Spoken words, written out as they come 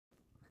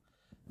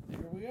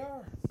we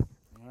are.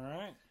 All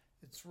right.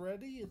 It's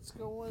ready. It's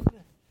going.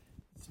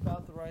 It's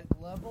about the right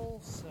level,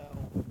 so I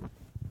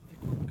think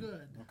we're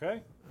good.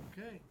 Okay.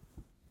 Okay.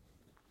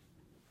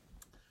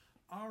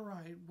 All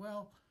right.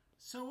 Well,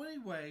 so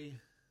anyway,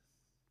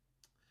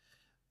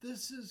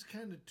 this is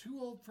kind of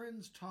two old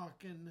friends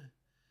talking.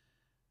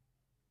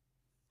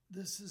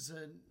 This is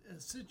a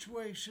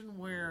situation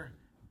where,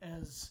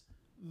 as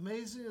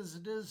amazing as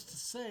it is to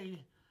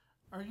say,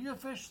 are you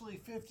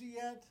officially 50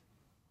 yet?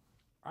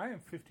 I am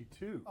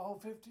 52. Oh,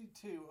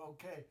 52.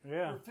 Okay.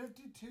 Yeah. We're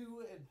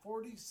 52 and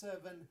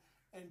 47,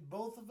 and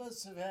both of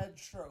us have had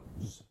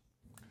strokes.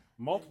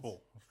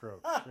 Multiple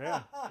strokes.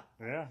 Yeah.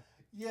 Yeah.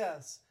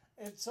 Yes.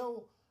 And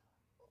so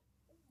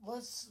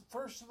let's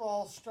first of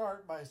all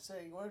start by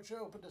saying, why don't you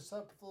open us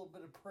up with a little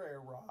bit of prayer,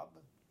 Rob?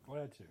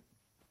 Glad to.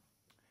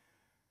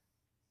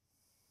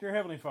 Dear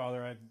Heavenly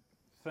Father, I'm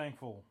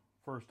thankful,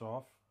 first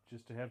off,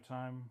 just to have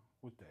time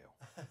with Dale.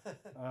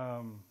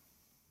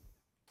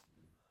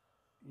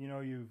 You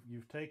know,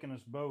 you've taken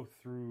us both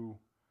through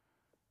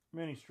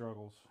many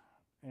struggles,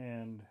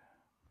 and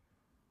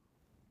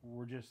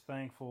we're just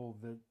thankful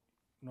that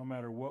no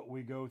matter what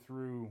we go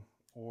through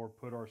or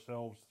put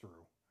ourselves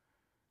through,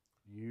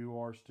 you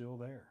are still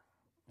there,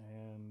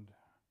 and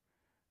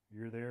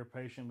you're there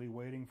patiently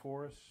waiting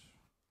for us,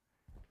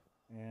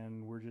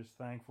 and we're just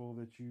thankful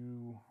that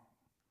you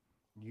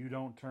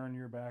don't turn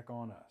your back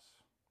on us.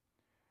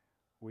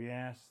 We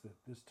ask that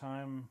this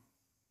time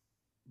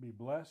be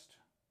blessed,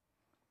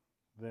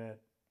 that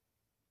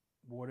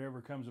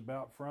whatever comes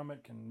about from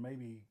it can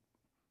maybe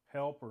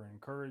help or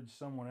encourage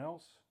someone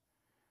else.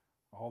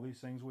 All these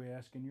things we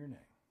ask in your name.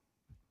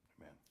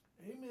 Amen.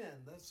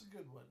 Amen. That's a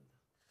good one.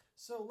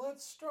 So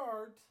let's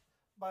start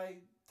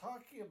by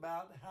talking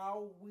about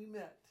how we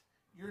met.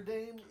 Your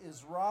name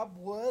is Rob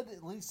Wood.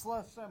 At least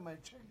last time I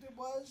checked it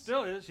was.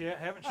 Still is, yeah.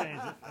 Haven't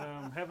changed it.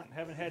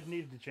 Haven't had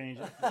needed to change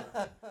it.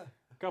 A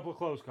couple of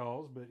close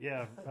calls, but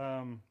yeah.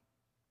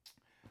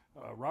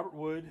 Robert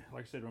Wood.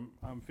 Like I said,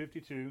 I'm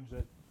 52. Is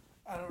that?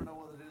 I don't know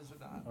whether it is or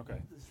not. Okay.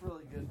 It's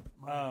really good.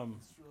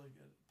 It's really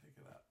good. Pick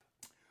it up.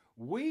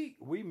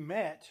 We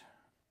met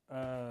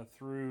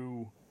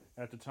through,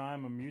 at the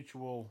time, a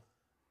mutual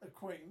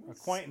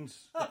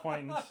acquaintance. No,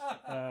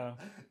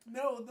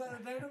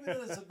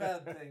 that's a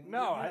bad thing.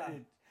 No,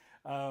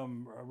 yeah.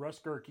 Russ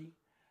Gerke,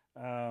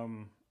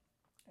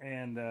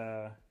 and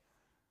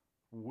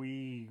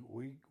we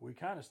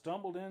kind of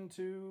stumbled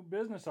into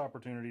business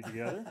opportunity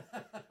together.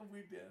 We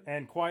did.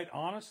 And quite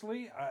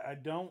honestly, I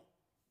don't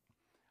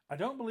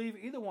believe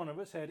either one of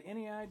us had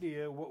any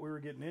idea what we were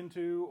getting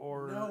into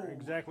or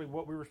exactly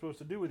what we were supposed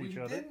to do with each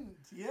other. We didn't,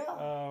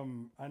 yeah.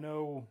 I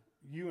know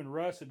you and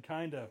Russ had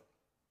kind of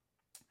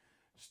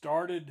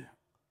started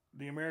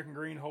the American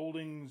Green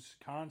Holdings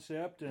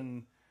concept,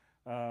 and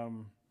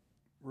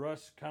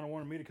Russ kind of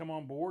wanted me to come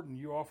on board, and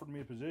you offered me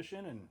a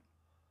position, and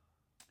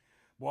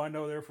I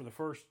know there for the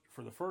first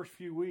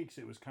few weeks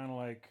it was kind of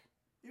like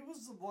it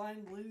was the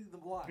blind leading the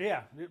blind.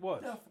 Yeah, it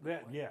was.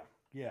 Definitely.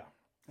 Yeah.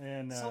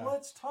 And so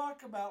let's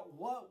talk about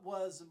what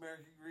was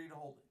American Green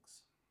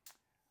Holdings.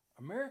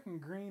 American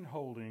Green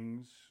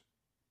Holdings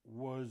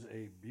was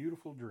a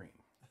beautiful dream.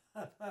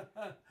 It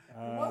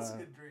was a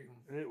good dream.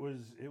 It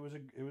was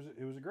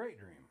a great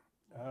dream.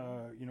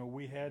 You know,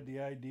 we had the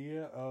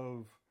idea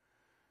of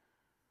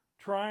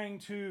trying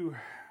to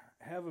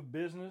have a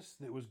business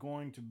that was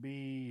going to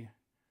be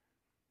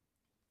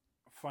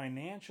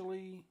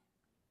financially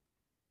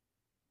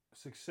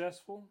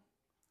successful,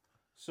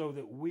 so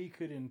that we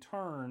could in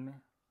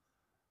turn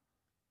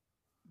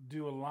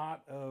do a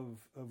lot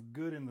of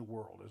good in the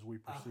world as we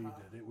perceived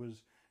it. It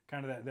was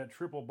kind of that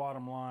triple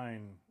bottom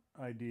line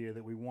idea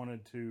that we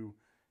wanted to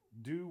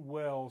do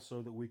well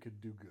so that we could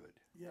do good.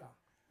 Yeah.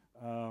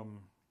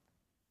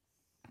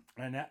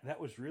 And that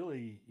was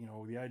really, you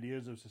know, the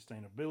ideas of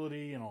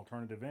sustainability and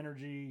alternative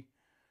energy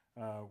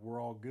were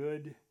all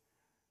good.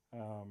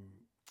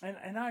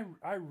 And I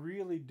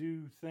really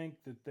do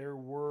think that there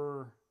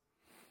were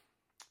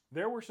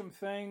some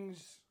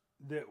things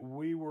that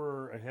we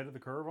were ahead of the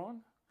curve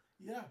on.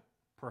 Yeah.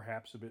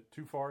 Perhaps a bit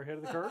too far ahead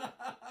of the curve.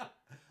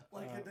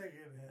 Like a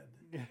decade ahead.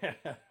 Yeah.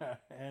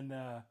 And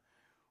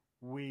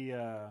we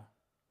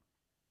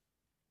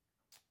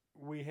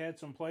had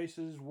some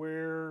places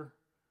where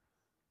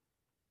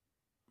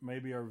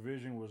maybe our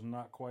vision was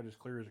not quite as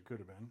clear as it could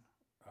have been.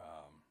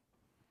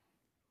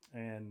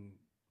 And,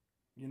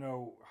 you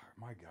know,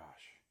 my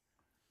gosh,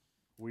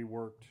 we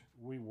worked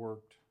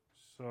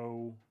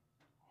so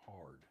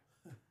hard.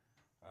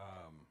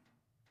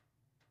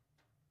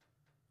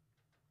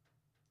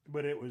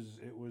 But it's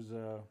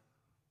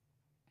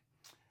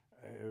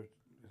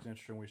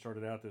interesting. We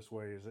started out this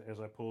way. As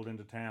I pulled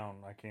into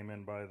town, I came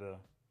in by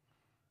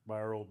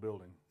our old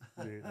building,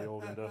 the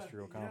old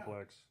industrial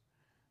complex,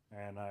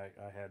 and I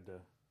had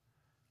to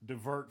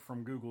divert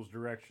from Google's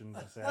directions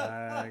and say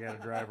I got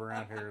to drive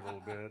around here a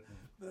little bit.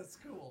 That's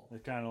cool.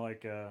 It's kind of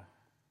like a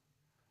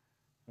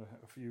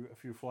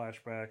few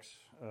flashbacks.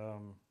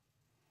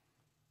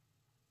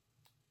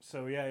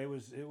 So yeah, it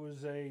was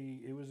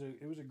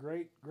a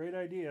great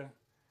idea,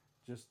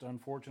 just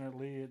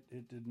unfortunately,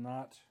 it did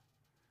not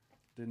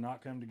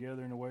come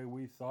together in the way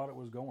we thought it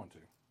was going to.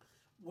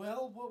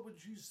 Well, what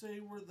would you say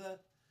were the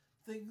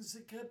things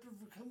that kept it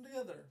from coming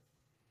together?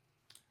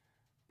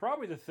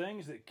 Probably the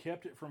things that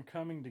kept it from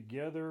coming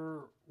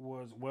together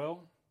was,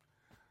 well,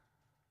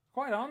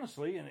 quite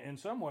honestly, in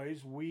some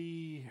ways,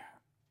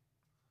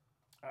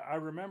 I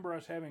remember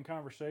us having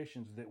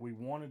conversations that we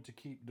wanted to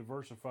keep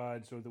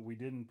diversified so that we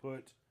didn't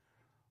put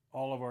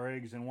all of our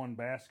eggs in one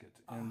basket.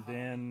 And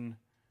then,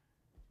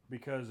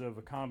 because of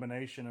a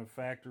combination of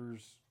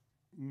factors,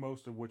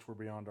 most of which were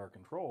beyond our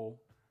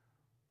control,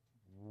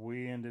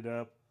 we ended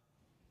up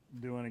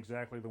doing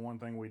exactly the one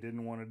thing we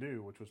didn't want to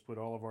do, which was put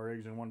all of our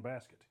eggs in one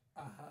basket.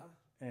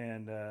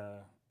 And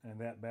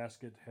that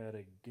basket had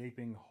a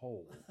gaping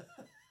hole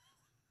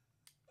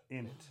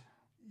in it.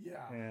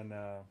 Yeah. And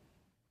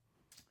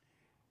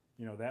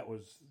that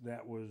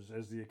was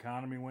as the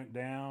economy went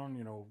down.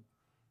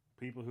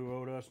 People who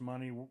owed us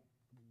money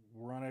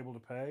were unable to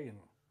pay, and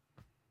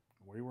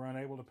we were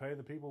unable to pay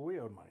the people we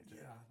owed money to.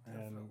 Yeah,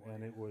 definitely.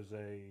 And it was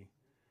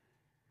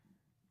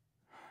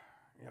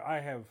I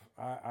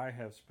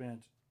have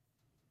spent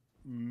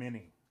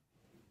many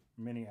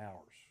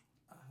hours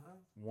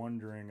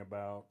wondering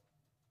about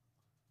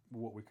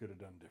what we could have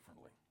done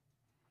differently.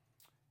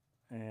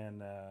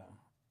 And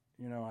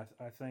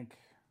I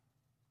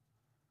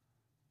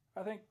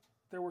think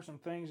there were some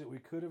things that we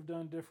could have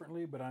done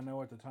differently, but I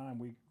know at the time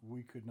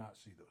we could not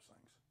see those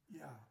things.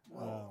 Yeah.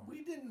 Well,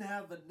 we didn't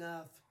have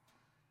enough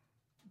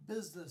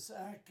business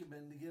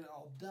acumen to get it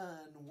all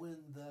done when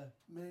the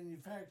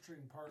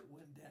manufacturing part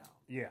went down.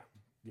 Yeah.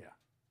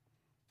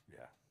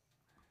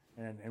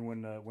 And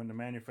when the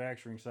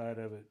manufacturing side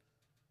of it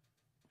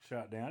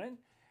shut down,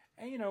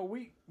 and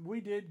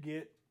we did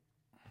get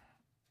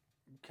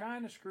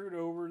kind of screwed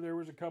over. There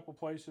was a couple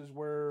places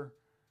where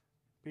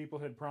people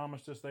had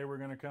promised us they were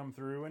going to come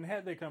through, and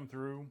had they come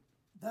through,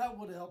 that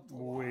would have helped a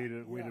lot.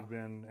 We'd have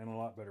been in a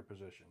lot better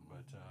position.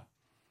 But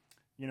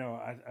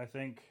I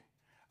think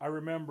I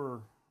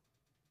remember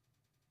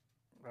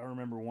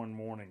one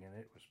morning, and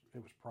it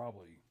was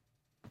probably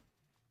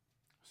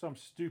some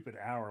stupid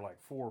hour, like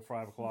 4 or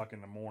 5 o'clock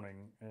in the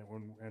morning,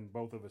 and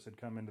both of us had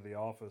come into the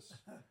office,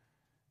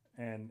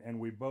 and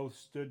we both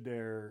stood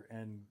there,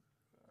 and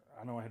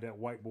I know I had that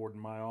whiteboard in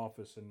my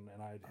office, and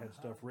I had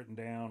stuff written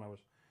down. I was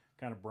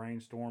kind of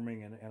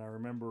brainstorming, and I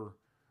remember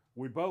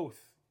we both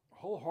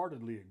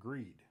wholeheartedly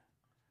agreed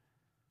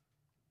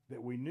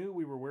that we knew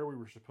we were where we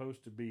were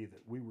supposed to be,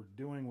 that we were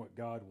doing what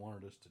God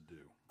wanted us to do.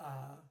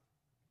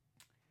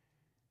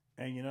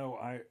 And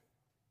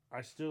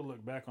I still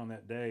look back on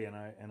that day, and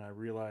I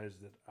realize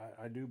that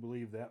I do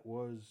believe that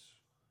was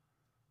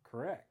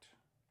correct.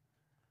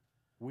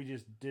 We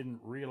just didn't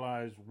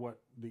realize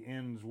what the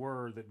ends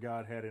were that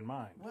God had in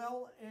mind.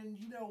 Well, and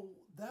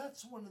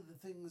that's one of the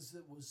things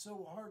that was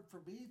so hard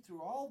for me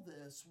through all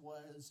this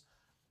was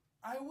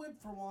I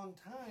went for a long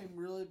time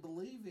really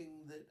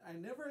believing that I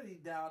never had any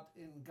doubt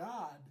in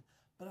God,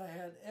 but I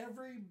had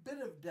every bit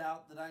of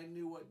doubt that I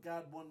knew what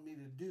God wanted me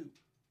to do.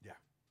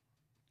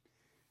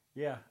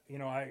 Yeah,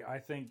 I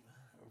think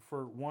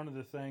for one of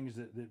the things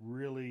that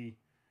really,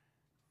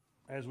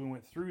 as we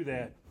went through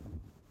that,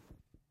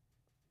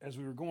 as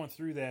we were going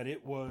through that,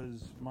 it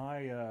was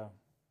my,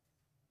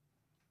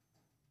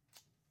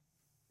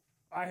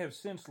 I have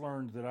since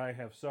learned that I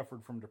have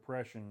suffered from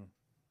depression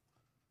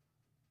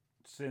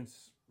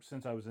since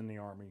I was in the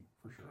Army,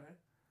 for sure.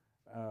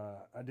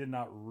 I did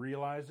not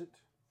realize it,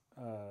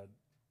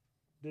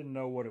 didn't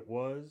know what it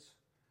was.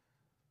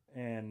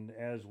 And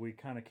as we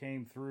kind of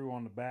came through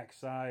on the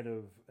backside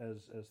of,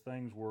 as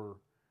things were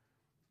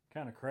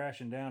kind of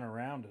crashing down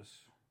around us,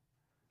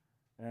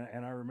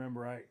 and I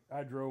remember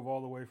I drove all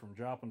the way from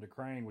Joplin to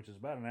Crane, which is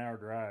about an hour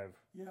drive.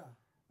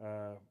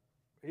 Yeah.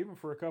 Even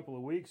for a couple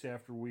of weeks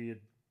after we had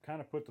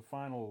kind of put the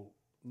final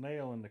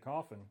nail in the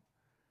coffin,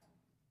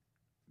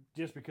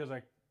 just because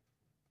I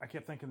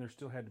kept thinking there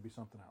still had to be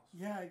something else.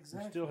 Yeah, exactly.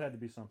 There still had to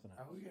be something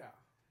else. Oh, yeah.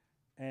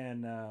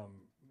 And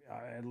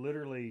I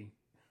literally...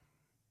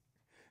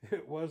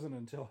 It wasn't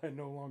until I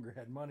no longer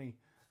had money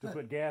to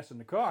put gas in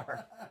the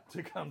car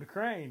to come to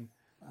Crane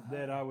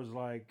that I was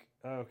like,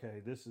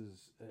 okay, this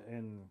is,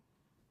 and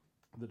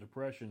the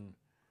depression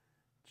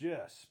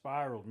just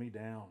spiraled me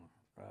down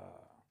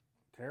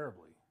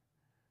terribly.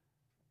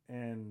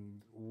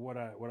 And what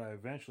I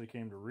eventually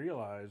came to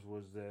realize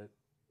was that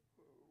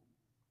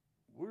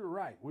we were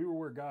right. We were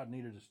where God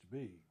needed us to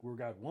be, where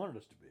God wanted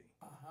us to be.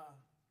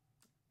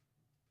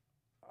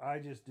 I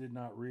just did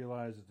not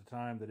realize at the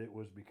time that it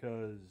was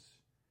because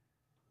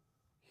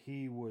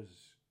He was,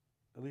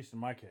 at least in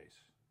my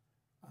case,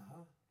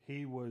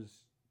 He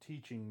was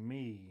teaching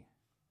me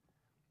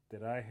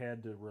that I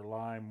had to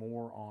rely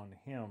more on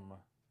Him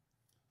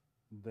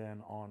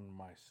than on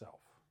myself.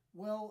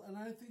 Well, and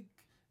I think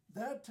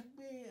that took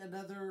me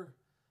another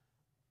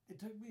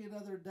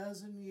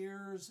 12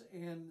 years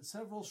and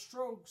several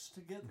strokes to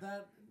get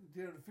that,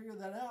 to figure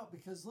that out,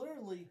 because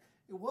literally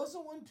it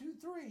wasn't 1, 2,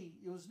 3,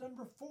 it was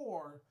number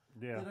 4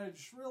 that I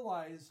just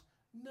realized,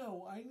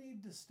 no, I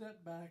need to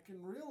step back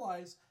and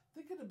realize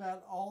thinking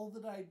about all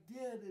that I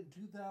did in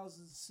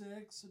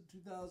 2006 and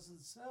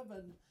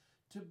 2007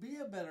 to be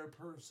a better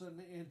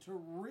person and to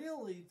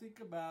really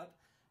think about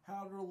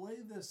how to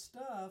relay this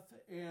stuff.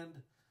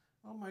 And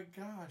oh my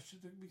gosh,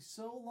 it took me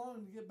so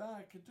long to get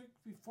back. It took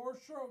me 4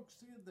 strokes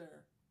to get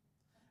there.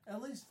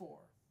 At least 4.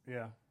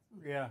 Yeah.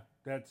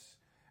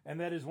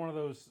 That is one of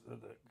those, I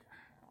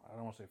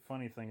don't want to say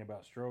funny thing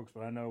about strokes,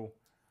 but I know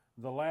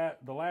the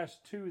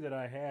last 2 that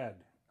I had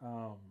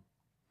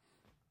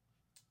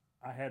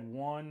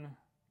one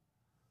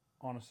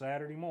on a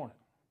Saturday morning.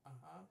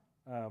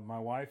 My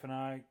wife and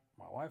I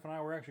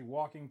were actually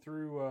walking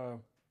through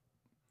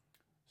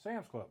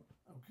Sam's Club.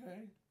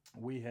 Okay.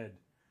 We had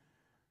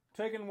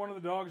taken one of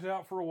the dogs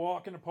out for a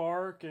walk in the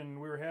park, and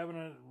we were having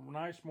a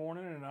nice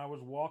morning, and I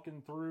was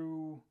walking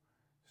through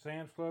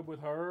Sam's Club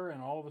with her,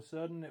 and all of a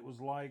sudden it was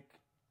like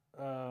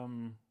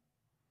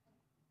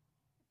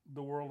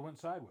the world went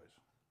sideways.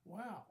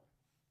 Wow.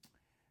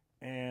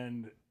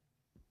 And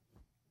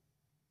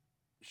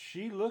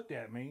she looked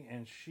at me,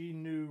 and she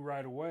knew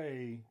right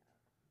away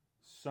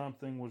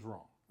something was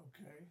wrong.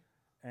 Okay.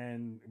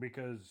 And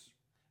because...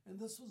 And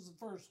this was the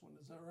first one,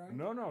 is that right?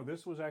 No,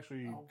 this was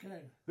actually...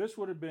 Okay. This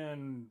would have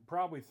been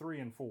probably 3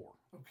 and 4.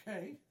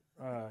 Okay.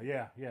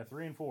 Yeah,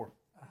 3 and 4.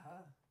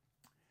 Uh-huh.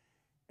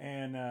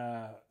 And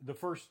the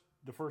first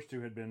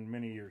 2 had been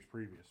many years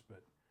previous,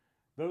 but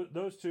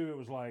those 2, it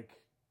was like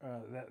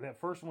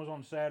that first one was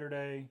on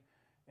Saturday,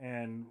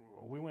 and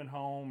we went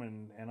home,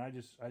 and I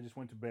just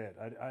went to bed.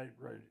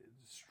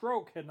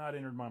 Stroke had not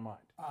entered my mind.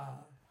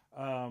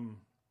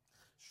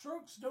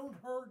 Strokes don't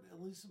hurt,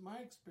 at least in my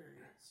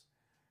experience.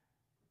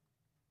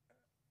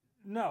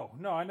 No,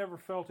 I never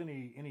felt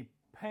any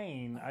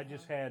pain. I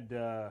just had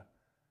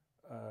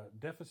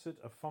deficit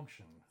of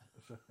function.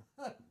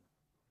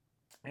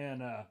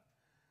 And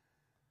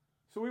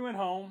so we went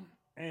home,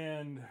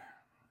 and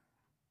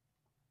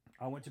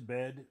I went to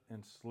bed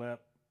and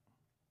slept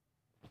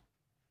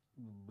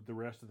the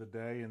rest of the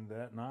day and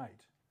that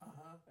night.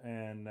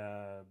 And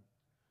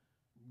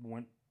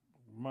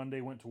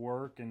Monday went to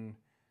work, and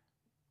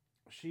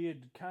she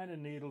had kind of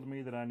needled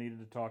me that I needed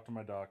to talk to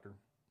my doctor.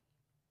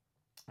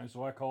 And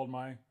so I called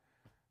my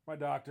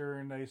doctor,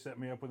 and they set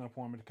me up with an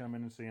appointment to come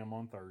in and see him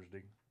on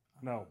Thursday.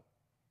 No.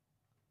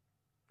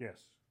 Yes.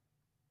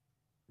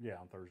 Yeah,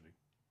 on Thursday.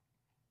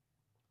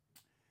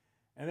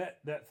 And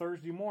that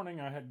Thursday morning,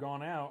 I had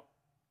gone out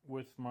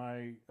with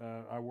my.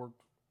 I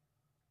worked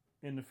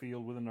in the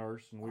field with a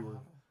nurse, and we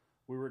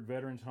were at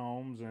veterans'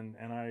 homes, and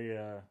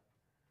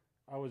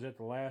I was at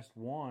the last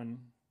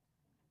one,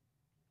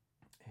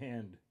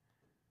 and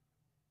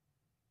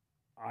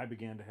I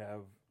began to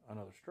have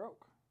another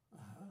stroke.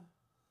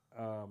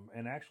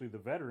 And actually, the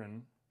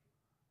veteran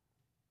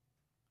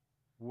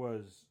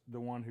was the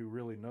one who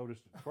really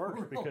noticed it first.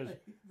 Really? Because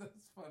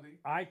That's funny.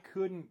 I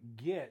couldn't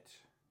get.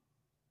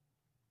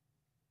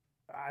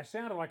 I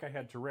sounded like I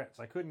had Tourette's.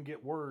 I couldn't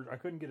get words. I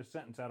couldn't get a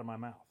sentence out of my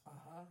mouth.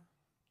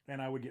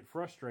 And I would get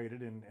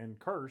frustrated and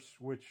curse,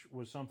 which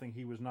was something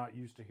he was not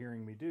used to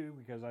hearing me do,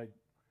 because I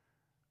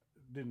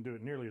didn't do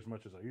it nearly as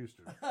much as I used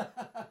to.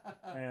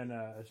 And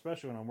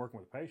especially when I'm working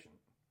with a patient.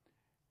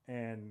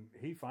 And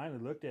he finally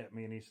looked at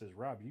me and he says,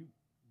 "Rob, you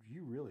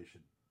really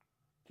should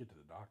get to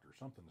the doctor.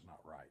 Something's not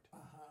right."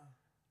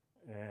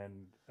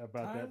 And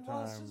about that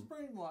time, lost is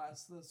brain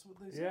lost. That's what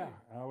they say. Yeah,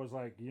 I was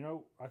like,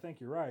 I think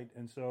you're right.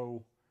 And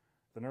so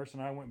the nurse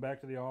and I went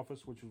back to the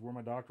office, which was where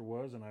my doctor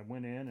was, and I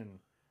went in,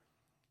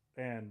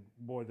 and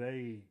boy,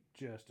 they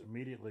just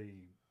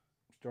immediately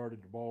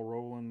started the ball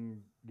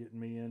rolling, getting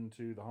me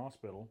into the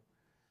hospital.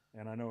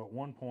 And I know at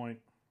one point,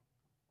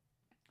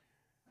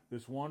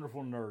 this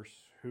wonderful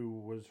nurse who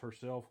was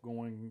herself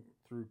going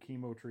through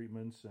chemo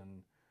treatments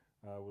and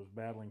was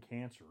battling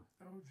cancer.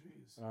 Oh,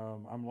 jeez.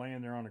 I'm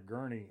laying there on a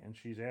gurney, and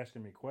she's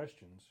asking me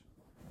questions.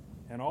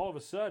 And all of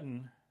a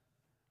sudden,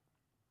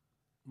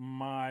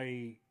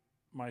 my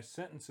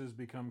sentences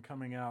began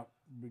coming out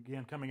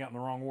in the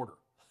wrong order.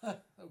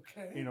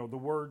 Okay. The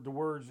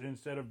words,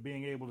 instead of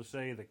being able to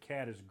say the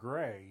cat is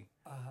gray,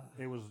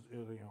 it was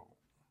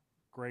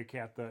gray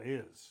cat the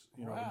is.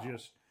 Wow.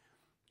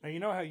 And you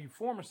know how you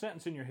form a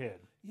sentence in your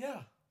head?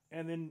 Yeah.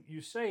 And then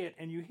you say it,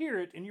 and you hear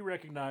it, and you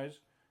recognize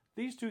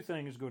these two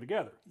things go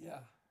together. Yeah.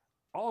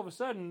 All of a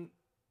sudden,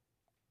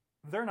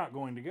 they're not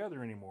going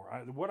together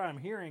anymore. What I'm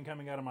hearing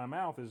coming out of my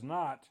mouth is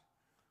not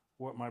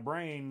what my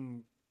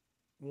brain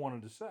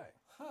wanted to say.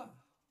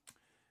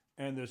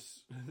 And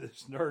this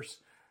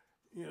nurse,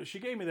 she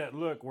gave me that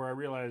look where I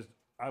realized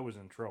I was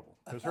in trouble,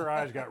 because her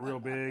eyes got real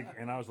big,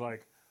 and I was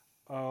like,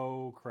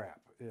 oh,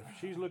 crap. If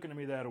she's looking at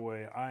me that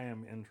way, I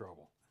am in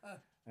trouble.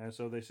 And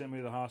so they sent me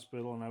to the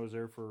hospital, and I was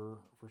there for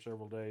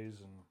several days,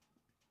 and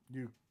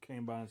you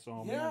came by and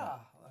saw me. Yeah,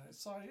 I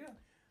saw you.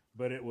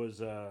 But it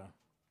was it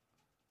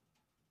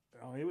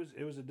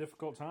was a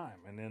difficult time.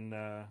 And then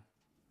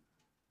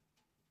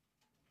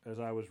as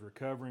I was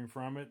recovering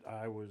from it,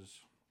 I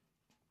was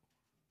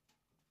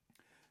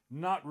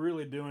not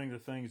really doing the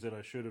things that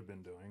I should have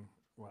been doing.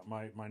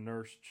 My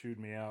nurse chewed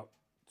me out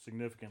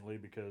significantly,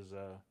 because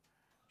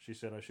she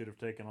said I should have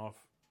taken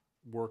off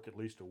work at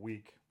least a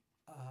week.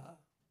 Uh-huh.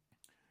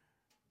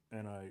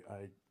 And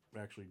I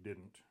actually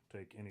didn't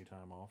take any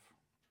time off.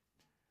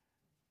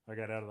 I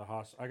got out of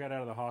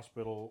the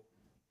hospital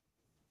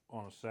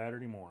on a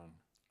Saturday morning.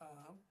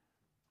 Uh-huh.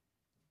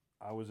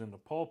 I was in the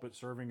pulpit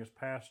serving as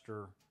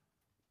pastor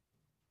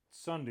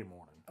Sunday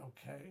morning.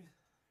 Okay.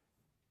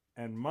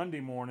 And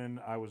Monday morning,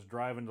 I was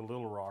driving to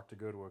Little Rock to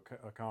go to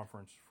a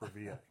conference for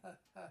VA.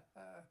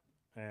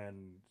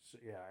 And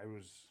yeah, it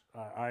was.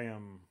 I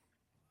am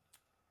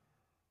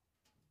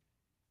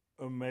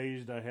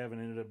amazed I haven't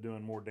ended up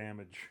doing more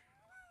damage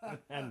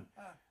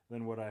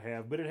than what I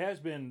have. But it has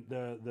been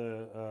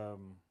the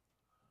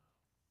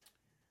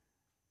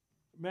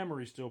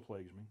memory still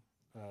plagues me,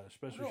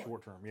 especially Really?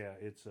 short term. Yeah,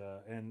 it's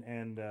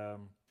and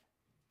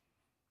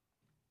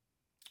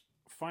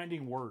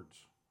finding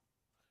words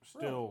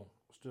still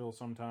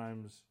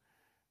sometimes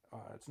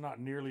it's not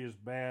nearly as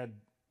bad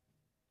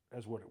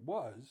as what it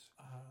was.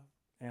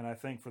 And I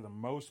think for the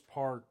most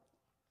part,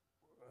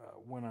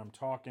 when I'm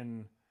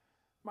talking,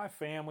 my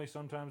family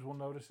sometimes will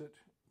notice it,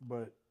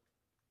 but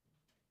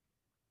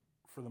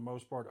for the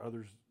most part,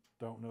 others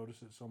don't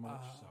notice it so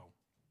much. So,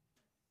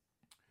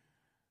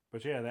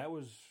 but yeah, that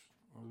was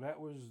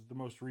the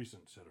most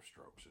recent set of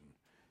strokes,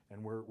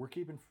 and we're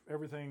keeping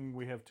everything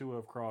we have two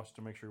of crossed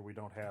to make sure we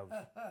don't have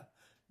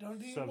Don't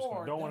need subsequent.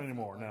 more. Don't want any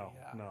more. Definitely, No,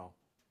 yeah. no.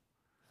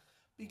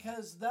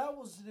 Because that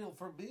was the deal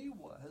for me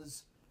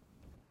was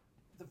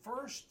the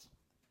first,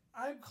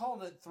 I'm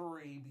calling it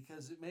 3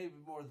 because it may be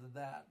more than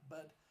that,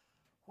 but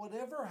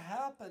whatever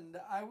happened,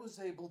 I was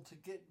able to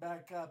get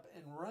back up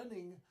and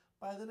running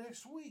by the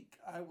next week.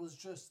 I was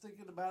just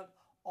thinking about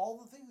all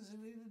the things I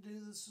needed to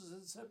do. This was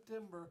in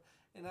September,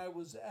 and I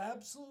was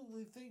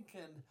absolutely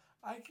thinking,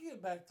 I can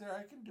get back there,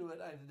 I can do it.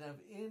 I didn't have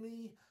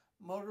any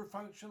motor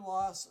function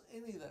loss,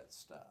 any of that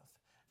stuff.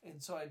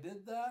 And so I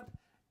did that,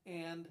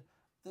 and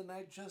then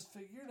I just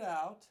figured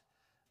out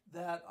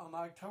that on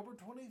October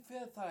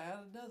 25th, I had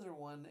another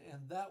one,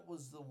 and that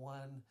was the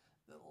one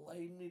that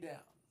laid me down.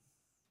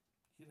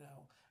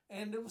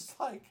 And it was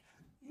like,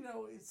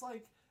 it's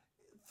like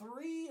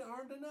 3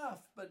 aren't enough,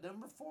 but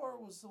number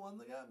 4 was the one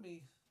that got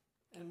me,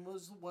 and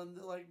was the one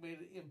that made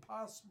it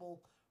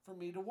impossible for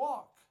me to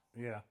walk.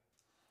 Yeah.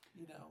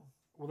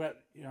 Well,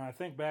 that I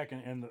think back,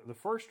 and the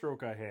first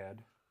stroke I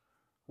had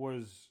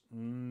was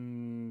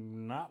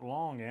not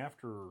long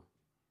after.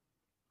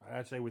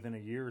 I'd say within a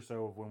year or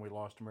so of when we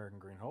lost American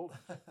Green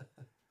Holdings.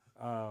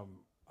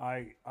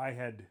 I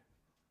had,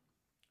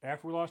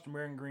 after we lost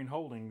American Green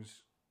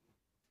Holdings,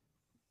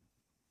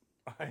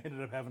 I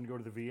ended up having to go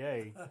to the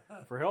VA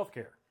for health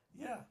care.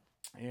 Yeah.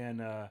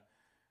 And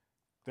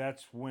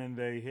that's when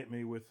they hit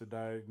me with the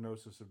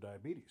diagnosis of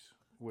diabetes,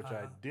 which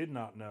I did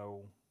not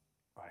know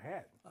I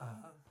had.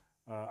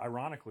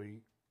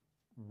 Ironically,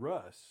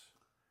 Russ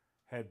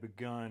had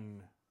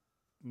begun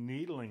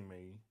needling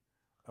me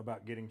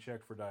about getting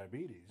checked for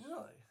diabetes.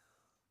 Really?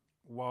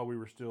 While we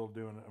were still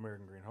doing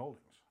American Green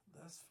Holdings.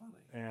 That's funny.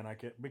 And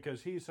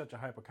because he's such a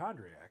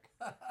hypochondriac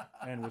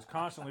and was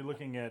constantly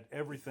looking at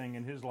everything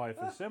in his life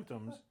as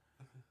symptoms.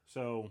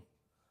 So,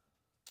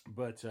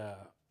 but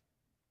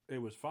it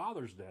was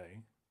Father's Day,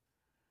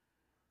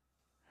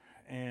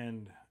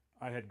 and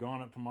I had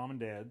gone up to Mom and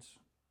Dad's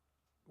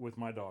with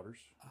my daughters.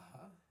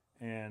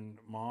 And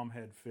Mom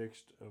had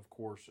fixed, of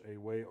course, a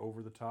way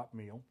over the top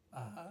meal.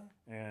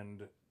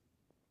 And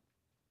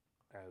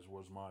as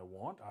was my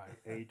wont, I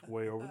ate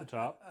way over the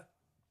top.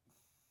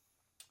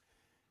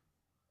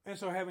 And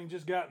so having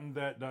just gotten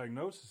that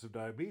diagnosis of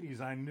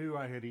diabetes, I knew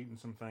I had eaten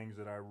some things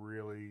that I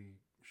really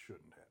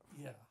shouldn't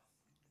have. Yeah.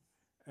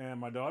 And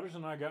my daughters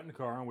and I got in the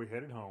car and we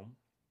headed home.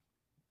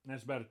 And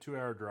it's about a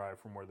 2-hour drive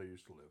from where they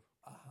used to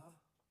live.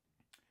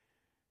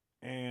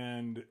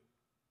 And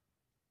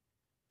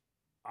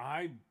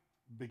I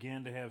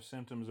began to have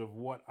symptoms of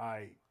what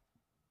I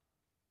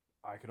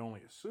could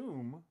only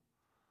assume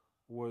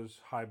was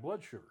high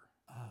blood sugar.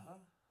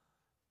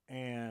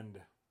 And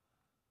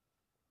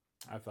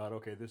I thought,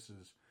 okay,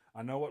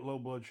 I know what low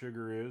blood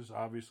sugar is.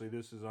 Obviously,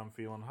 I'm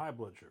feeling high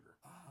blood sugar.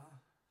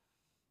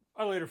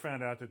 I later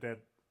found out that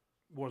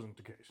wasn't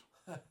the case.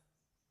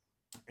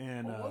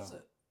 And what was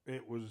it?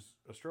 It was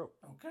a stroke.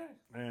 Okay.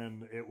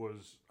 And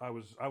I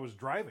was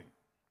driving.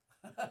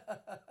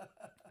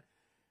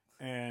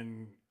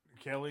 And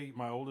Kelly,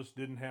 my oldest,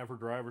 didn't have her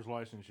driver's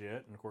license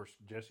yet. And of course,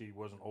 Jesse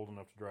wasn't old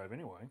enough to drive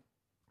anyway.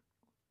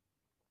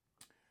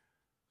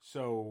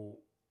 So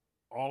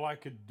all I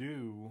could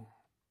do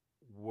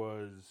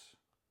was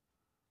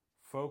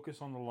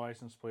focus on the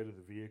license plate of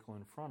the vehicle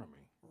in front of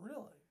me.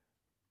 Really?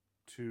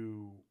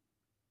 To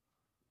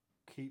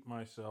keep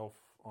myself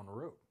on the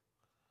road.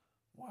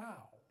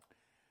 Wow.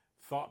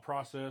 Thought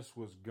process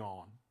was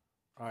gone.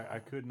 I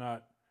could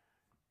not,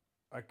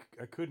 I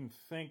couldn't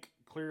think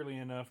clearly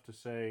enough to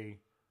say,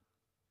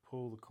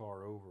 pull the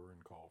car over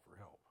and call for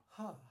help.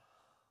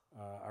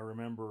 I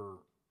remember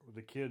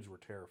the kids were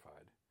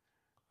terrified.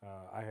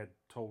 I had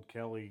told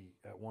Kelly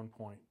at one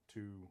point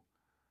to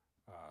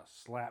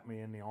slap me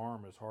in the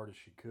arm as hard as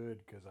she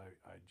could because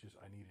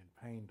I needed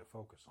pain to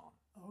focus on.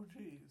 Oh,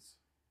 geez.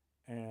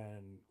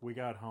 And we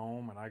got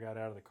home, and I got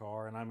out of the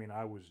car, and I mean,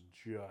 I was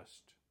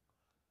just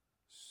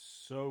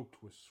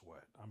soaked with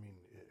sweat. I mean,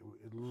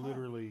 it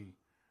literally,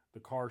 the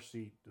car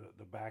seat,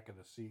 the back of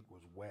the seat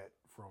was wet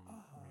from me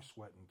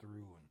sweating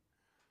through,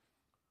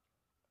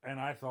 and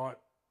I thought,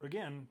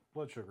 again,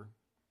 blood sugar.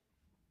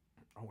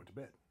 I went to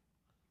bed.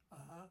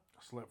 I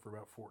slept for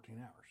about 14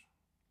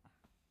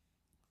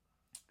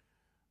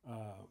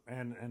 hours.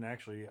 And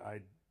actually,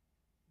 I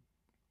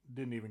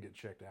didn't even get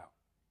checked out.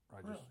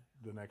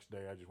 The next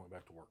day, I just went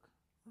back to work.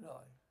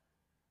 Really?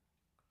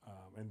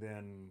 And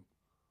then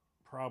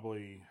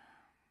probably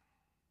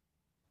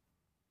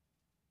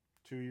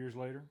 2 years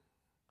later,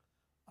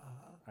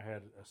 I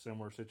had a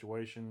similar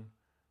situation,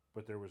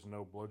 but there was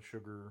no blood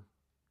sugar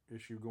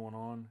issue going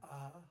on.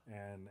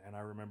 And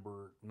I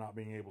remember not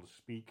being able to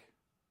speak.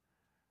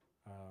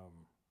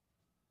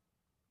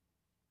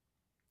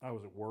 I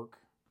was at work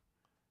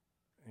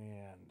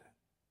and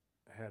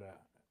had a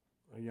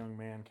young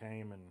man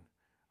came, and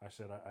I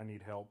said, I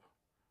need help.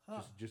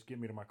 Just get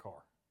me to my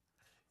car.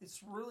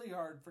 It's really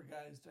hard for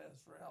guys to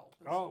ask for help,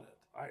 isn't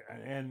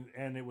it?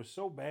 And it was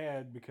so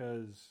bad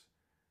because,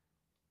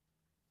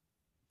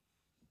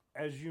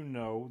 as you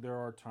know, there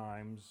are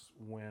times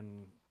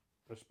when,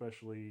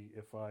 especially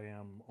if I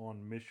am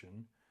on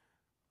mission,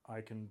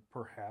 I can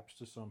perhaps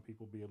to some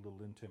people be a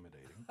little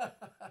intimidating.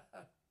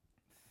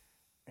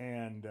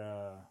 And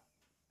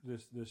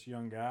this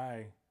young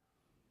guy,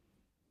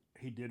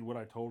 he did what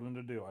I told him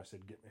to do. I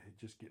said,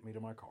 just get me to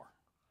my car.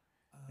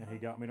 And he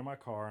got me to my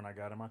car, and I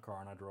got in my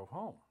car, and I drove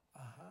home.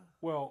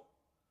 Well,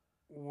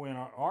 when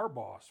our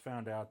boss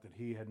found out that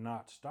he had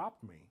not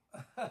stopped me,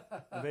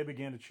 they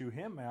began to chew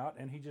him out,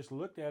 and he just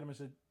looked at him and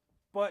said,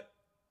 but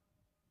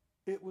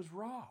it was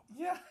Rob.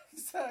 Yeah,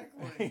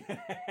 exactly.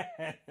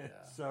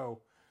 So,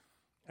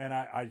 and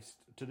I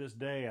to this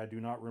day, I do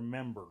not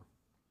remember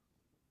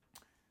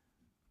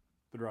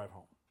the drive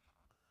home.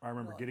 I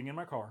remember getting in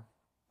my car,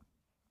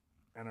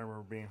 and I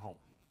remember being home.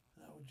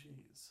 Oh,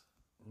 jeez.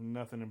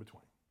 Nothing in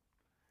between.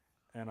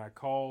 And I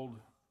called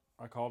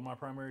my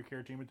primary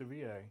care team at the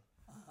VA,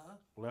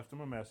 left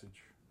them a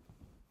message,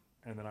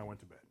 and then I went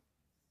to bed.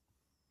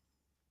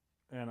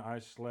 And I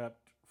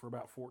slept for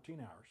about 14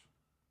 hours.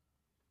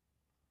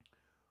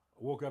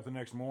 I woke up the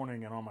next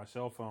morning, and on my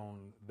cell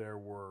phone, there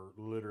were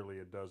literally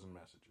a dozen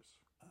messages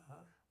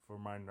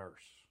from my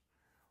nurse.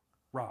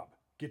 Rob,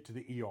 get to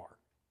the ER.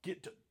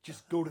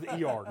 Just go to the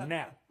ER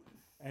now.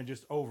 And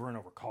just over and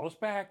over. Call us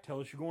back.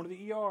 Tell us you're going to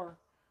the ER.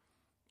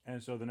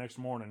 And so the next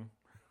morning,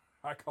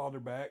 I called her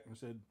back and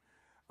said,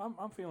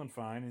 I'm feeling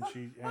fine. And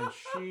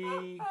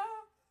she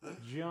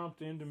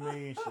jumped into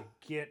me and said,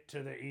 get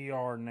to the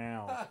ER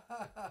now.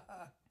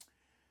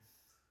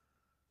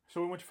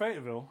 So we went to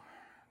Fayetteville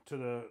to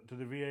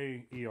the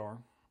VA ER,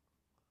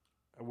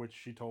 which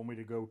she told me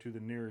to go to the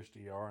nearest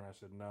ER. And I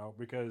said no,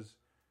 because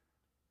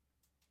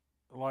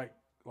like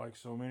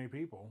so many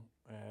people,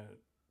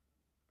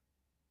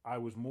 I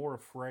was more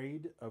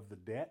afraid of the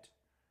debt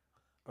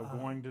of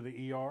going to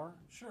the ER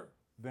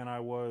than I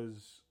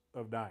was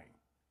of dying.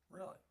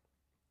 Really?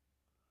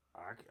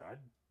 I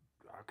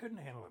couldn't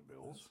handle the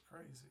bills. That's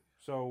crazy.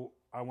 So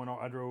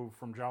I drove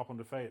from Joplin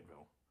to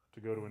Fayetteville to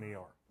go to an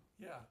ER.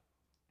 Yeah.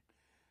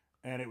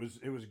 And it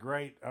was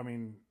great. I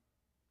mean,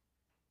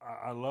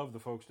 I love the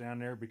folks down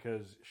there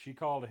because she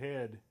called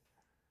ahead,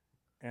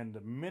 and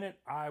the minute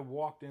I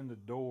walked in the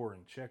door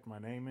and checked my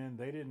name in,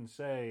 they didn't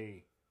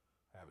say,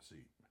 have a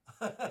seat.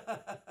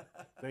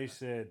 They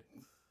said,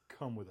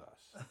 come with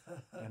us.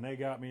 And they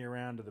got me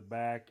around to the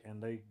back,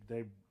 and they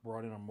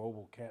brought in a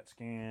mobile CAT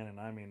scan, and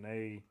I mean,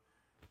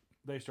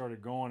 they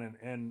started going,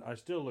 and I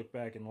still look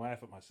back and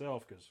laugh at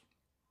myself because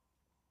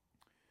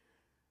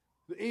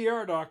the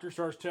ER doctor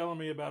starts telling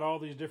me about all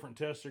these different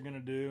tests they're going to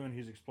do, and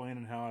he's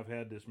explaining how I've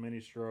had this mini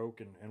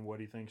stroke and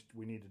what he thinks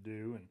we need to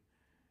do,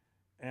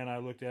 and I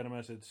looked at him and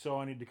I said, so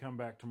I need to come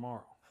back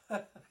tomorrow.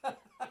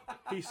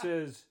 He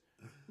says,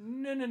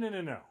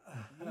 no.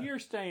 You're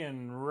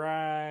staying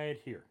right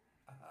here.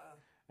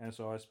 And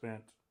so I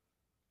spent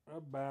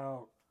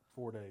about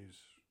 4 days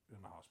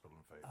in the hospital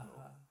in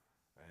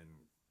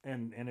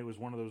Fayetteville. And it was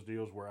one of those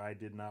deals where I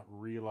did not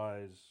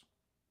realize,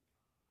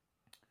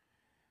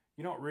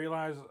 you don't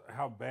realize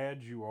how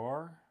bad you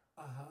are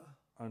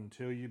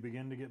until you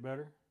begin to get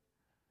better.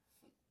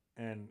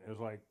 And it was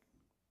like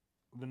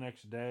the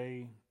next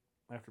day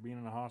after being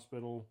in the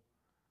hospital,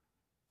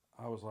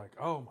 I was like,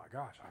 oh my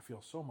gosh, I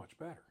feel so much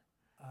better.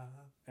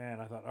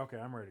 And I thought, okay,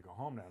 I'm ready to go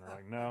home now. And they're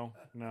like, no.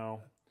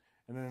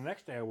 And then the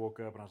next day I woke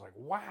up and I was like,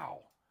 wow,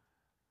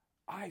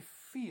 I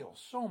feel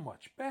so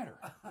much better.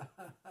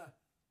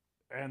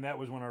 And that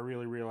was when I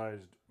really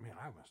realized, man,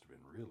 I must have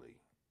been really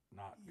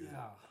not good.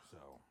 Yeah. So,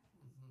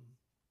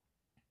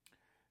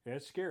 yeah,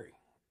 it's scary.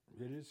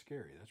 It is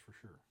scary, that's for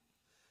sure.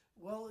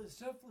 Well, it's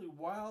definitely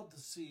wild to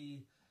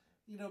see,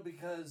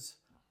 because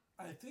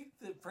I think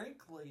that,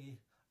 frankly,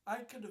 I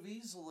could have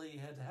easily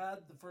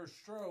had the first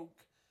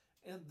stroke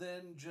and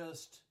then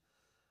just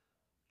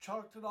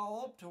chalked it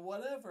all up to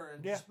whatever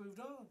and just moved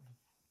on.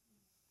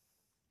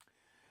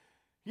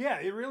 Yeah,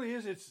 it really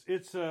is.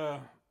 It's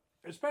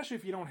especially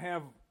if you don't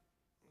have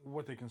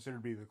what they consider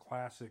to be the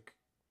classic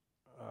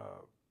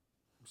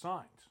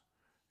signs.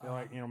 They're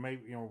like,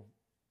 maybe,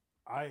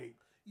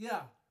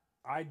 Yeah.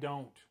 I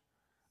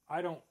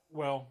don't,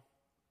 well,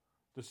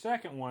 the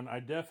second one, I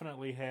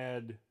definitely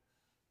had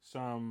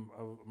some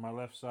of my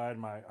left side,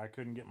 I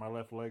couldn't get my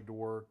left leg to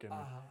work,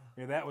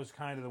 and that was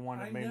kind of the one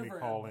that made me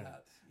call in.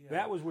 That. Yeah.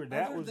 That was weird.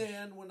 Other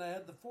than when I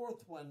had the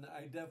fourth one,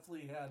 I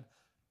definitely had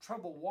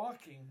trouble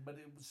walking, but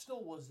it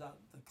still was not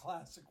the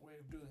classic way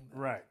of doing that.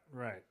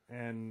 Right.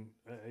 And,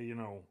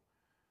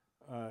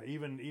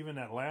 even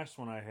that last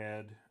one I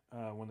had,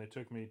 when they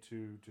took me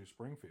to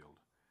Springfield,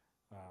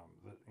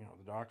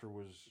 the doctor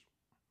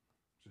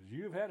says,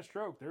 "You've had a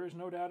stroke. There is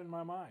no doubt in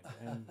my mind."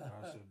 And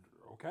I said,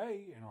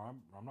 "Okay,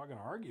 I'm not going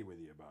to argue with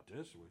you about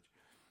this."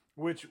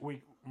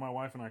 My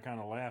wife and I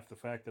kind of laughed the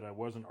fact that I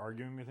wasn't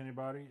arguing with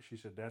anybody. She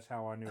said, "That's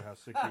how I knew how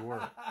sick you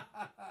were."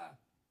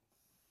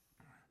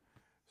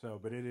 So,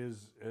 but it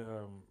is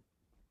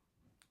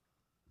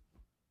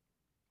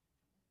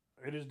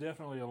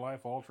definitely a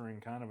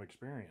life-altering kind of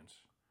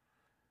experience.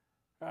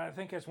 I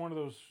think that's one of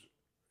those,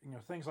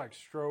 things like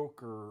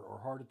stroke or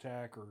heart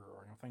attack or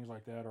things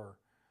like that are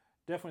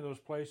definitely those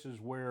places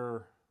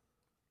where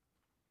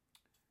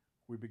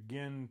we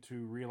begin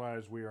to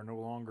realize we are no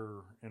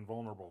longer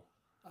invulnerable.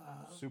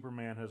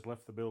 Superman has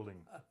left the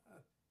building.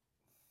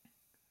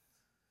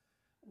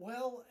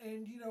 Well,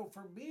 and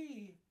for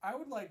me, I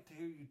would like to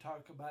hear you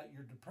talk about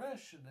your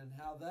depression and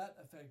how that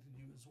affected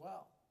you as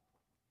well.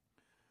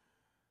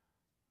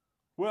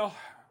 Well,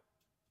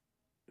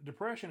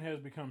 depression has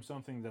become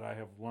something that I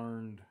have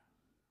learned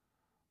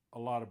a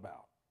lot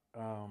about.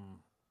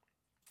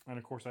 And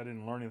of course, I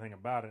didn't learn anything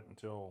about it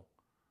until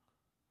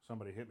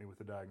somebody hit me with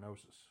the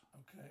diagnosis.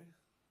 Okay.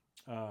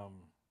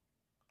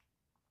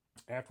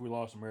 After we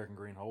lost American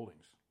Green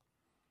Holdings,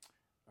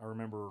 I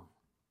remember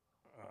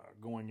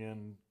going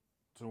in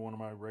to one of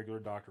my regular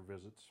doctor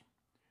visits.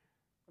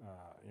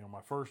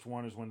 My first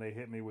one is when they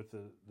hit me with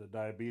the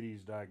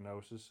diabetes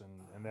diagnosis,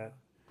 and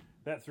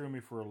that threw me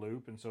for a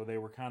loop, and so they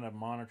were kind of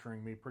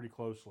monitoring me pretty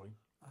closely.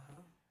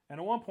 And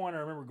at one point, I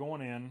remember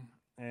going in,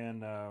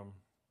 and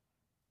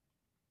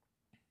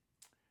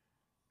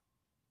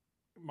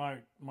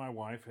my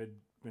wife had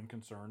been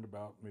concerned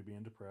about me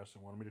being depressed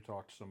and wanted me to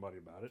talk to somebody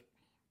about it.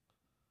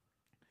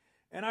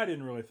 And I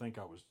didn't really think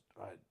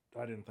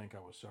I didn't think I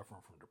was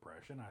suffering from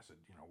depression. I said,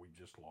 we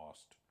just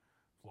lost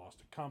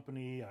a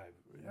company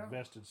I've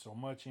invested so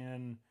much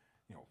in,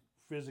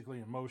 physically,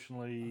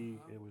 emotionally.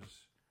 It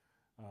was,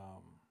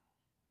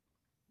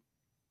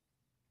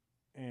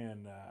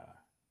 and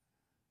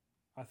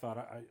I thought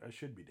I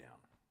should be down.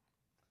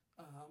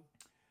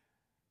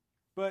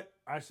 But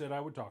I said I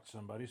would talk to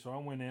somebody, so I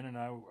went in and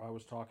I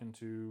was talking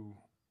to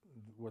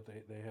what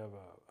they have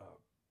a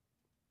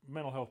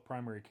mental health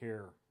primary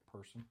care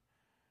person.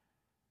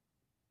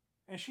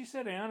 And she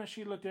sat down and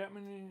she looked at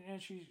me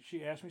and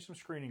she asked me some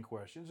screening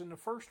questions. And the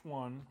first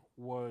one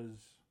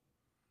was,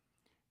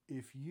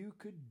 if you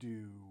could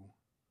do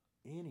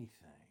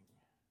anything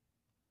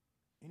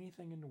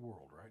in the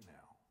world right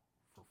now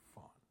for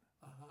fun,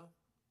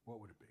 what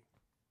would it be?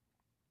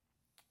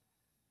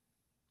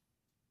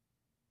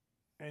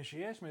 And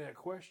she asked me that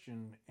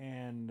question,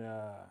 and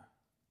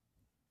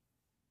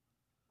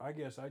I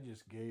guess I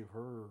just gave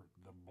her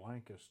the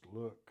blankest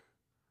look,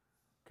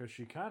 because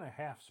she kind of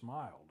half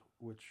smiled,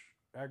 which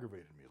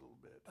aggravated me a little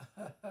bit.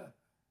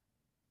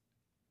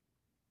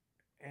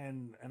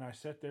 And I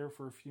sat there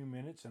for a few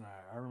minutes, and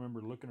I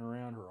remember looking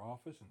around her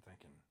office and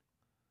thinking,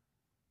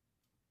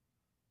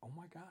 oh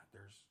my God,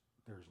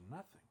 there's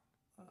nothing.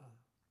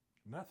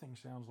 Nothing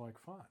sounds like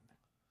fun.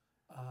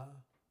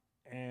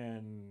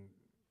 And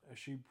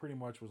she pretty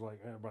much was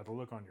like, by the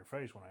look on your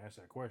face when I asked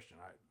that question,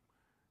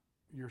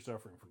 you're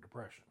suffering from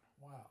depression.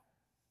 Wow.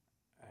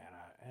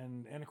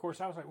 And of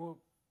course I was like, well,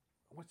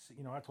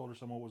 I told her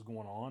some of what was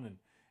going on, and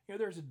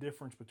there's a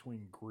difference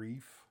between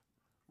grief,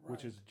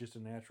 which is just a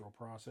natural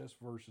process,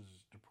 versus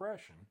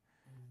depression.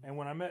 Mm-hmm. And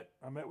when I met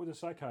with a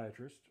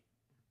psychiatrist,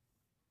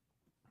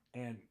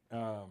 and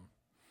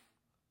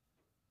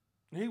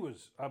he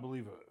was, I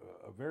believe,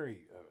 a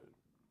very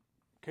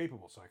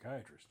capable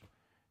psychiatrist,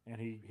 and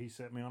he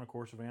set me on a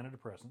course of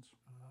antidepressants.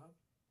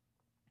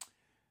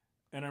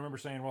 And I remember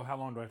saying, well, how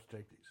long do I have to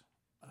take these?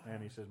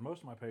 And he says, most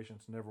of my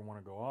patients never want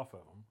to go off of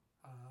them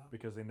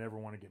because they never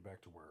want to get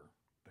back to where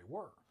they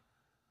were.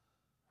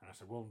 And I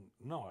said, well,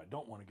 no, I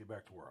don't want to get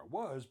back to where I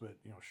was, but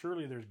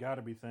surely there's got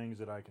to be things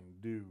that I can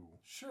do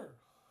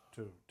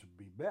to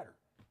be better.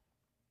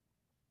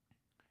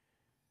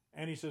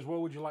 And he says,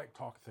 well, would you like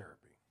talk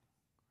therapy?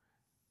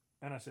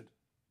 And I said,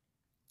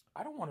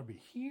 I don't want to be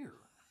here.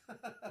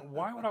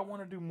 Why would I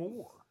want to do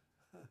more?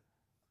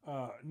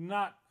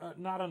 Not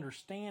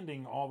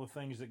understanding all the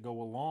things that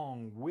go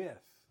along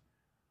with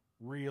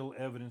real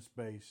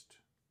evidence-based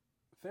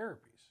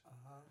therapies.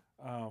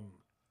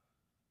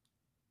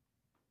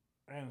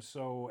 And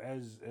so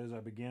as I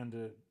began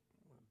to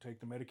take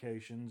the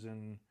medications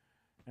and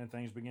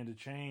things began to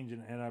change,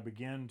 and I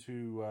began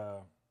to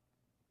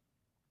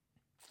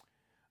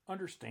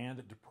understand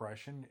that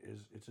depression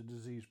it's a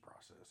disease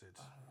process.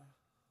 It's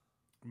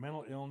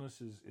mental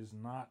illness is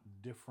not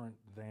different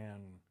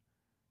than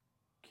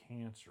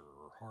cancer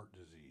or heart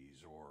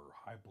disease or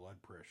high blood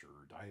pressure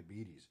or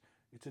diabetes.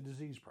 It's a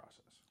disease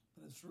process.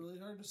 But it's really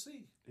hard to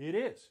see. It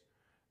is.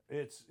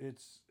 It's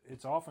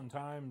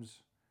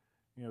oftentimes,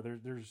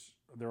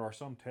 there are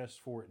some tests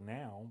for it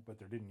now, but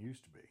there didn't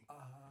used to be.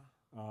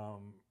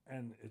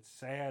 And it's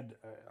sad.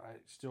 I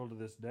still to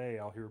this day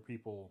I'll hear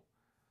people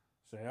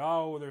say,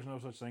 "Oh, there's no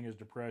such thing as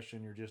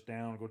depression. You're just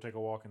down. Go take a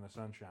walk in the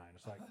sunshine."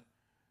 It's like,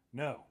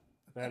 no,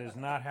 that is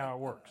not how it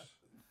works.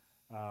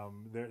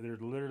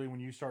 There's literally,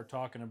 when you start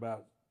talking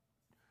about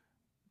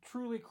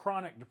truly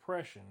chronic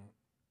depression,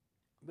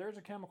 there's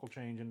a chemical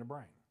change in the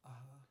brain.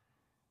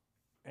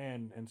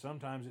 And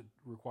sometimes it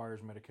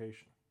requires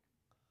medication.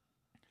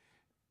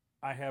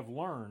 I have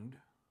learned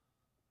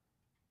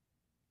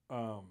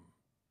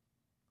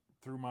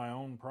through my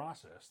own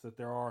process that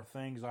there are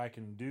things I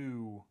can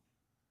do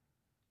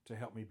to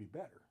help me be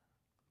better.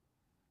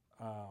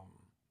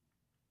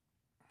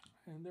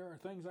 And there are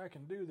things I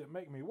can do that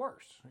make me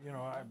worse.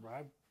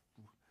 I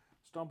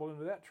stumbled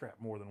into that trap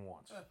more than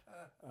once.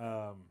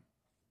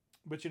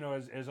 But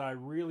as I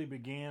really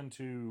began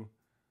to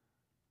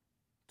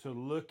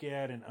look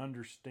at and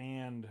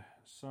understand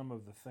some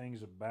of the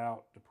things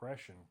about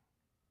depression,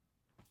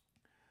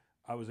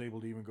 I was able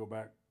to even go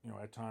back,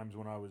 at times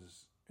when I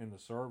was in the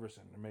service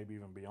and maybe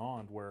even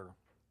beyond, where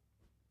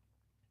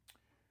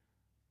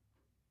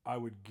I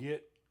would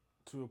get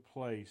to a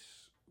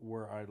place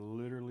where I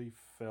literally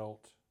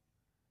felt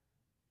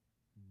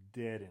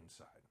dead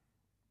inside.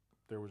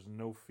 There was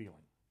no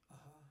feeling.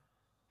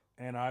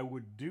 And I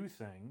would do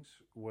things,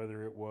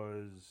 whether it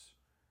was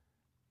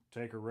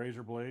take a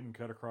razor blade and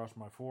cut across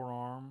my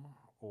forearm,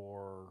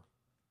 or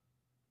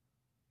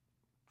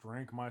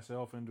drink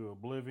myself into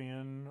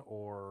oblivion,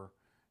 or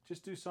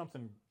just do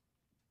something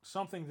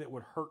that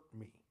would hurt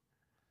me.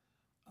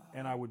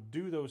 And I would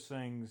do those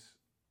things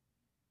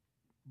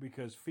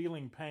because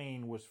feeling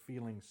pain was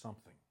feeling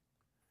something.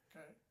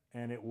 Okay.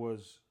 And it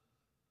was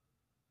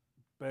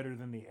better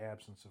than the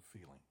absence of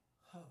feeling.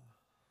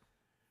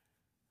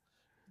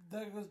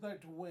 That goes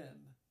back to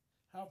when?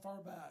 How far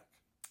back?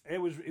 It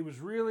was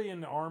really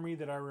in the Army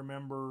that I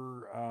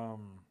remember.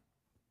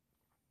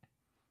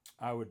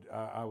 I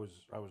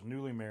was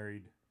newly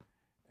married,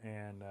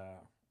 and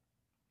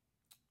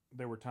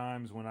there were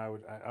times when I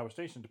was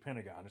stationed at the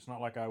Pentagon. It's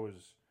not like I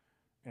was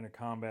in a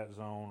combat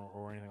zone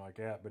or anything like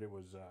that, but it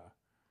was.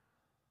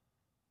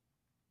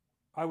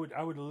 I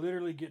would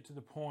literally get to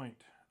the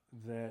point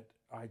that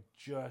I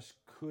just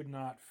could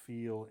not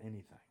feel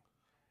anything.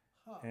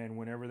 And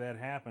whenever that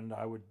happened,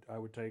 I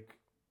would take.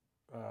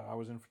 I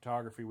was in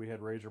photography. We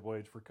had razor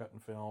blades for cutting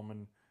film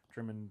and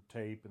trimming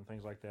tape and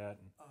things like that.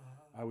 And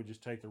I would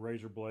just take the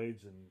razor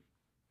blades and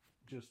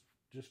just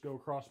go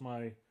across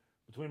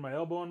between my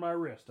elbow and my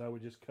wrist. I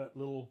would just cut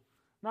little,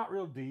 not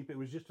real deep. It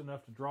was just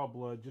enough to draw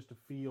blood, just to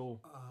feel,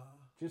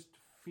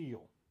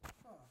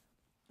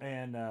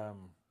 And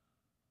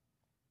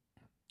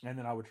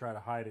then I would try to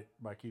hide it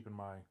by keeping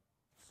my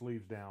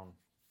sleeves down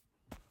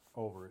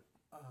over it.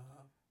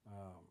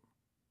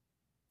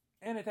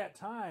 And at that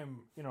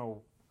time,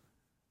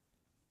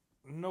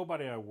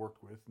 nobody I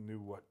worked with knew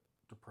what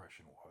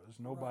depression was.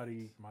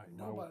 Nobody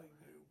knew.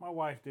 My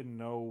wife didn't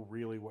know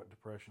really what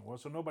depression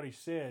was, so nobody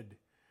said.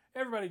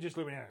 Everybody just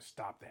living in,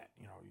 stop that.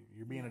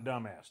 You're being a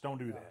dumbass. Don't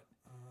do that.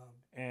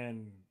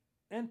 And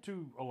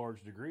to a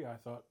large degree, I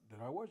thought that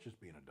I was just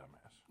being a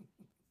dumbass.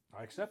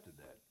 I accepted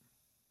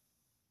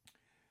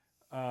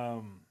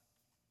that.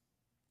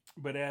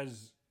 But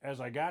as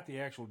I got the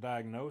actual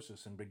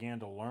diagnosis and began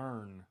to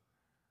learn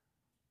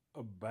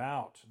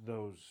about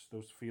those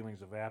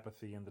feelings of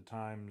apathy and the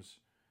times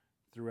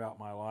throughout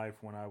my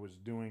life when I was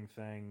doing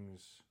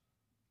things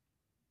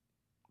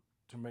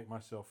to make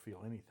myself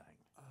feel anything,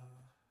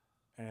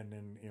 and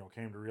then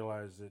came to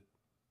realize that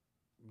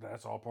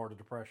that's all part of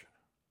depression.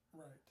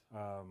 Right.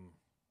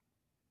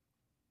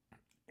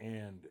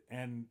 And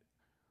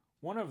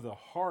one of the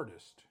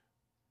hardest,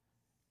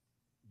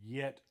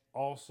 yet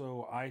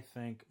also I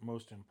think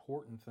most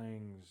important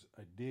things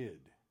I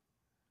did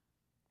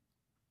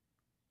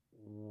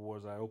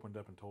was I opened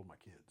up and told my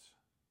kids.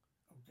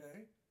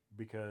 Okay.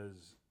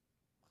 Because...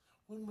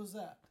 When was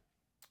that?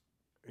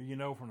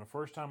 From the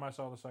first time I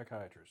saw the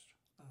psychiatrist,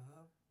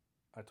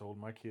 I told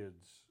my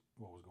kids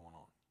what was going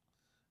on.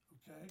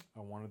 Okay.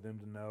 I wanted them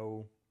to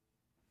know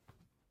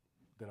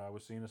that I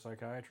was seeing a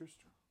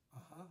psychiatrist,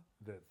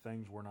 that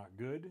things were not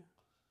good,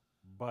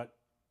 but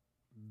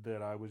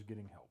that I was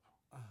getting help.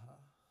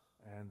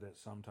 And that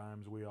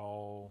sometimes we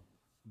all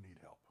need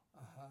help.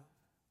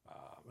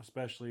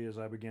 Especially as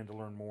I began to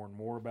learn more and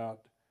more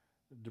about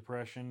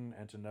depression,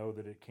 and to know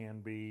that it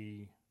can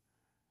be,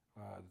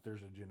 that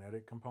there's a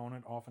genetic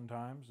component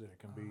oftentimes, that it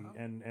can be,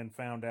 and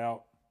found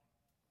out,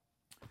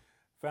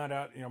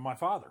 my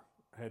father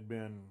had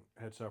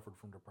suffered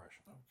from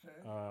depression.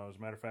 Okay. As a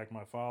matter of fact,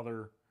 my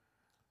father,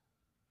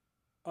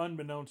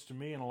 unbeknownst to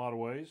me in a lot of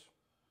ways,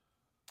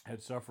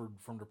 had suffered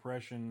from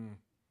depression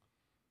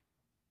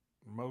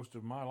most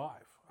of my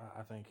life.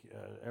 I think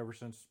ever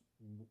since,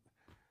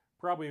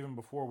 probably even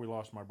before we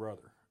lost my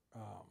brother,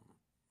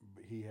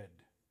 he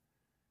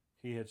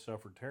had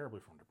suffered terribly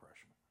from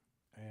depression,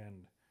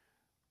 and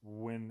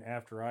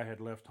after I had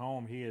left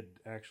home, he had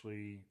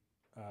actually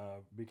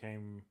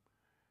became.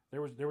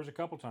 There was a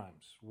couple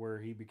times where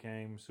he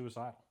became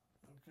suicidal.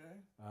 Okay.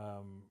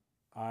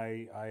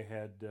 I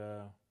had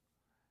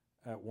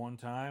at one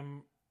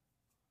time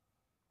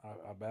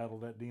I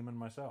battled that demon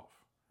myself.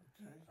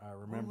 Okay. I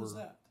remember. When was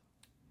that?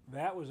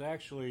 That was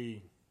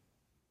actually.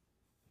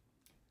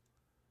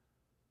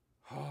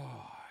 It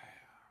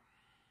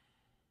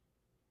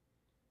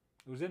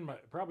was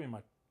probably in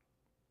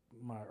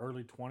my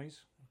early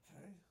 20s.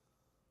 Okay.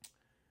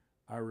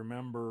 I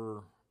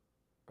remember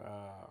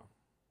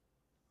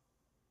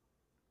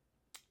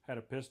had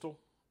a pistol,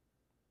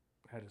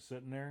 had it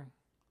sitting there,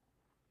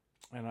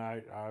 and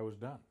I was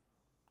done.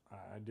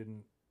 I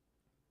didn't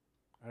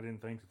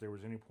think that there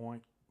was any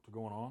point to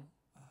going on.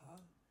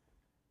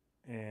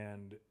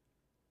 And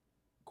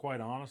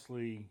quite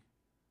honestly,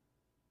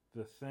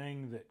 the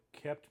thing that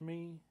kept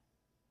me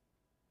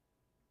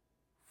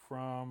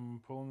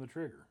from pulling the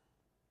trigger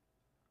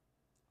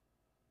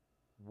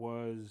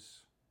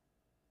was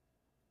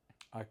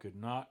I could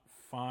not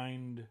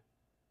find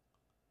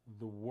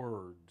the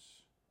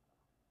words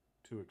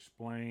to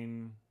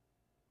explain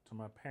to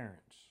my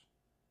parents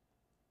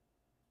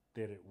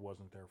that it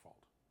wasn't their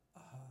fault.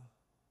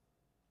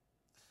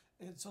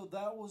 And so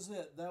that was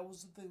it. That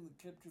was the thing that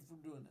kept you from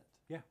doing it.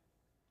 Yeah,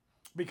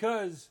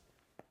 because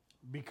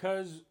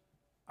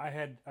I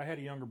had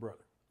a younger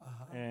brother,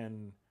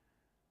 and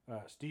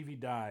Stevie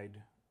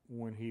died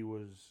when he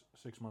was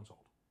 6 months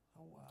old.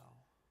 Oh, wow.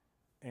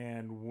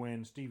 And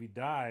when Stevie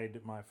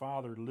died, my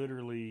father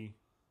literally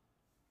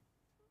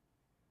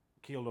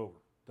keeled over.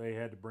 They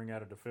had to bring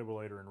out a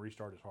defibrillator and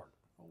restart his heart.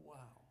 Oh, wow.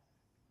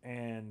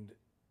 And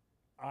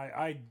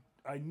I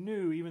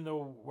knew, even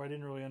though I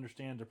didn't really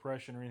understand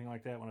depression or anything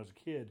like that when I was a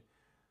kid,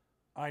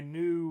 I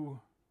knew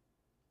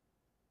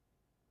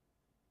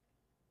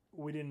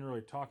we didn't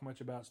really talk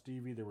much about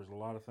Stevie. There was a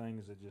lot of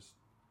things that just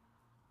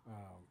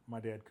my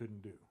dad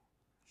couldn't do.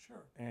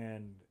 Sure.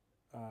 And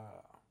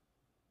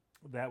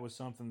that was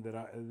something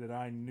that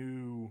I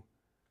knew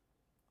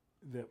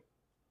that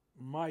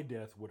my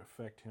death would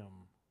affect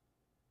him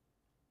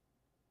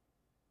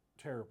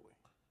terribly.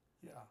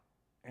 Yeah.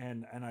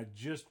 And I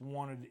just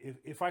wanted,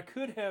 if I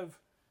could have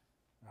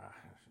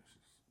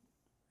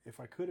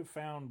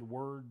found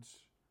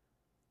words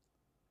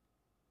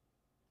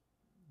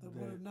that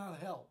would have not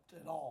helped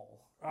at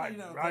all. I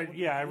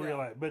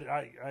realize, but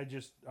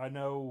I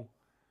know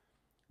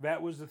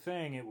that was the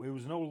thing. It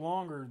was no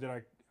longer that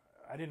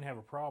I didn't have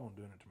a problem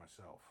doing it to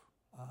myself.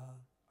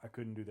 I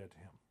couldn't do that to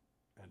him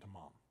and to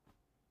Mom,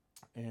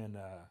 and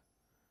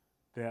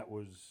that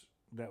was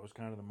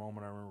kind of the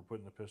moment I remember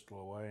putting the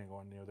pistol away and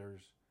going,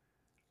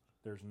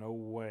 there's no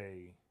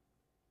way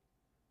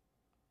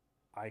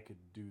I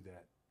could do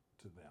that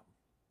to them.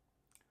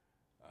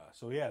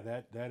 So yeah,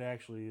 that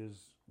actually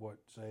is what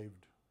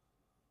saved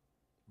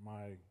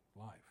my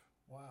life.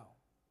 Wow.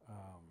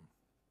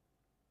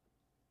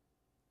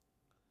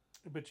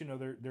 But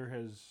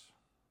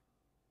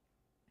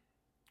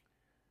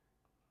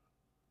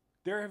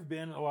there have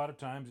been a lot of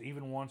times,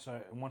 even once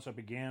I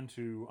began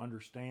to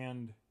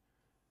understand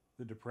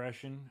the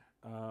depression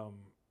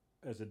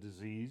as a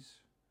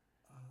disease,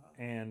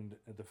 and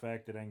the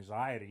fact that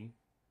anxiety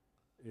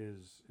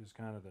is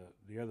kind of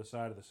the other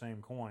side of the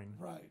same coin.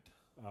 Right.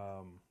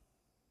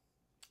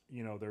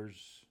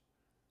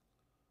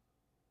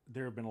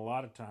 There have been a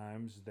lot of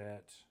times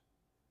that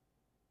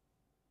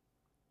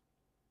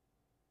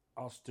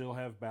I'll still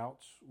have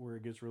bouts where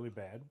it gets really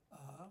bad.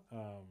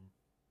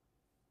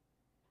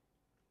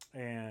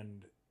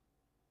 And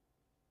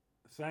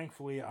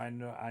thankfully, I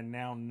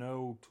now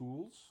know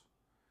tools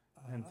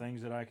and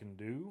things that I can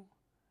do.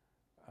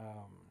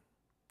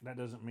 That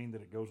doesn't mean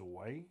that it goes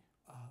away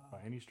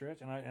by any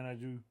stretch, and I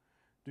do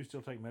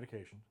still take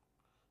medication.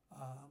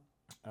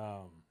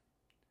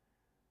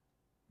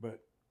 But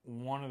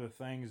one of the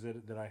things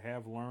that I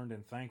have learned,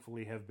 and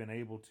thankfully have been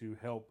able to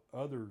help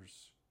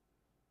others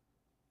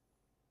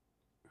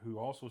who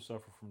also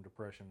suffer from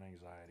depression and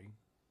anxiety,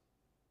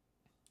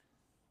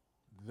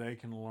 they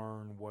can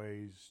learn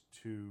ways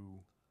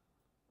to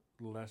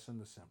lessen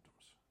the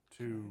symptoms,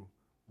 to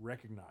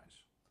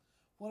recognize.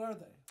 What are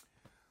they?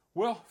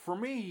 Well, for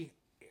me,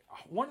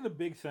 one of the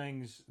big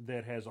things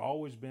that has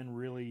always been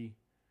really,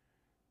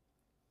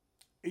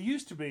 it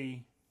used to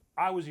be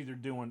I was either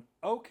doing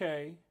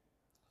okay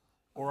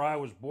or I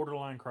was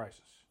borderline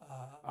crisis.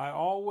 I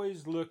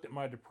always looked at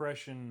my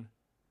depression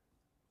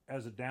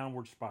as a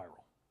downward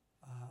spiral.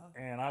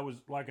 And I was,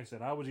 like I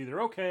said, I was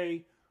either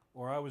okay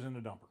or I was in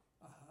the dumper.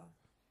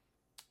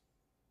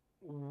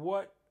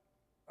 What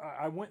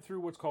I went through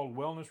what's called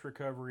Wellness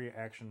Recovery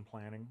Action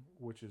Planning,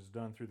 which is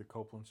done through the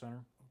Copeland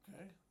Center.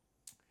 Okay.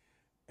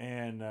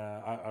 And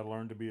I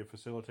learned to be a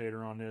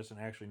facilitator on this, and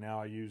actually now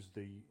I use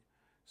the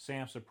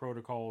SAMHSA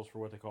protocols for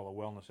what they call a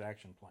Wellness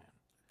Action Plan.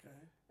 Okay.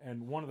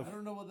 And one of the I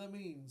don't know what that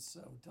means, so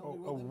tell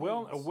me a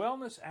what that means.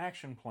 wellness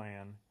action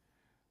plan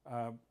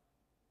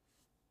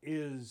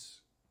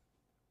is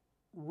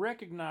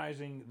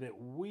recognizing that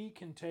we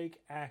can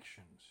take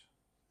actions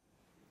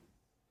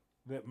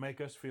that make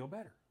us feel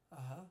better,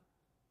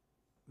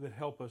 that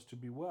help us to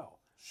be well.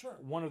 Sure.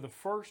 One of the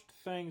first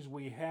things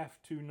we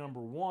have to, number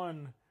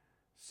one,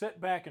 sit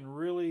back and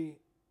really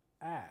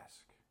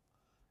ask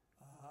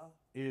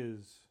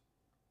is,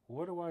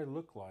 what do I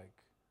look like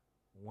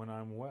when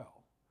I'm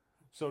well?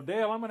 So,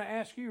 Dale, I'm going to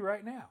ask you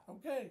right now.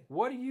 Okay.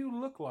 What do you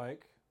look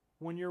like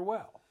when you're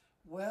well?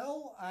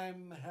 Well,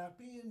 I'm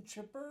happy and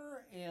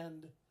chipper,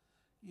 and,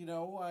 you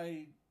know,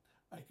 I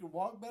can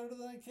walk better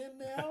than I can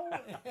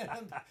now.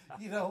 And,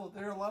 you know,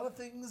 there are a lot of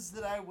things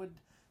that I would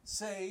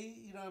say,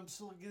 you know, I'm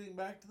still getting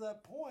back to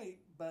that point,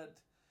 but,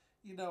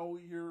 you know,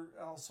 you're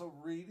also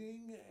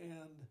reading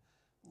and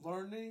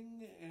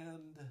learning,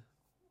 and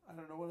I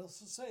don't know what else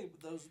to say,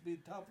 but those would be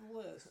top of the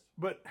list.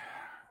 But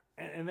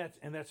and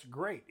that's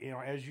great. You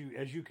know, as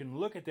you can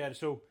look at that.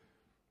 So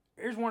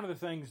here's one of the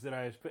things that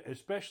I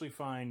especially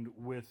find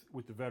with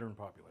the veteran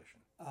population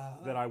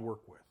that I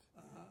work with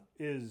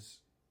is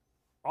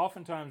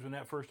oftentimes when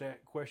that first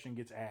question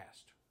gets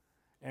asked,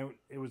 and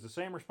it was the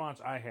same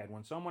response I had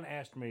when someone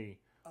asked me,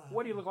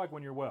 "What do you look like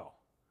when you're well?"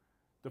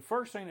 The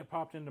first thing that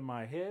popped into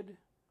my head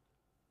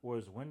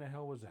was, "When the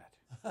hell was that?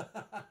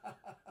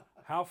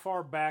 How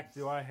far back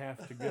do I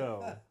have to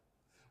go?"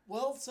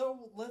 Well,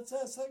 so let's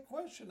ask that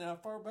question. How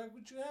far back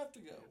would you have to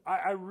go?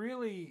 I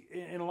really,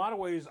 in a lot of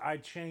ways, I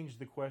change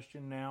the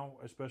question now,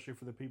 especially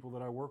for the people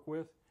that I work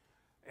with.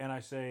 And I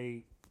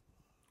say,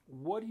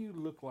 what do you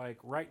look like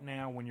right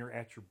now when you're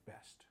at your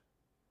best?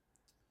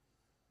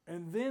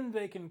 And then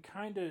they can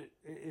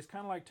it's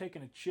kind of like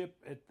taking a chip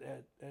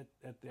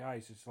at the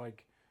ice. It's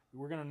like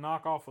we're going to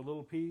knock off a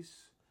little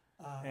piece.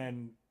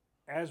 And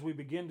as we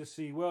begin to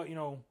see, well, you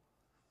know,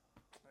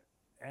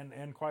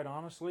 and quite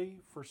honestly,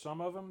 for some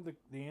of them,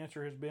 the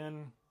answer has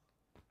been,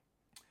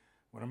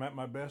 when I'm at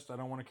my best, I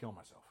don't want to kill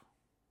myself.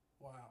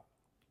 Wow.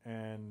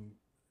 And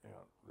you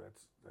know,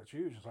 that's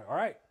huge. It's like, all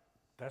right,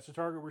 that's the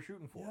target we're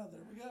shooting for. Yeah,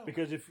 there we go.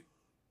 Because if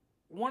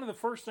one of the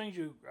first things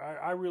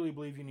I really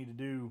believe you need to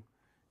do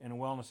in a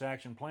wellness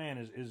action plan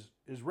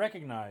is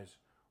recognize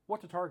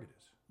what the target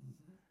is.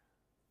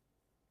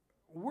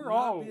 Mm-hmm. We're not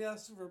all be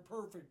asking for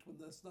perfect when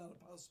that's not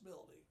a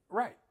possibility.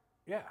 Right.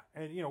 Yeah.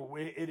 And you know,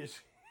 it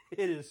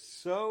is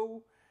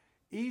so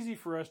easy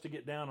for us to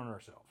get down on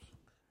ourselves.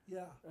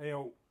 Yeah. You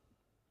know,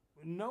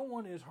 no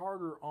one is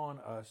harder on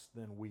us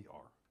than we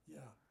are.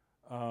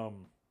 Yeah.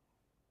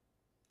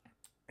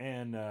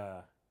 And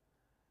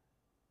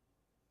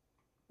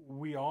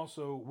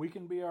we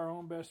can be our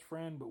own best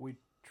friend, but we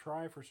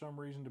try for some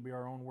reason to be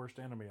our own worst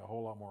enemy a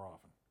whole lot more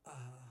often.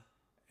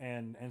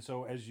 And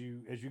so as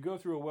you go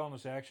through a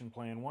wellness action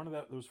plan, one of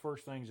those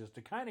first things is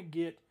to kind of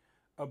get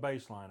a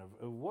baseline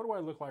of what do I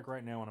look like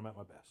right now when I'm at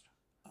my best.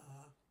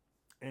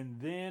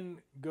 And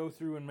then go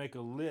through and make a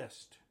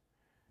list,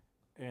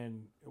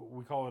 and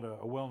we call it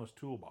a wellness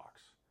toolbox,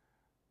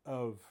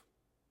 of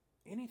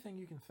anything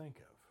you can think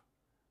of,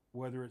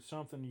 whether it's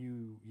something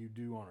you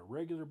do on a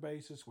regular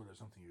basis, whether it's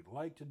something you'd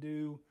like to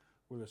do,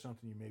 whether it's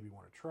something you maybe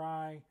want to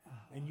try,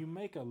 and you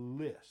make a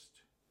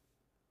list.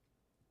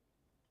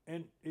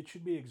 And it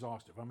should be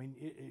exhaustive. I mean,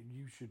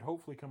 you should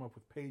hopefully come up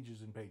with pages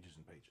and pages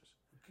and pages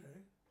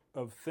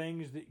of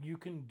things that you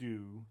can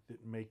do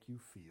that make you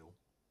feel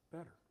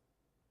better.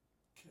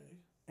 Okay.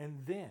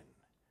 And then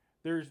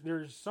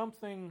there's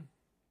something,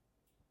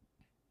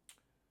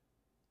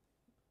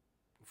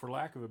 for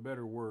lack of a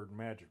better word,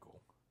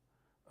 magical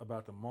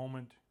about the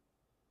moment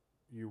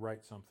you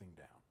write something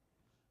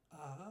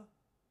down.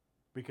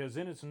 Because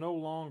then it's no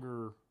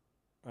longer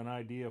an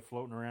idea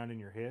floating around in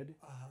your head.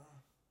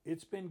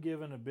 It's been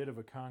given a bit of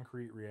a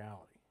concrete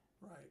reality.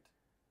 Right.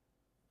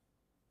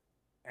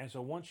 And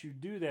so once you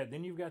do that,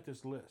 then you've got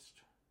this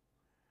list.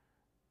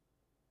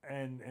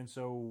 And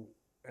so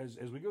as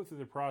we go through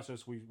the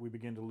process, we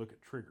begin to look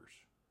at triggers.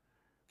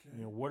 Okay.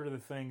 You know, what are the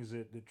things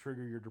that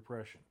trigger your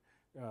depression?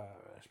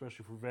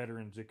 Especially for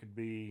veterans, it could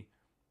be,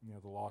 you know,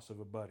 the loss of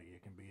a buddy.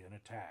 It can be an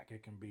attack.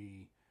 It can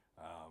be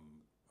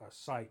a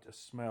sight, a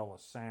smell, a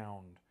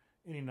sound,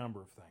 any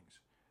number of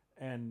things.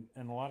 And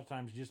a lot of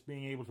times just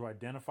being able to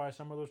identify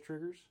some of those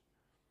triggers,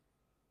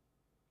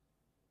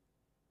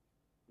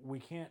 we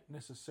can't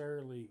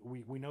necessarily,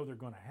 we know they're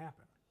going to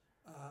happen.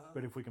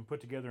 But if we can put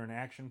together an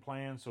action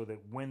plan so that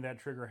when that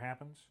trigger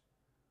happens,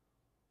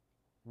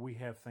 we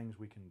have things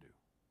we can do.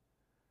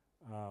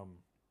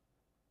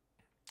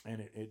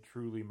 And it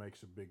truly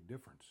makes a big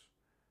difference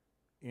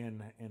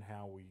in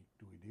how we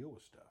deal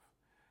with stuff.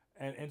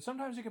 And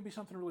sometimes it can be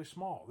something really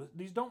small.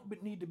 These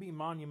don't need to be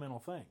monumental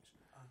things.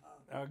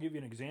 I'll give you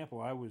an example.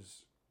 I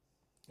was,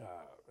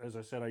 as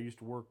I said, I used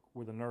to work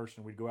with a nurse,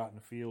 and we'd go out in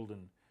the field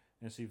and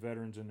see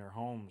veterans in their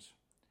homes.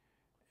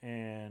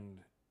 And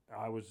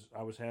I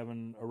was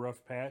having a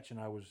rough patch, and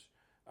I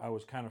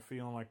was kind of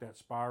feeling like that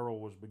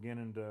spiral was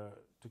beginning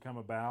to come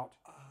about.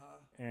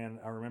 And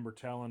I remember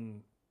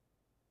telling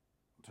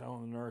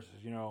the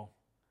nurses, you know,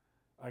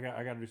 I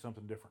got to do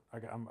something different.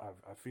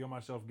 I feel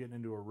myself getting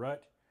into a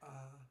rut.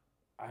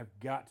 I've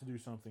got to do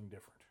something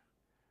different.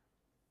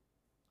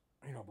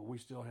 But we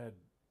still had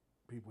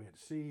people we had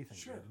to see,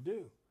 things we had to do.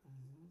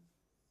 Mm-hmm.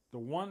 The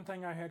one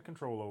thing I had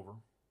control over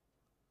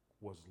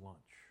was lunch.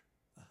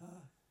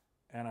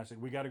 And I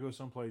said, we got to go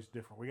someplace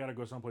different. We got to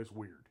go someplace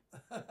weird.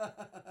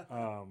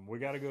 We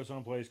got to go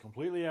someplace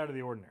completely out of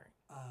the ordinary.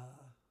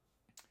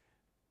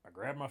 I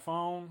grabbed my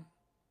phone.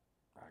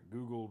 I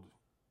Googled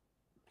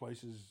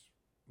places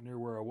near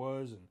where I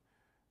was, and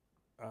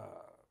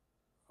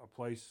a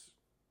place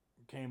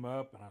came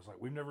up, and I was like,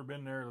 we've never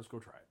been there. Let's go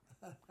try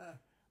it.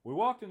 We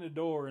walked in the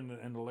door,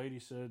 and the lady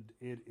said,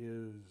 it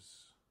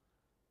is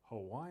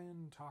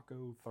Hawaiian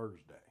Taco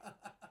Thursday.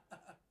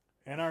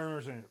 And I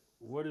remember saying,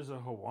 what is a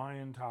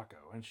Hawaiian taco?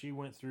 And she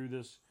went through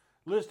this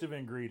list of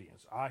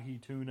ingredients. Ahi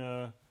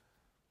tuna,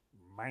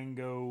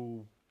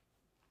 mango,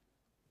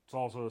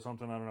 salsa or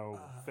something, I don't know,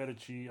 feta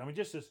cheese. I mean,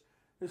 just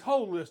this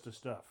whole list of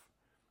stuff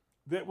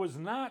that was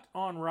not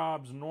on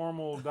Rob's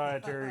normal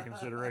dietary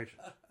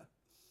considerations.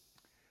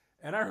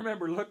 And I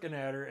remember looking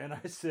at her and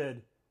I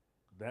said,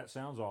 that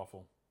sounds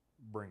awful.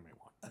 Bring me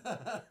one.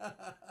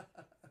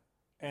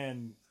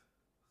 And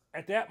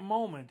at that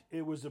moment,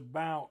 it was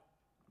about,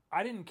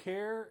 I didn't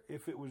care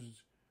if it was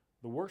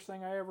the worst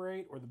thing I ever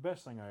ate or the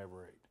best thing I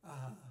ever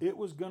ate. It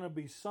was going to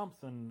be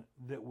something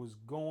that was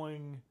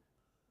going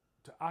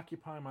to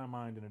occupy my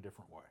mind in a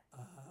different way.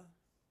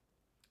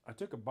 I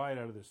took a bite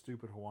out of this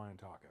stupid Hawaiian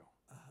taco.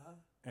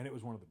 And it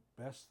was one of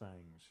the best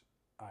things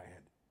I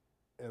had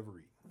ever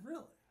eaten.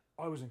 Really?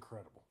 Oh, it was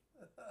incredible.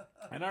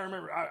 And I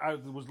remember I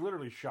was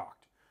literally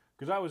shocked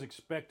because I was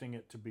expecting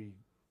it to be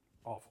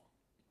awful.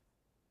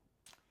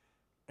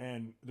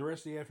 And the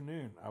rest of the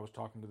afternoon, I was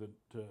talking to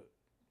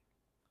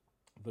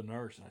the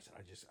nurse, and I said,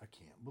 I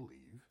can't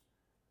believe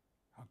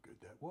how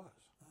good that was.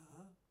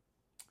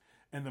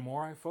 And the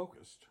more I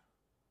focused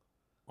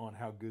on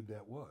how good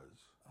that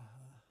was,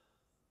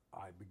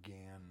 I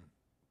began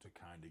to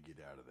kind of get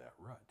out of that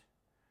rut.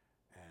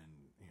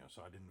 And,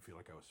 so I didn't feel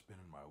like I was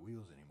spinning my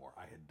wheels anymore.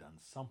 I had done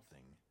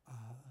something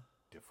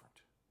different,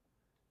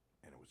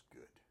 and it was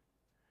good.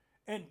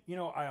 And,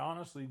 I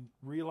honestly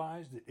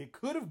realized that it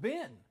could have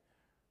been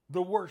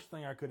the worst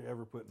thing I could have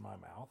ever put in my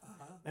mouth,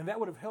 and that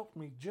would have helped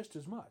me just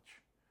as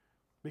much.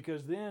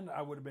 Because then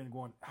I would have been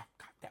going, oh,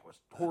 God, that was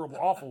horrible,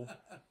 awful.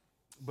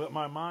 But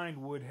my mind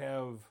would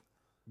have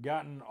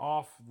gotten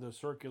off the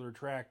circular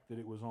track that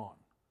it was on,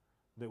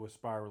 that was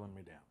spiraling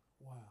me down.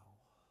 Wow.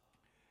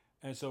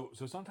 And so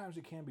sometimes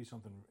it can be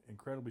something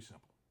incredibly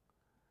simple.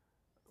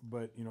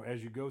 But,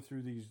 as you go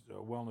through these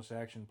wellness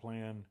action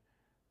plan,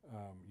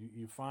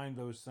 you find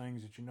those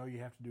things that you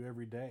have to do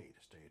every day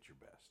to stay at your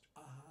best.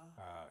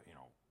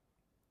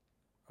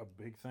 A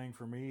big thing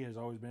for me has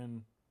always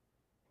been,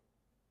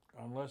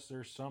 unless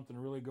there's something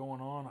really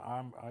going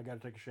on, I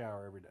got to take a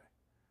shower every day.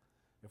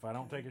 If I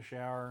don't take a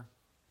shower,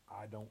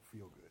 I don't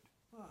feel good.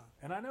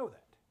 And I know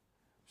that.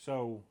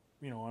 So,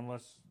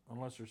 unless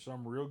there's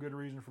some real good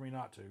reason for me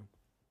not to,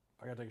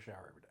 I got to take a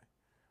shower every day.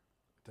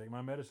 I take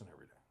my medicine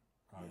every day.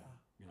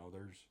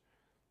 There's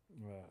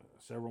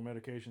several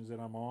medications that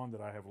I'm on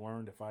that I have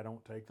learned if I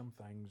don't take them,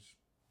 things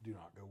do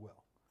not go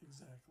well.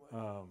 Exactly.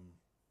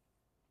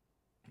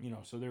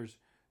 So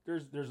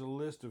there's a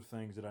list of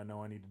things that I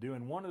know I need to do.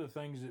 And one of the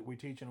things that we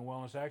teach in a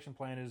wellness action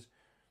plan is,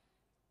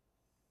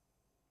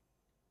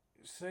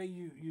 say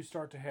you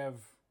start to have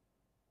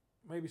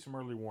maybe some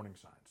early warning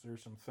signs.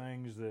 There's some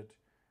things that,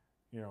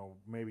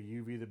 maybe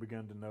you've either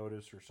begun to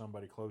notice or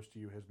somebody close to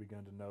you has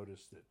begun to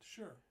notice that.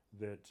 Sure.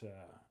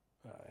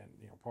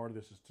 And part of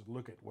this is to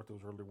look at what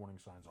those early warning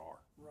signs are.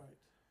 Right.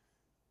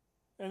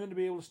 And then to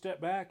be able to step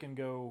back and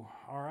go,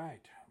 all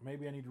right,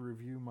 maybe I need to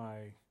review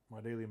my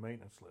daily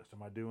maintenance list.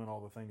 Am I doing all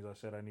the things I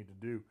said I need to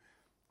do?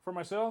 For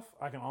myself,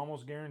 I can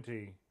almost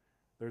guarantee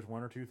there's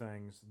one or two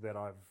things that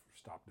I've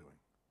stopped doing.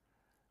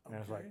 And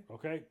it's like,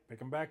 okay, pick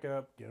them back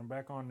up, get them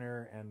back on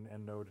there,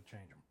 and know to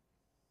change them.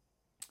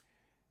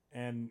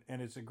 And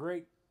it's a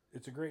great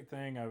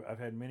thing. I've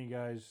had many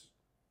guys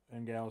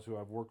and gals who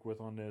I've worked with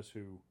on this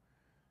who,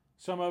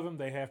 some of them,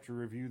 they have to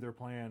review their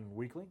plan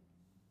weekly.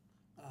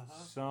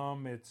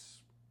 Some,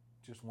 it's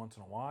just once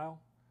in a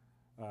while.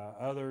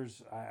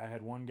 Others, I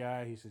had one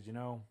guy, he says,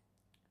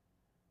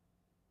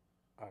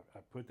 I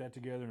put that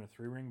together in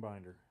a 3-ring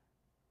binder,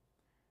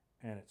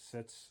 and it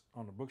sits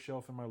on the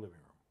bookshelf in my living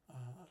room.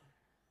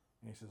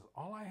 And he says,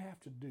 all I have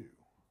to do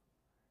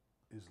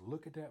is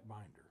look at that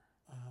binder,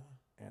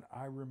 and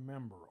I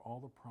remember all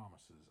the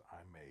promises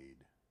I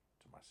made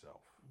to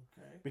myself.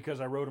 Okay.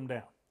 Because I wrote them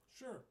down.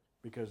 Sure.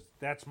 Because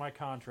that's my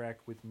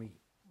contract with me.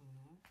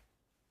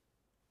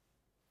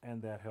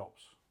 And that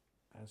helps.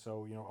 And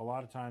so, a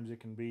lot of times it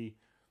can be,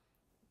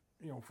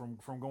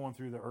 from going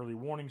through the early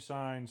warning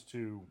signs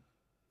to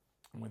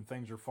when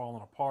things are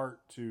falling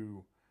apart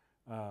to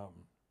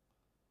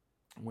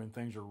when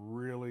things are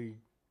really,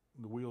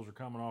 the wheels are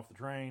coming off the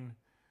train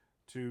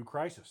to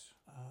crisis.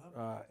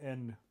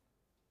 And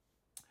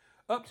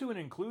up to and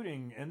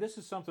including, and this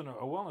is something,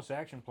 a wellness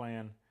action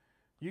plan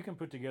you can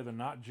put together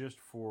not just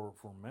for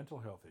mental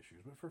health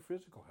issues, but for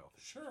physical health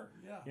issues. Sure,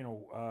 yeah.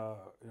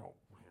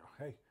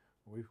 Hey,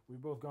 we've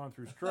both gone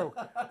through stroke.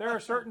 There are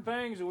certain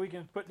things that we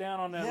can put down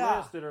on that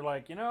list that are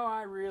like,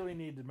 I really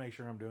need to make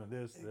sure I'm doing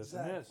this, this,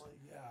 and this.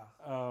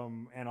 Yeah.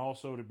 And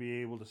also to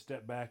be able to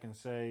step back and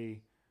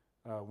say,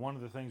 one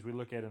of the things we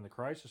look at in the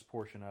crisis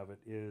portion of it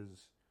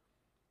is,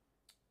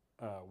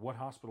 what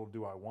hospital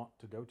do I want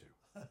to go to?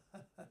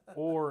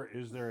 Or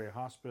is there a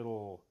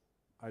hospital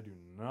I do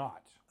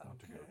not want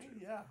to go to?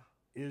 Yeah.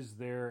 Is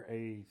there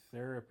a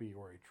therapy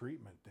or a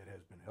treatment that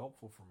has been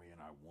helpful for me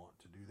and I want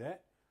to do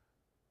that?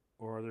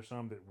 Or are there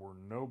some that were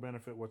no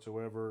benefit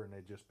whatsoever and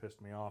they just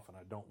pissed me off and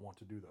I don't want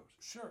to do those?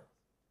 Sure.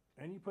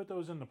 And you put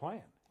those in the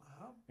plan.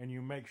 And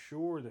you make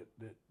sure that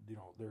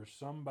there's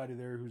somebody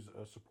there who's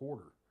a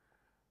supporter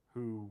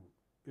who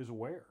is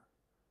aware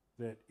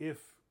that if,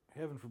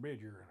 heaven forbid,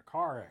 you're in a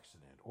car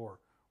accident or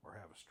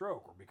have a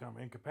stroke or become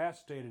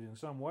incapacitated in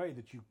some way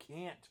that you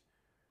can't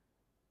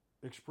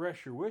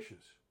express your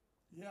wishes.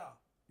 Yeah.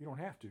 You don't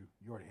have to.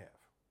 You already have.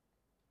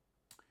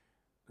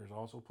 There's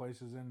also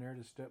places in there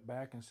to step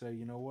back and say,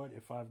 you know what,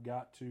 if I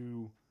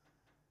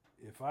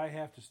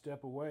have to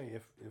step away,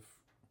 if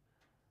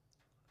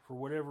for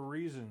whatever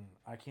reason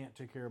I can't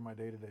take care of my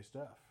day-to-day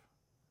stuff,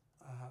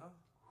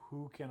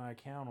 who can I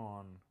count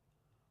on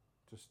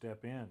to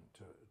step in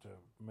to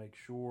make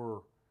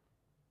sure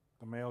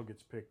the mail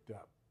gets picked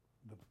up,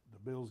 the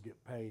bills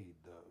get paid,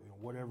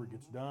 whatever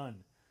gets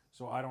done,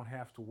 so I don't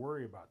have to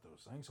worry about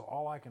those things. So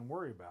all I can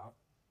worry about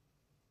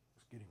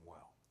is getting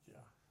well.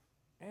 Yeah.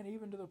 And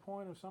even to the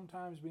point of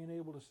sometimes being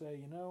able to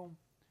say,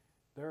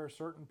 there are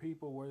certain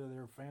people, whether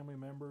they're family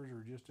members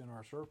or just in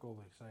our circle,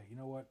 they say, you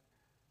know what,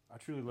 I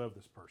truly love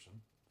this person,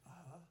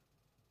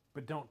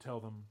 but don't tell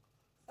them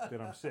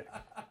that I'm sick.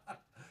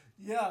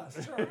 Yeah,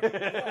 sure.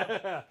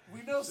 Yeah.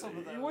 We know some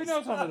of those. We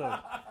know some of those.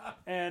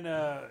 And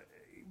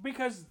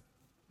because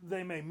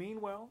they may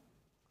mean well,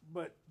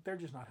 but they're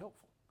just not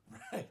helpful.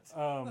 Right.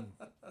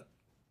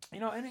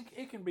 And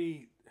it can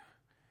be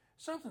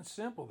something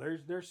simple.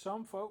 There's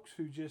some folks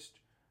who just,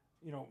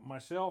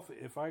 myself,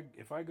 if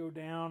I go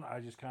down,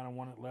 I just kind of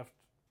want it left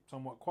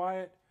somewhat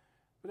quiet.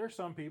 But there's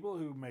some people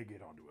who may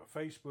get onto a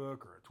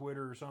Facebook or a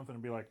Twitter or something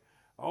and be like,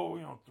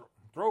 oh,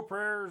 throw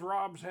prayers,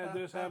 Rob's had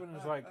this happen.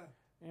 It's like,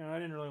 I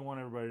didn't really want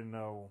everybody to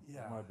know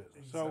my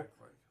business. Exactly. So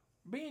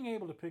being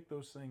able to pick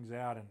those things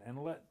out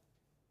and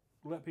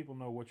let people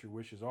know what your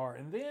wishes are.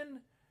 And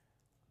then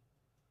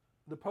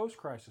the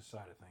post-crisis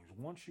side of things,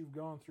 once you've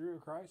gone through a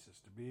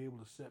crisis, to be able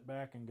to sit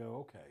back and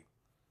go, okay,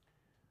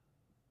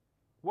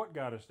 what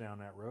got us down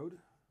that road?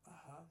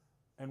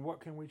 And what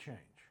can we change?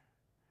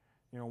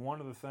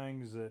 One of the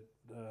things that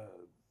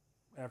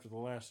after the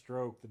last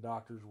stroke, the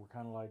doctors were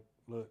kind of like,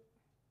 look,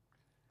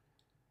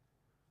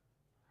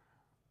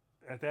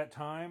 at that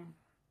time,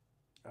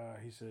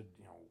 he said,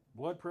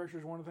 blood pressure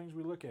is one of the things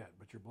we look at,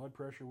 but your blood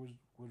pressure was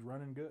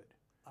running good.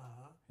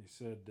 He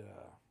said,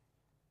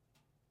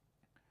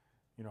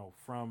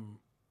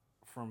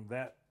 from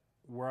that,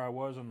 where I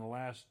was on the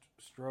last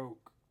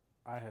stroke,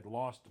 I had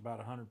lost about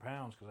 100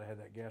 pounds because I had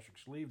that gastric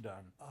sleeve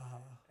done.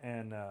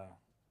 And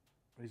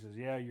he says,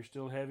 yeah, you're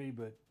still heavy,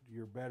 but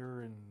you're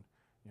better, and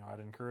I'd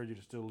encourage you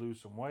to still lose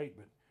some weight.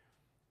 But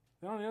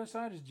then on the other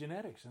side is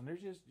genetics, and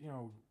there's just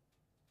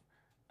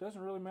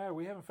doesn't really matter.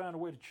 We haven't found a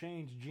way to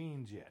change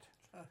genes yet.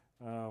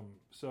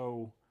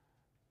 So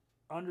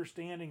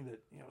understanding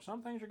that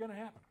some things are going to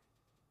happen,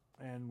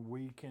 and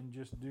we can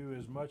just do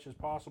as much as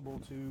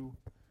possible to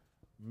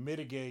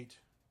mitigate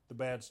the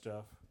bad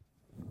stuff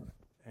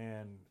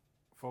and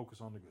focus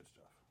on the good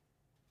stuff.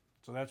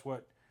 So that's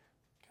what,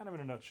 kind of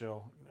in a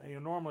nutshell,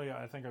 normally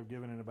I think I've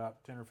given in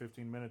about 10 or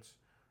 15 minutes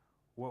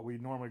what we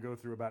normally go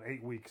through about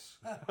 8 weeks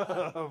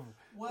of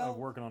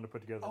working on to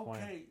put together the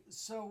plan. Okay,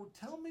 so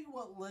tell me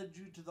what led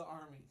you to the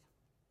Army.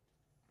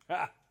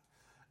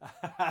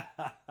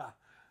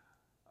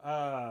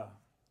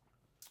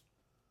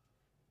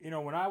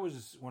 When I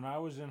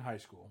was in high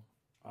school,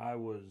 I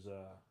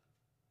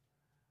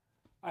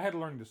had a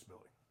learning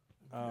disability.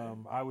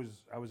 Okay. I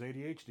was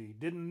ADHD.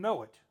 Didn't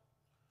know it.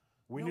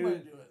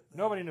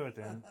 Nobody knew it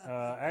then.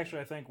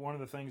 Actually, I think one of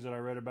the things that I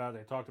read about,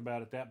 they talked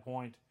about at that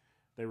point,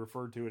 they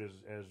referred to it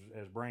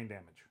as brain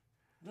damage.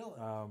 Really?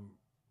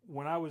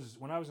 When I was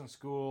in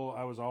school,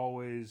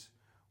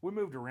 we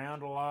moved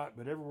around a lot,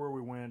 but everywhere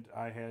we went,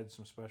 I had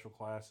some special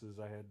classes.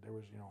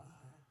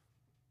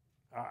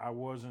 I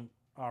wasn't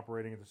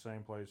operating at the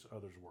same place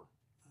others were.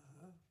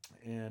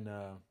 And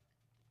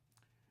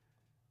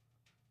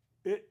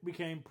it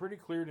became pretty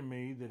clear to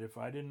me that if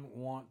I didn't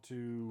want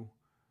to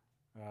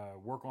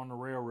work on the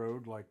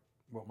railroad like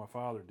what my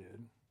father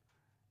did,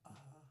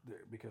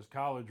 because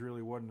college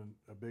really wasn't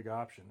a big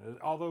option.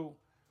 Although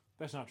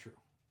that's not true.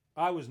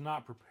 I was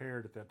not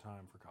prepared at that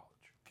time for college.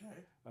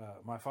 Okay.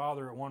 My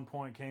father at one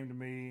point came to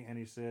me and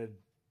he said,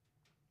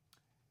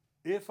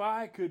 if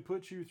I could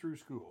put you through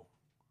school,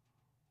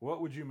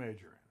 what would you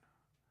major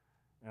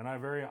in? And I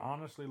very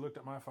honestly looked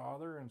at my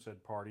father and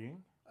said, partying.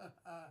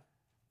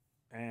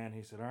 And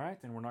he said, all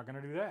right, then we're not going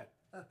to do that.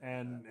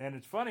 And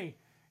it's funny,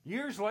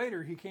 Years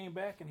later, he came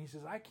back and he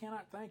says, I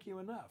cannot thank you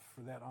enough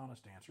for that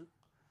honest answer.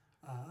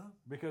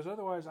 Because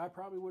otherwise, I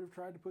probably would have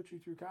tried to put you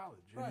through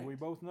college. And Right. we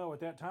both know at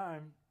that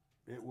time,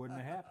 it wouldn't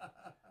have happened.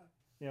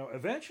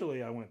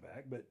 Eventually I went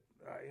back, but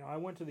I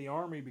went to the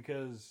Army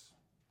because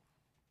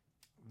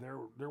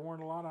there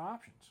weren't a lot of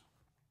options.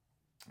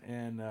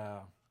 And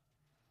I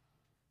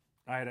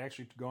had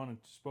actually gone and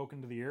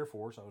spoken to the Air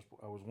Force.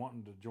 I was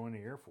wanting to join the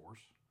Air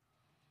Force,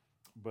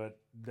 but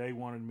they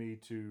wanted me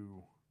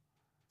to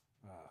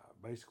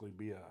basically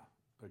be a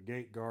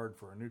gate guard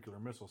for a nuclear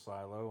missile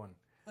silo, and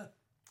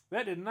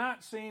that did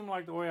not seem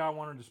like the way I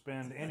wanted to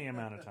spend any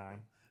amount of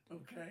time.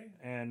 Okay.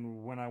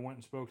 And when I went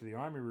and spoke to the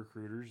Army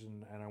recruiters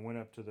and I went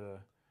up to the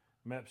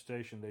MEP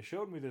station, they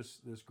showed me this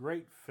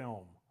great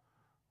film,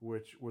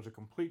 which was a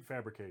complete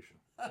fabrication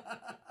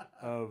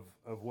of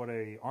what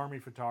a Army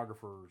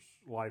photographer's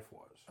life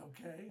was.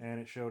 Okay. And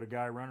it showed a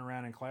guy running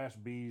around in Class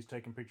B's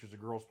taking pictures of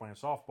girls playing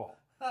softball.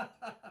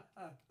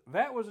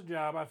 That was a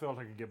job I felt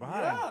I could get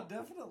behind. Yeah,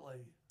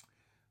 definitely.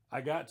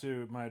 I got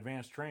to my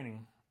advanced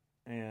training,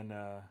 and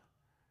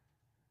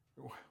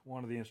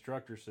one of the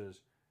instructors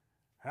says,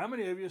 how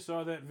many of you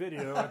saw that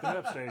video at the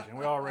MEP station?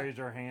 We all raised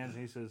our hands,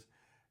 and he says,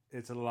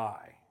 it's a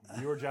lie.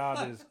 Your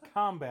job is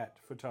combat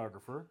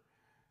photographer.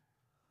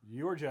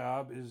 Your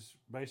job is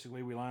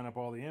basically we line up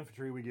all the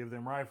infantry, we give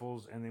them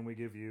rifles, and then we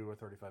give you a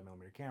 35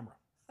 millimeter camera.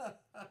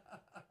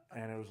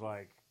 And it was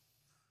like,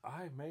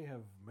 I may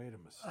have made a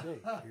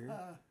mistake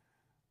here.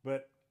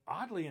 But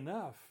oddly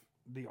enough,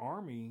 the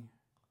Army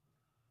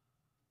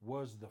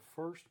was the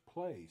first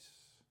place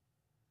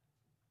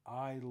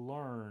I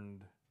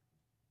learned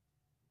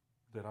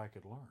that I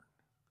could learn.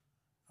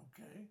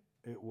 Okay.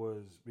 It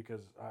was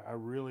because I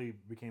really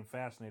became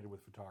fascinated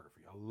with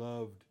photography. I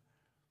loved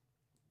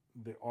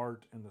the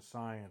art and the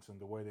science and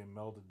the way they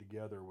melded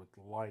together with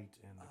the light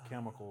and the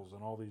chemicals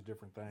and all these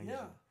different things.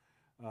 Yeah.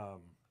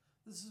 And,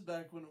 this is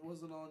back when it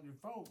wasn't on your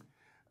phone.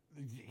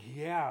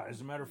 yeah,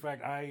 as a matter of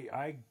fact,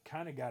 I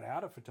kind of got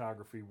out of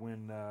photography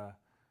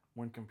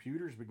when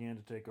computers began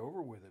to take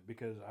over with it,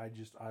 because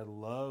I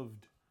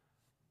loved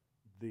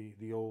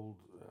the old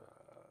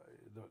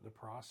the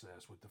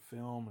process with the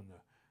film and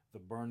the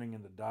burning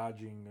and the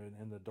dodging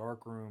and the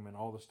dark room and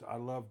all the stuff. I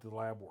loved the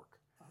lab work.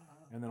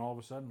 And then all of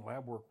a sudden,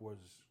 lab work was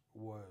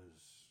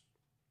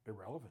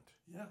irrelevant.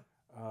 Yeah.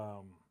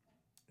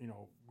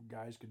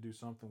 Guys could do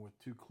something with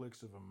 2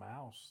 clicks of a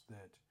mouse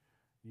that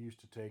used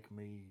to take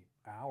me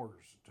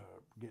hours to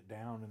get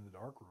down in the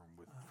dark room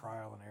with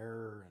trial and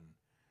error and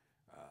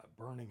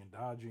burning and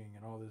dodging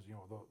and all this,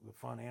 the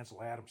fun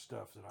Ansel Adams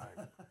stuff that I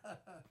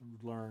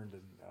learned.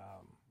 And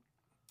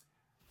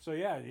so,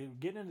 yeah,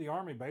 getting into the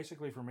Army,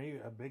 basically for me,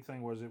 a big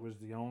thing was it was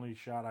the only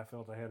shot I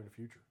felt I had at a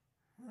future.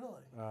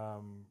 Really?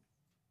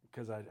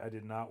 Because I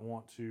did not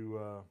want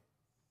to,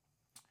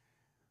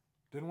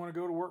 didn't want to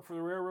go to work for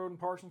the railroad in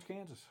Parsons,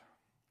 Kansas.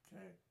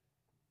 Okay.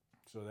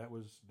 So that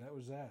was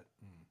that.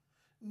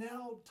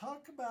 Now,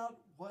 talk about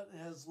what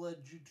has led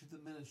you to the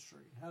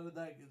ministry. How did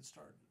that get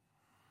started?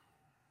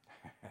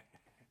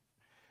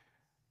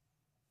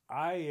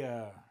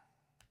 I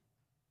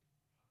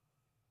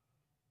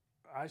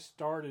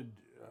started.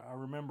 I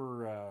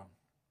remember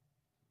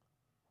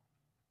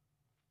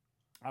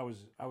I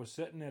was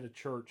sitting at a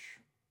church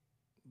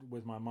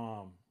with my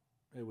mom.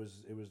 It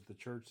was the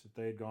church that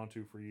they had gone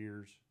to for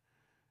years.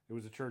 It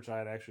was a church I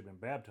had actually been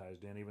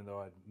baptized in, even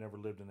though I'd never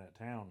lived in that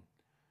town.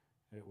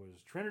 It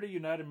was Trinity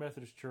United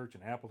Methodist Church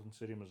in Appleton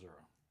City, Missouri.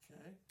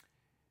 Okay.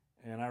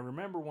 And I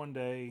remember one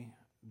day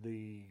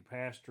the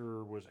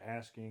pastor was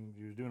asking,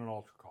 he was doing an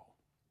altar call.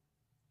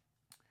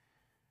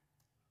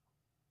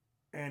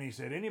 And he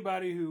said,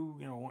 anybody who,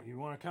 you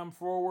want to come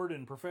forward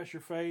and profess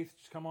your faith,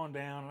 just come on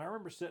down. And I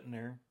remember sitting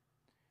there,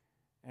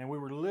 and we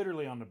were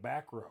literally on the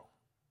back row.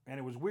 And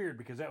it was weird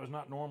because that was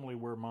not normally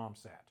where Mom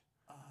sat.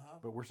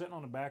 But we're sitting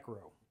on the back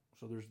row.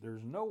 So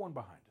there's no one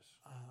behind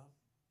us.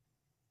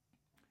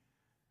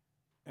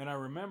 And I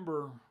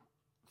remember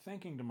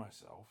thinking to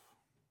myself,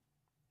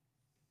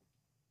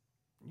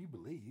 you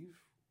believe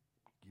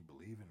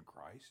in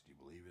Christ? You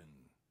believe in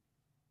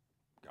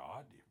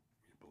God?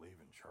 You believe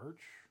in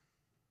church?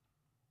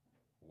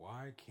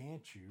 Why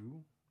can't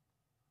you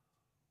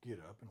get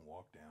up and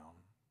walk down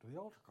to the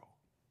altar call?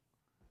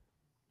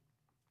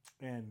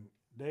 And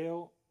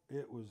Dale,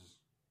 it was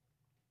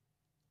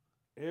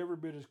every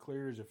bit as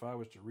clear as if I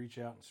was to reach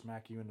out and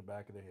smack you in the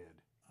back of the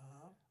head.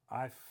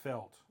 I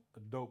felt a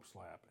dope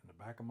slap in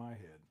the back of my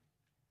head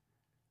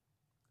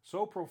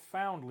so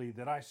profoundly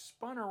that I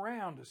spun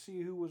around to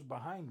see who was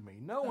behind me,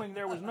 knowing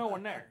there was no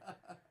one there.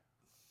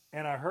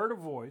 And I heard a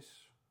voice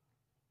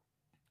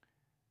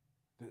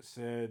that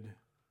said,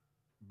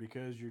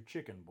 because you're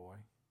chicken, boy.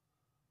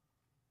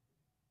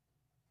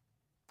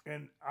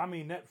 And I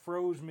mean, that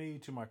froze me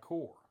to my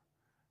core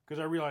because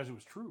I realized it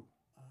was true.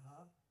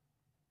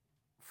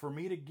 For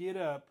me to get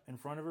up in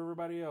front of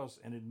everybody else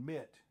and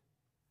admit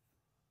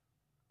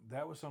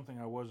that was something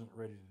I wasn't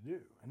ready to do.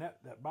 And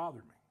that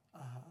bothered me.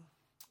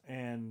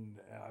 And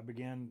I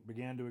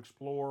began to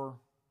explore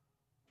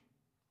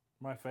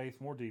my faith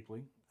more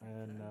deeply.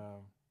 And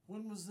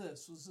When was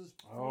this? Was this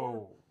before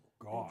Oh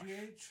gosh.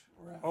 AGH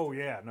or after? Oh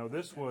yeah. No,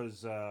 this Okay.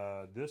 was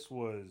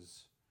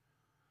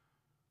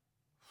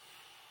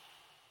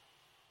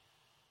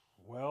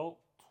well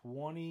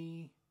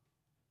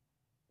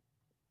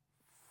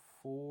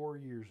 24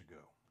 years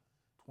ago.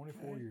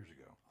 24 Okay. years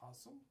ago.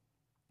 Awesome.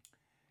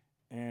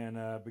 And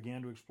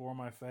began to explore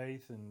my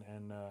faith, and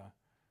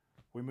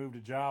we moved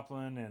to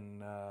Joplin,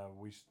 and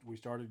we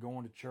started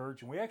going to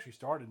church, and we actually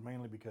started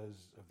mainly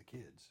because of the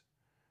kids.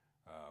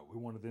 We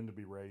wanted them to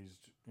be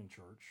raised in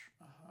church,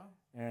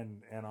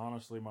 and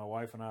honestly, my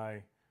wife and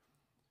I,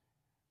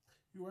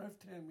 Your wife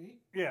Tammy.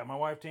 my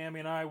wife Tammy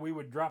and I, we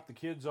would drop the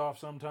kids off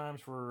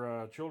sometimes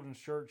for children's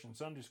church and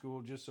Sunday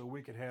school just so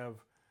we could have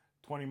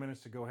 20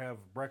 minutes to go have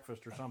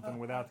breakfast or something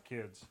without the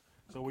kids.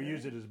 So we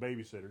use it as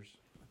babysitters.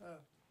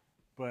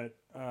 But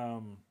I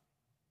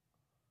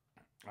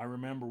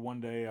remember one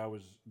day I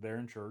was there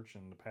in church,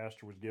 and the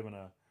pastor was giving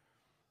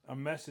a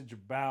message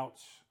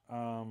about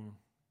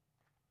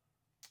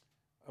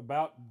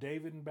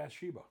David and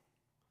Bathsheba.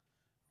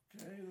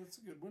 Okay, that's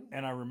a good one.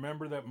 And I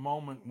remember that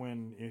moment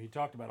when he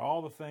talked about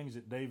all the things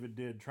that David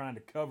did trying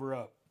to cover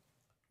up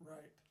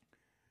Right.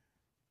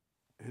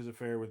 his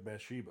affair with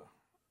Bathsheba.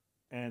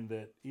 And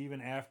that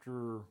even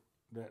after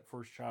that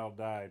first child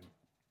died,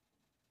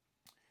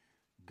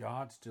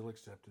 God still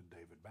accepted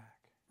David back.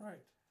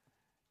 Right.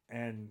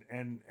 And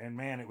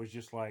man, it was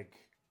just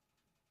like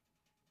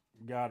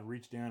God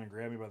reached down and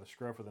grabbed me by the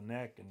scruff of the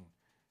neck and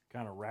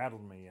kind of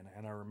rattled me.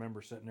 And I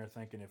remember sitting there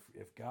thinking,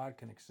 if God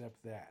can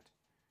accept that,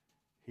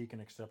 he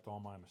can accept all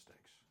my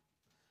mistakes.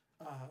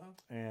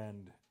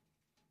 And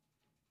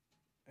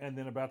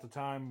then about the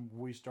time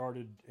we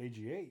started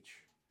AGH,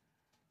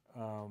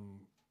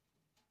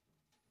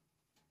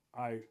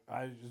 I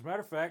as a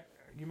matter of fact,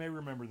 you may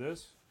remember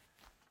this.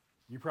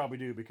 You probably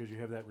do because you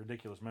have that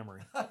ridiculous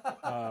memory.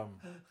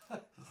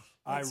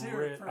 I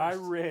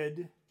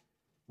read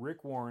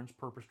Rick Warren's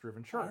Purpose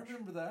Driven Church. I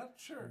remember that,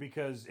 sure.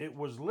 Because it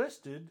was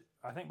listed,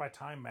 I think by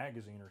Time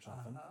Magazine or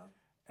something,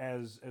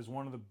 as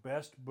one of the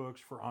best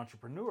books for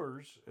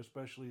entrepreneurs,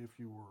 especially if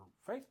you were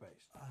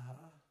faith-based.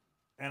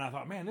 And I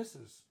thought, man, this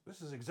is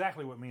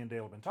exactly what me and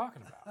Dale have been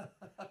talking about.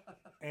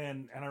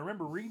 and I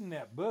remember reading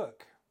that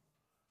book,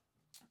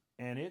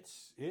 and it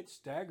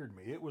staggered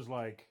me. It was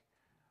like,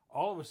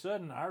 all of a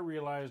sudden, I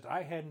realized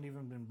I hadn't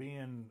even been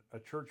being a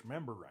church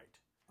member right.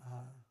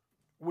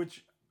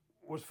 Which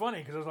was funny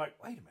because I was like,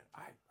 wait a minute,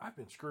 I've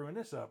been screwing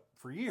this up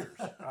for years.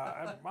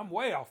 I'm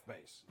way off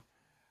base.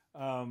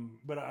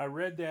 But I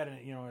read that, and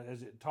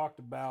as it talked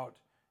about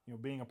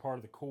being a part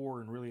of the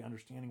core and really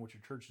understanding what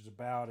your church is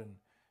about and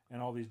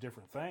all these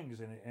different things,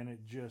 and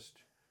it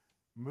just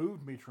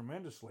moved me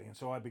tremendously. And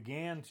so I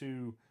became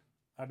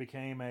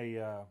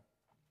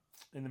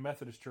in the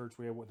Methodist Church,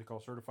 we have what they call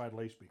certified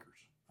lay speakers.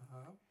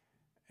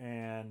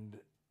 And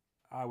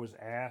I was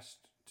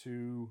asked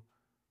to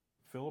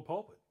fill a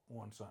pulpit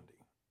one Sunday.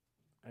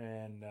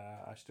 And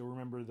I still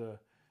remember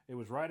it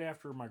was right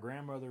after my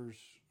grandmother's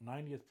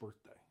 90th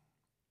birthday.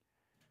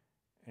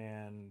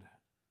 And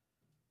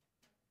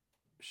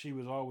she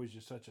was always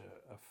just such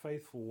a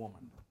faithful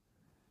woman.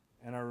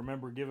 And I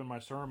remember giving my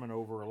sermon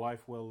over a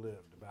life well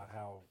lived about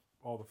how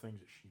all the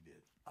things that she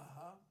did.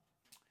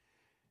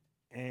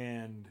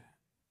 And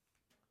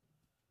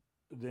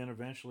then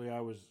eventually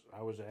I was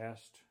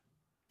asked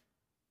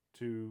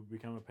to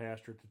become a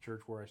pastor at the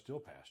church where I still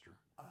pastor.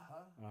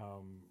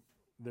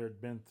 There had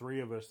been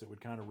 3 of us that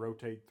would kind of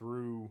rotate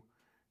through,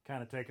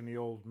 kind of taking the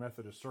old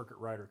Methodist circuit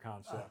rider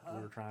concept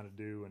we were trying to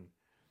do. And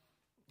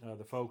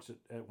the folks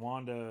at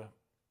Wanda,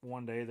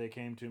 one day they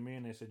came to me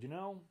and they said,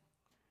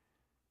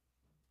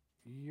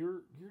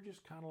 you're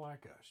just kind of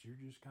like us. You're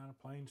just kind of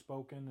plain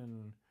spoken,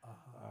 and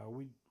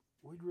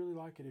we'd really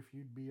like it if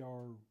you'd be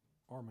our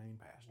main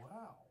pastor.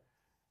 Wow.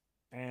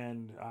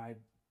 And I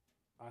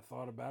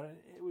thought about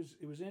it.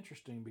 It was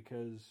interesting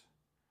because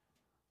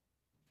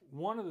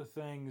one of the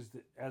things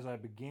that as I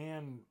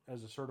began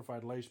as a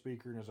certified lay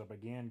speaker and as I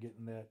began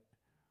getting that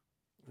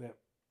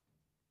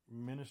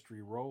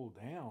ministry rolled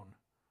down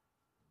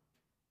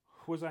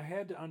was I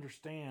had to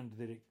understand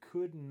that it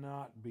could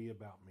not be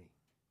about me.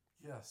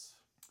 Yes.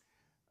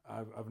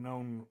 I've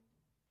known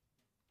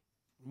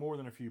more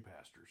than a few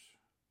pastors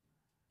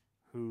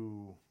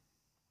who,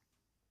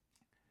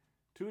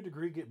 to a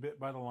degree, get bit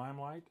by the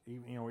limelight.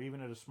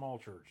 Even at a small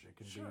church, it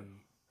can be.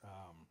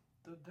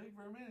 Doesn't take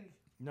very many.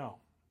 No.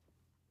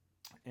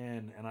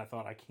 And I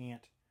thought I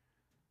can't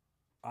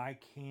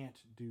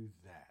do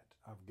that.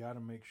 I've got to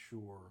make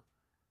sure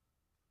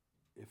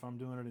if I'm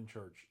doing it in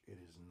church, it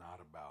is not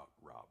about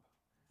Rob.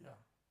 Yeah.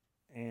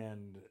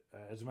 And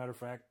as a matter of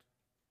fact,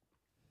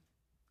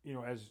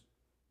 as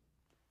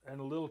in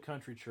a little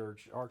country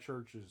church, our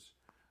church is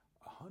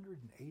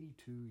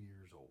 182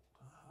 years old.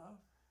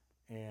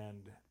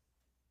 And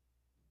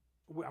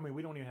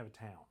we don't even have a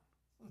town.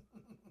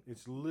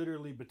 It's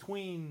literally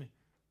between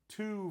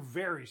 2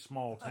 very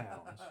small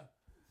towns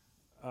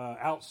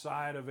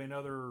outside of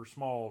another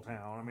small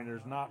town.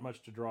 There's not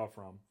much to draw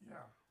from. Yeah.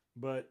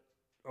 But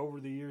over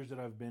the years that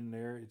I've been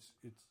there, it's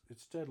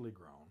steadily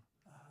grown.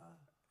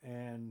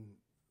 And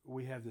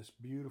we have this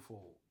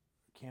beautiful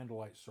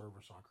candlelight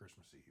service on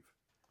Christmas Eve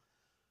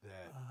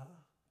that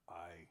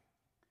I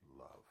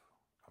love.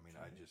 I mean,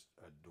 I just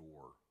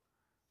adore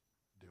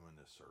doing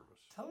this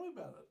service. Tell me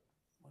about it.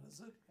 What is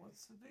it?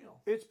 What's the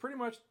deal? It's pretty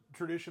much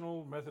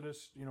traditional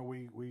Methodist. You know,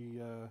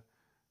 we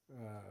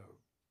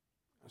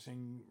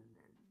sing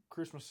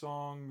Christmas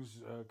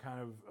songs, kind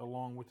of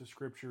along with the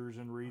scriptures,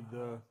 and read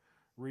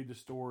the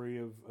story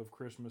of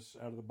Christmas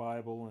out of the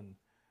Bible, and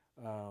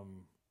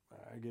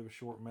I give a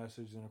short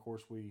message. And of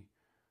course, we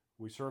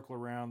circle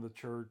around the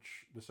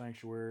church, the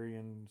sanctuary,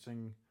 and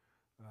sing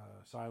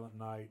Silent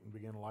Night, and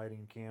begin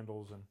lighting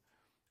candles. And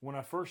when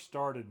I first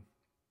started,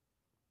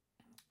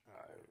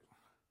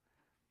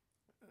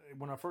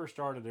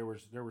 there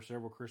were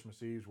several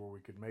Christmas Eves where we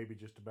could maybe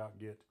just about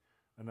get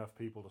enough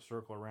people to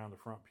circle around the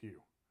front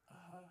pew.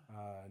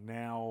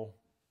 Now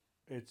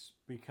it's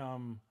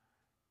become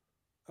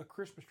a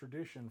Christmas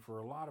tradition for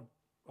a lot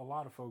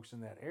of folks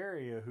in that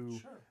area who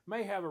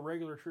may have a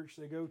regular church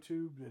they go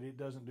to, but it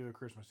doesn't do a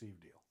Christmas Eve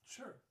deal.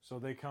 Sure. So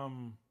they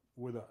come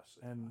with us,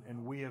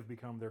 and we have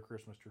become their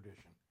Christmas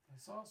tradition.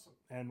 That's awesome.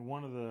 And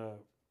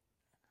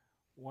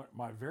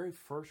my very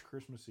first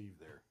Christmas Eve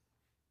there,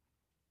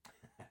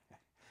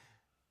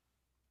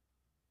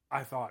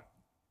 I thought,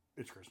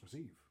 it's Christmas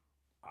Eve.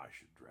 I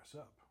should dress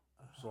up.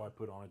 So I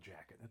put on a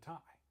jacket and a tie.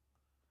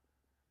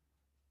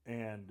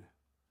 And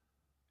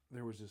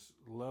there was this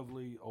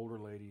lovely older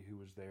lady who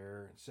was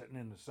there and sitting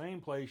in the same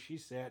place she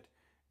sat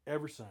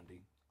every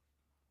Sunday.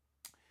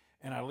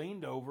 And I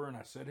leaned over and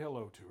I said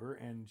hello to her,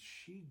 and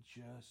she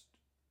just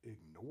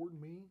ignored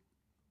me.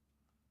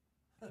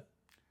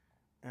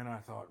 And I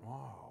thought,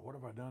 wow, what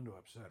have I done to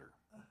upset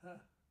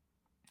her?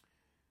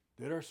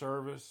 Did our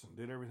service and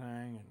did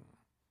everything, and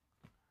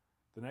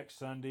the next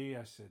Sunday,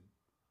 I said,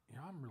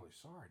 I'm really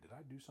sorry. Did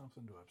I do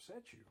something to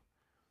upset you?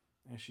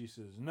 And she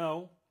says,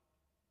 no.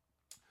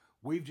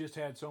 We've just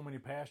had so many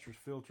pastors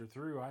filter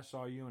through. I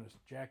saw you in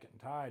a jacket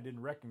and tie. I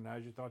didn't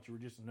recognize you. Thought you were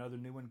just another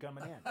new one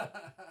coming in.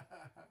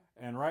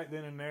 And right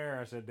then and there,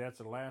 I said, that's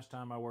the last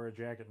time I wear a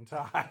jacket and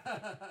tie.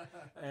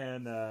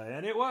 And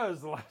it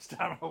was the last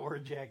time I wore a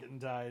jacket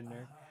and tie in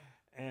there.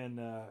 And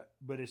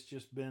but it's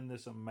just been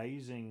this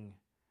amazing...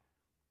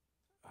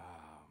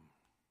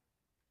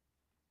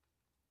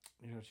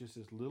 it's just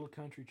this little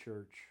country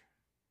church,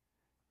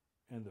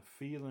 and the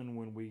feeling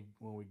when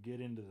we get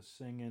into the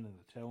singing and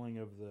the telling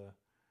of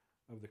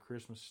the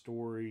Christmas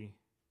story.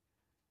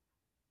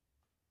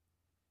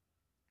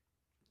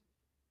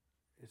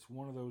 It's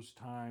one of those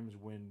times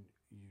when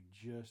you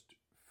just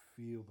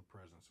feel the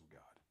presence of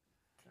God.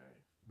 Okay.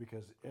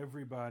 Because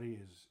everybody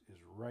is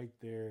right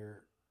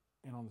there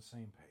and on the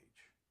same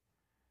page.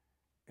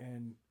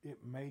 And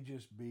it may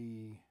just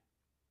be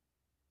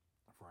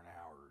for an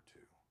hour or two.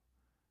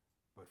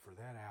 But for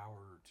that hour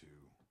or two,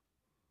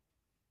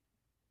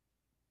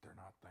 they're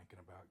not thinking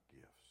about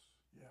gifts.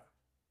 Yeah.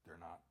 They're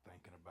not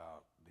thinking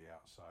about the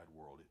outside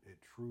world. It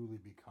truly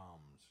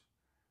becomes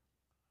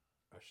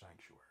a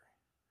sanctuary.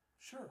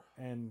 Sure.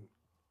 And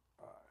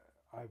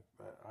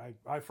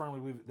I firmly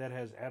believe that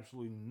has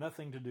absolutely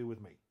nothing to do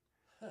with me.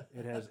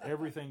 It has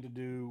everything to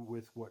do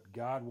with what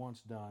God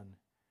wants done,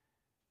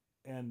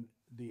 and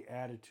the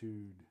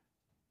attitude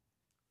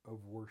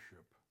of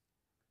worship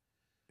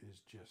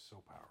is just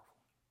so powerful.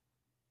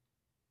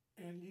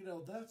 And,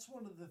 that's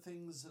one of the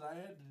things that I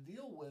had to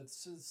deal with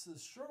since the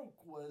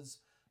stroke was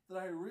that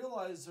I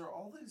realized there are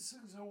all these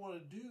things I want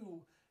to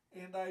do,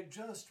 and I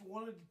just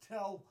wanted to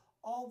tell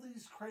all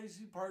these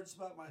crazy parts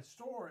about my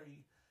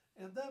story,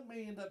 and that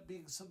may end up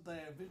being something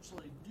I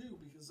eventually do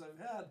because I've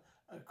had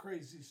a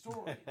crazy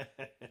story.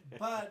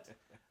 But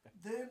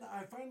then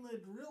I finally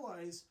had to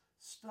realize,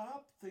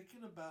 stop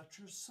thinking about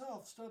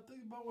yourself. Stop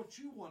thinking about what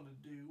you want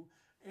to do.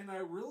 And I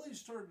really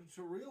started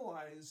to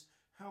realize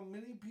how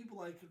many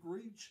people I could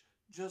reach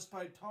just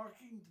by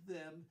talking to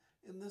them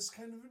in this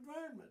kind of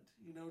environment,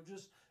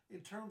 just in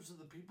terms of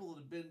the people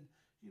that have been,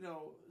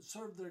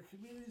 served their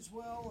communities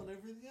well and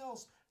everything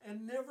else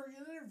and never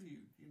get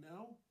interviewed,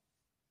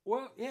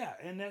 Well, yeah.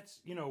 And that's,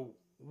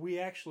 we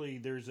actually,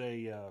 there's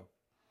a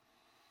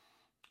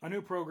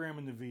new program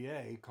in the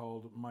VA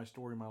called My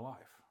Story, My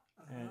Life.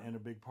 And a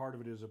big part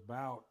of it is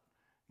about,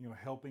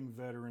 helping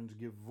veterans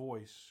give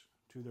voice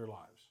to their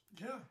lives.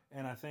 Yeah.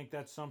 And I think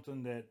that's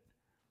something that,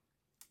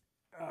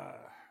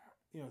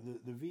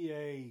 the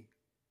VA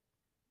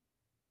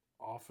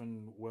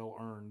often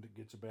well-earned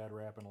gets a bad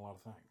rap in a lot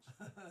of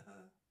things.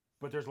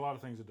 But there's a lot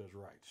of things it does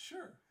right.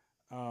 Sure.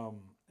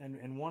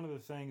 And one of the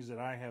things that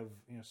I have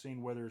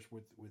seen, whether it's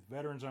with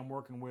veterans I'm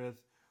working with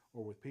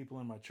or with people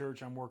in my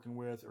church I'm working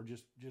with or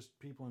just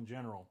people in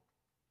general,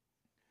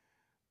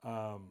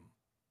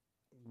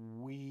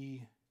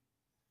 we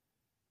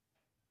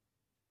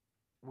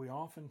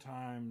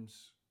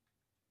oftentimes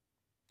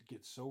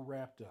get so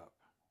wrapped up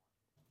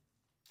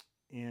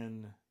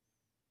in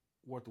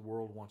what the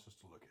world wants us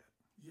to look at.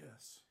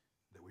 Yes.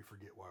 That we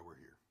forget why we're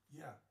here.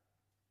 Yeah.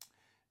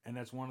 And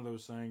that's one of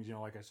those things,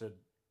 like I said,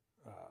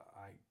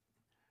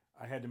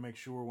 I had to make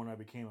sure when I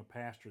became a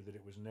pastor that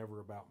it was never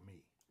about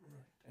me.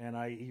 Right. And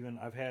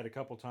I've had a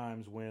couple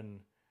times when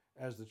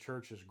as the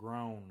church has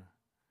grown,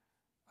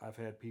 I've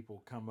had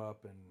people come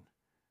up and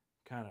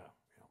kind of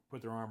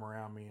put their arm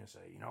around me and say,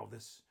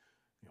 this,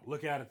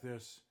 look out at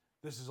this.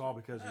 This is all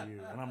because of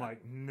you. And I'm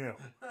like, no.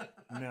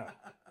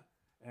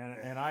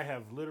 And I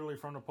have literally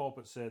from the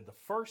pulpit said, the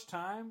first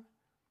time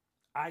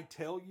I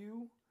tell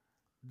you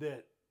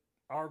that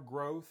our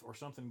growth or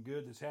something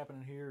good that's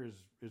happening here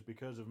is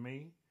because of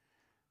me,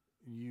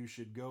 you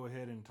should go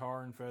ahead and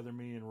tar and feather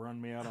me and run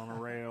me out on a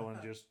rail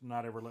and just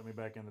not ever let me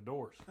back in the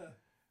doors.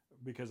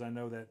 Because I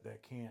know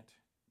that can't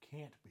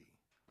be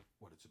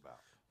what it's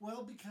about.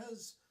 Well,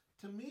 because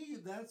to me,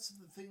 that's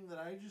the thing that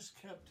I just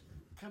kept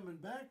coming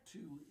back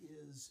to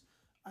is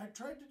I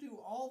tried to do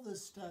all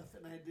this stuff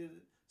and I did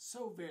it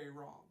so very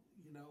wrong,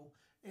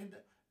 And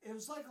it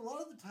was like a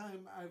lot of the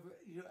time I've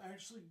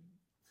actually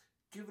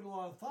given a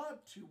lot of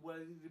thought to what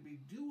I need to be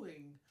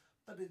doing,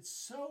 but it's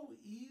so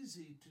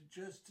easy to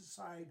just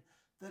decide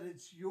that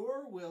it's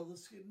your will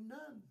that's getting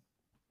done.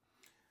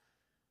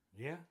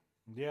 Yeah,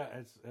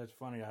 it's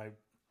funny.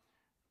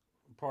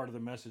 Part of the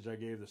message I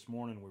gave this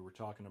morning, we were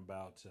talking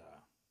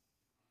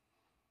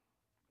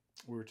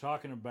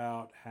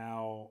about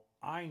how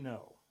I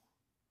know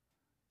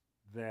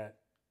that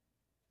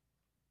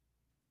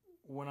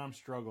when I'm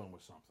struggling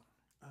with something,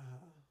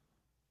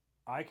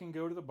 I can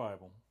go to the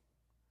Bible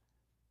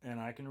and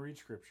I can read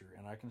Scripture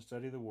and I can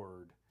study the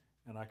Word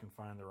and I can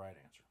find the right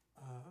answer.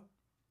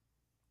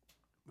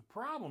 The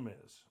problem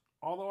is,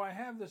 although I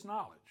have this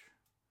knowledge,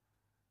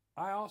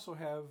 I also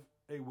have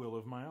a will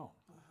of my own.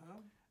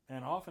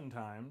 And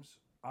oftentimes,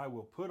 I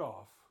will put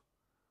off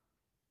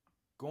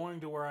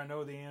going to where I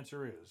know the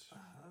answer is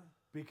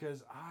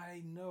because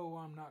I know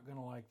I'm not going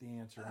to like the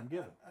answer I'm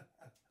given.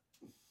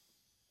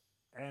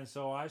 And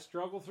so I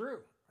struggle through,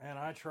 and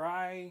I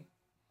try,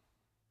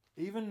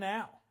 even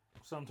now,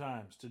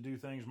 sometimes, to do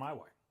things my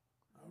way.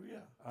 Oh,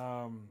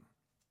 yeah.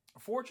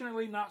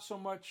 Fortunately, not so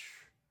much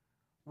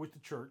with the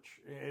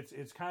church.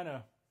 It's kind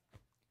of...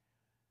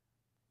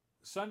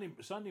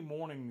 Sunday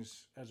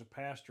mornings as a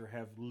pastor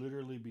have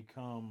literally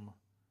become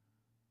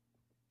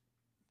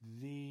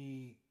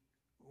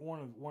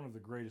one of the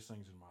greatest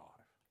things in my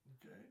life.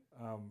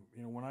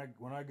 Okay.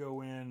 When I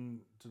go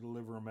in to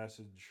deliver a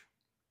message,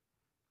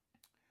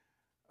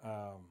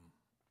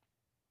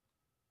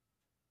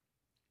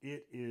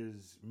 it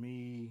is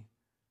me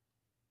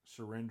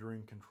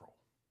surrendering control.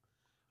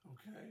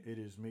 Okay. It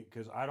is me,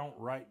 because I don't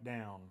write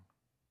down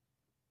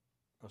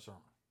a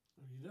sermon.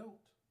 You don't.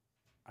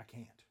 I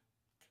can't.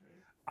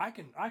 I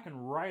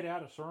can write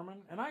out a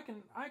sermon, and I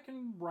can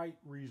write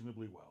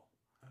reasonably well.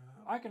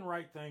 I can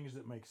write things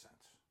that make sense.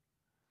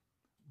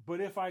 But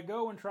if I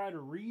go and try to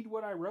read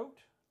what I wrote,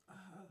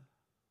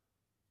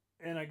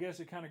 and I guess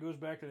it kind of goes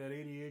back to that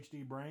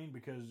ADHD brain,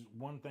 because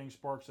one thing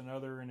sparks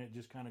another, and it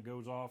just kind of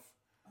goes off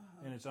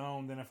in its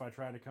own. Then if I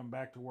try to come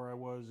back to where I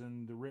was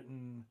in the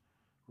written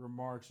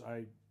remarks,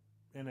 I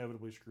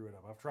inevitably screw it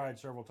up. I've tried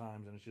several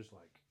times, and it's just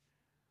like,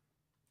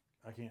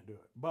 I can't do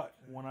it. But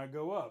when I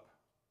go up,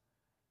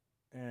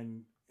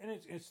 and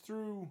it's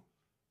through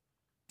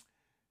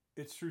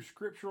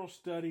scriptural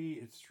study,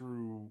 it's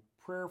through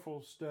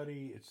prayerful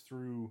study, it's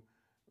through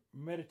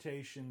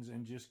meditations,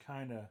 and just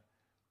kind of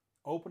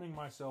opening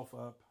myself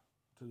up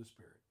to the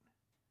Spirit.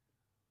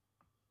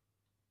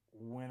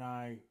 When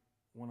I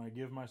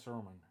give my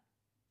sermon,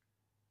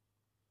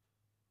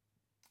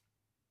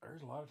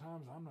 there's a lot of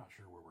times I'm not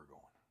sure where we're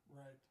going.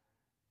 Right.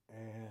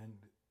 And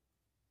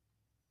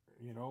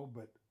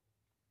but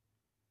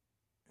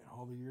in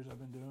all the years I've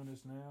been doing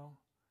this now,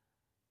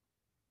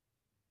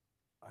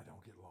 I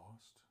don't get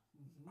lost.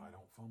 I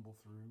don't fumble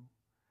through.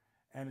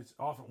 And it's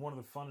often one of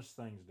the funnest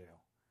things,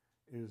 Dale,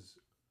 is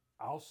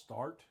I'll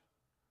start,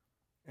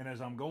 and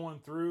as I'm going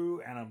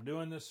through and I'm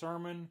doing this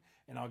sermon,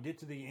 and I'll get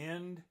to the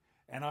end,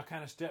 and I'll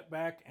kind of step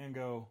back and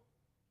go,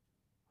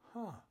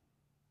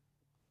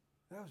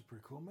 that was a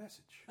pretty cool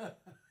message.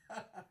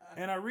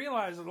 And I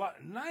realized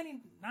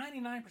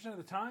 99% of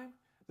the time,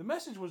 the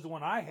message was the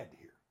one I had to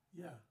hear.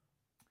 Yeah.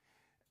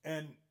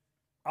 And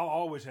I'll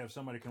always have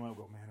somebody come up and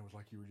go, man, it was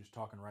like you were just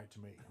talking right to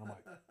me. And I'm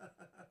like,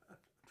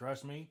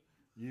 trust me,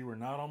 you were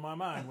not on my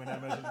mind when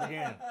that message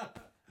began.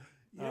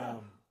 Yeah.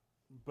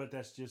 But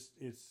that's just,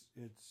 it's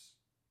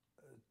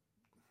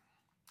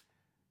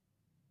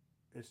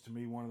to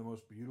me one of the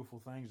most beautiful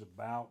things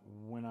about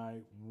when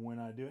I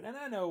do it. And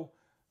I know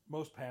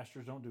most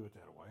pastors don't do it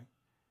that way.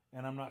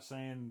 And I'm not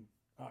saying,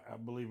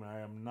 believe me,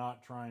 I am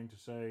not trying to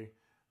say,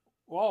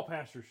 well, all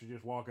pastors should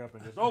just walk up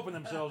and just open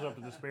themselves up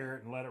to the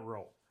Spirit and let it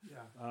roll.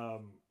 Yeah.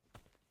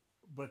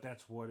 But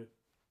that's what it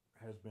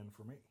has been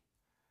for me.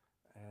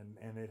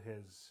 And it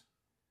has,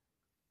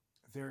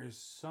 there is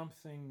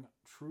something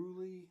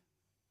truly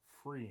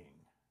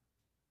freeing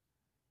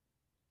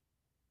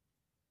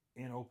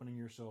in opening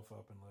yourself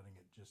up and letting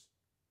it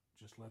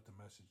just let the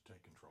message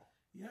take control.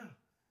 Yeah.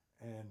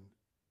 And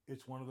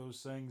it's one of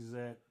those things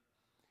that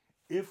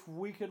if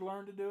we could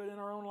learn to do it in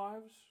our own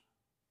lives,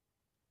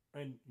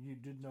 and you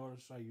did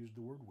notice I used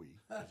the word we,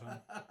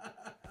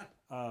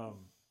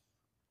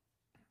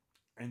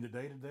 and the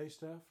day-to-day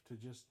stuff, to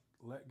just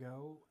let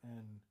go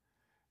and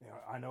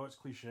I know it's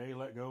cliche,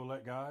 let go,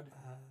 let God,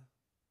 Uh,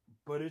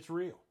 but it's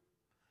real.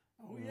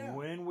 oh yeah.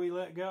 When we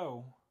let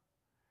go,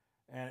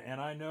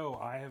 and I know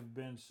I have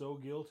been so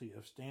guilty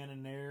of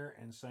standing there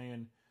and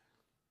saying,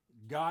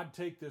 God,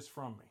 take this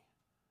from me.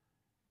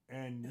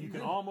 And you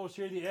can almost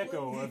hear the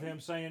echo of him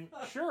saying,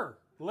 sure,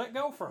 let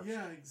go first.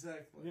 Yeah,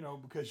 exactly.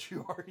 Because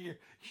you're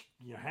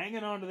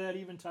hanging on to that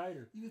even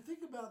tighter. You think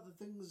about the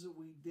things that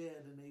we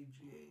did in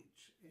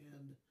AGH,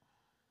 and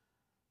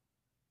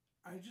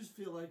I just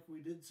feel like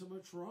we did so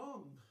much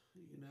wrong,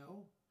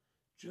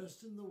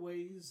 just in the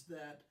ways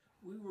that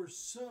we were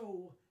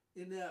so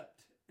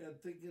inept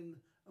at thinking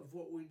of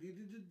what we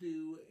needed to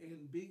do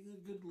and being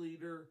a good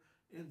leader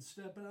and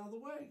stepping out of the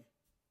way.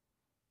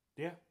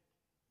 Yeah.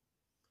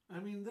 I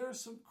mean, there are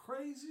some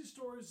crazy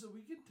stories that we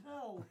could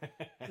tell.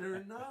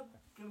 They're not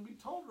going to be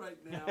told right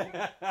now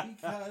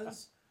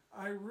because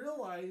I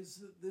realize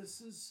that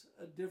this is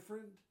a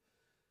different,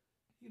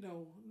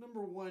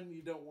 number one,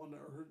 you don't want to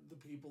hurt the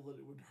people that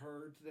it would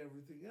hurt and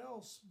everything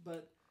else.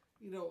 But,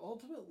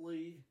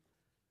 ultimately,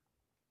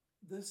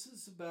 this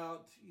is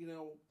about,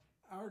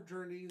 our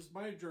journeys,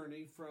 my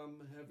journey from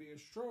having a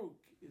stroke.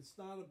 It's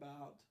not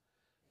about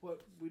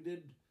what we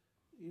did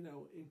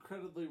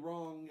incredibly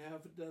wrong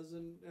half a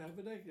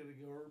decade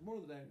ago, or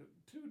more than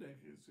 2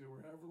 decades ago,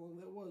 or however long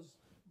that was,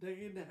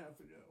 decade and a half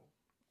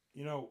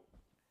ago.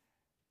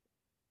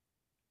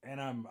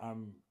 And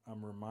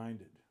I'm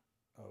reminded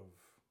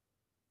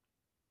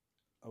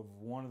of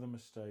one of the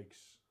mistakes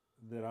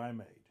that I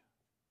made,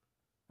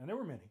 and there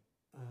were many,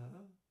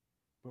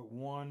 but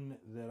one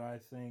that I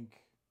think,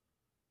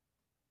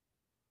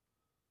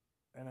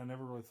 and I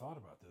never really thought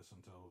about this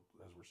until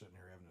as we're sitting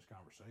here having this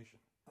conversation.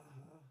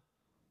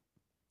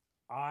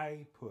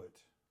 I put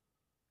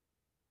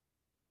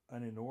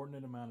an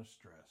inordinate amount of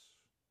stress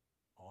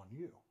on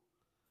you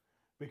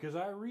because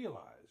I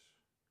realize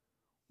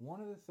one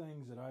of the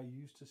things that I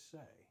used to say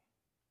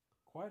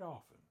quite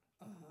often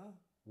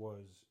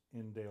was,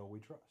 "In Dale we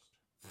trust."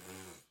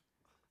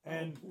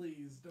 And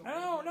please don't.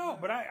 No,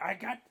 but I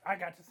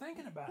got to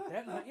thinking about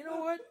that, and you know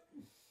what?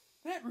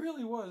 That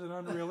really was an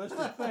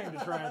unrealistic thing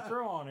to try and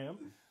throw on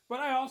him. But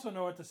I also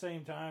know at the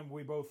same time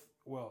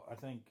I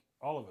think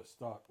all of us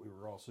thought we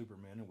were all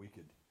Supermen and we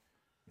could,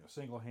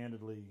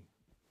 single-handedly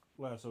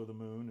lasso the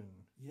moon,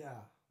 and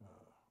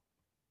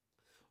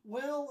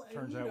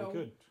turns out we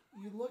couldn't.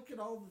 You look at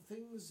all the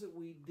things that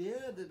we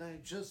did, and I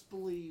just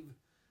believe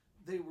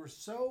they were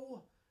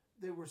so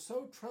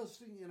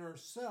trusting in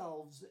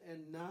ourselves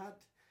and not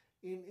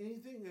in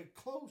anything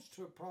close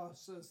to a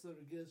process that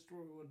would get us to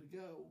where we wanted to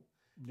go.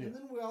 Yeah. And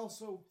then we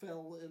also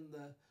fell in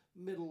the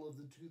middle of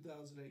the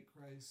 2008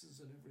 crisis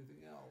and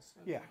everything else.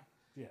 Yeah.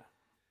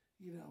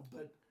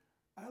 But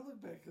I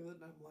look back at it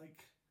and I'm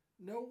like,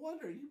 no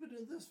wonder you've been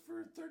doing this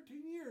for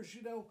 13 years,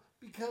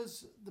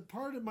 because the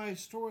part of my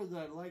story that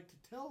I like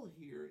to tell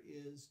here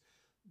is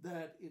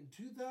that in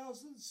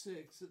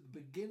 2006, at the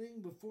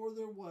beginning, before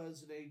there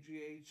was an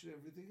AGH and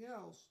everything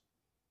else,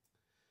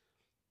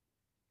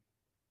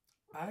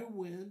 I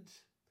went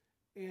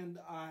and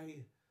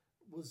I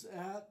was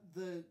at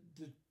the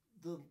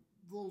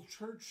little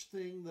church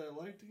thing that I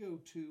like to go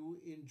to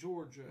in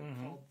Georgia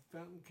called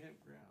Fountain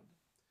Campground.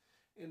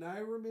 And I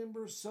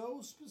remember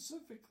so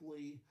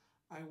specifically,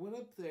 I went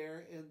up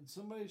there and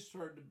somebody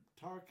started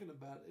talking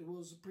about it. It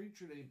was a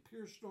preacher named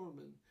Pierce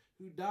Norman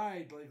who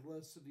died like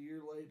less than a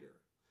year later.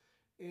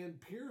 And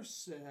Pierce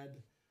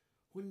said,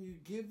 when you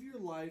give your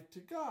life to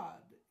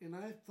God. And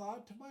I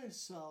thought to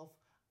myself,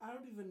 I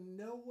don't even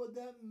know what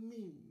that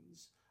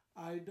means.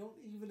 I don't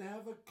even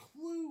have a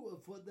clue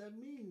of what that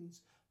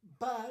means.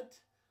 But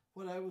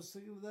what I was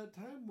thinking at that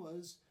time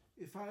was,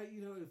 if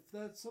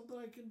that's something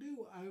I can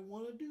do, I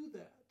want to do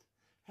that.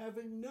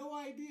 Having no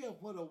idea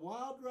what a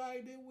wild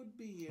ride it would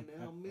be and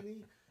how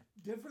many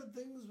different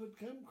things would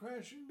come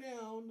crashing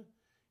down,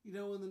 in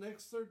the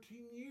next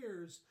 13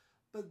 years.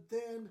 But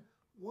then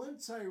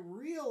once I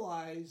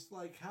realized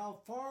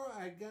how far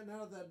I'd gotten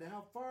out of that and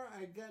how far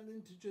I'd gotten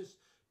into just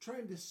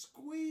trying to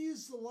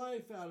squeeze the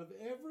life out of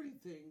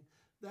everything,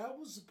 that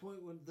was the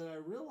point that I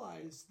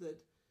realized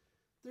that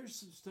there's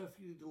some stuff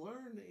you need to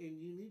learn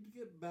and you need to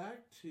get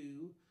back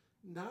to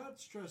not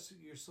stressing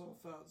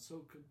yourself out so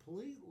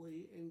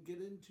completely and get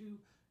into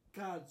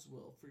God's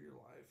will for your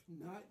life,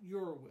 not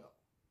your will.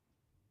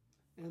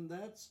 And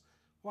that's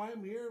why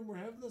I'm here and we're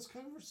having this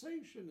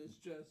conversation, is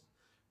just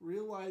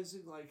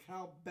realizing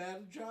how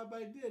bad a job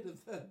I did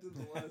of that in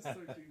the last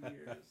 13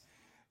 years.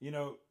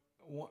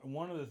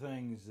 One of the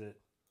things that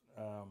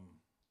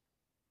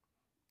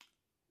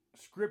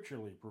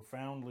scripturally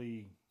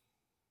profoundly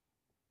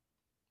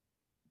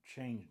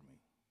changed me,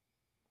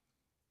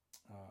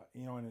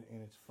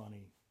 and it's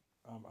funny.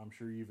 I'm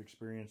sure you've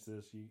experienced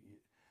this. It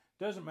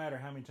doesn't matter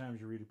how many times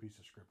you read a piece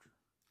of scripture.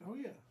 Oh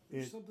yeah,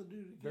 there's something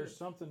new to give. There's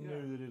something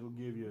new that it'll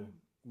give you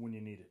when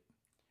you need it.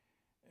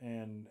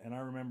 And I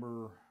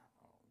remember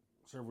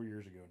several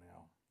years ago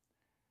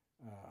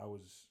now, I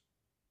was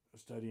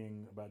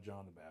studying about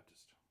John the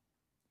Baptist,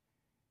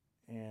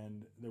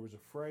 and there was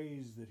a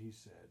phrase that he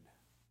said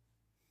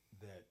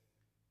that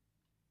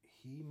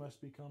he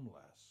must become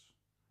less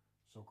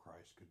so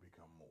Christ could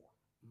become more.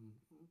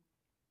 Mm-hmm.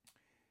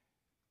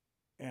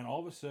 And all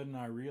of a sudden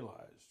I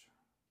realized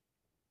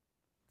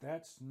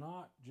that's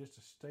not just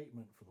a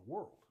statement for the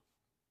world.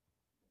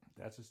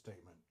 That's a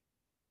statement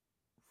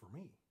for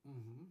me.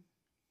 Mm-hmm.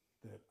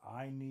 That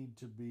I need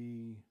to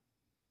be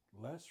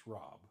less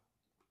Rob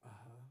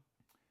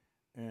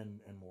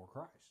and more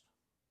Christ.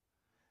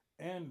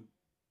 And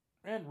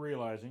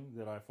realizing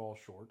that I fall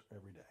short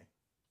every day.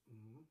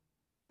 Mm-hmm.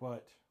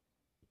 But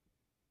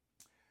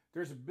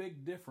there's a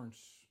big difference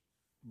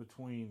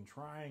between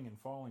trying and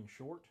falling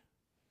short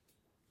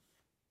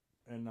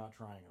and not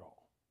trying at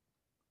all.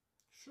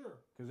 Sure.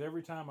 Because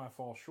every time I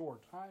fall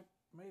short, I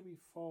maybe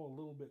fall a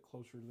little bit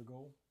closer to the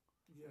goal.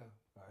 Yeah.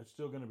 It's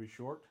still going to be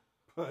short,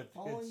 but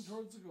falling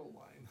towards the goal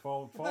line.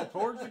 Fall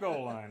towards the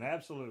goal line,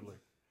 absolutely.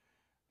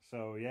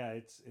 So yeah,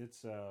 it's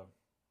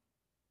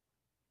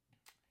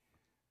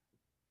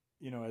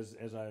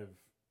as I've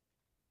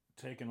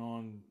taken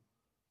on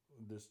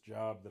this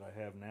job that I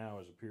have now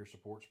as a peer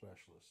support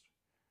specialist,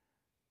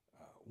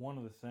 one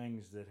of the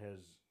things that has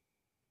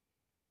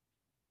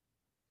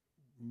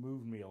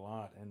moved me a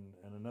lot, and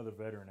another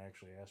veteran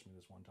actually asked me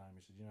this one time.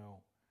 He said,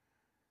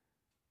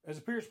 as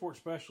a peer support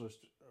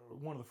specialist,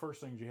 one of the first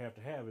things you have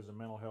to have is a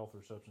mental health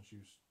or substance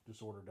use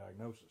disorder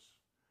diagnosis.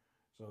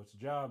 So it's a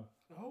job.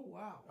 Oh,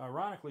 wow.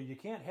 Ironically, you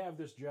can't have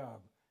this job.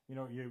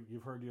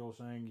 You've heard the old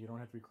saying, you don't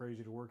have to be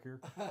crazy to work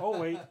here. Oh,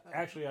 wait,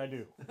 actually I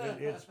do.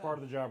 It's part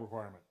of the job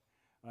requirement.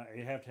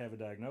 You have to have a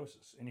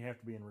diagnosis, and you have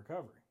to be in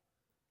recovery.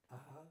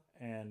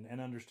 And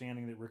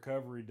understanding that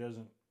recovery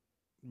doesn't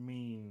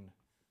mean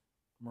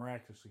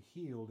miraculously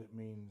healed. It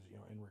means,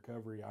 in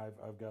recovery,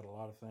 I've got a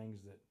lot of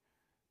things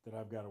that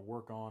I've got to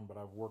work on, but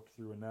I've worked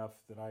through enough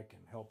that I can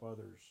help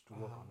others to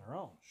work on their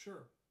own.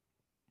 Sure.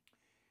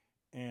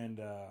 And,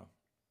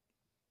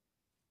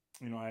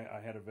 I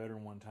had a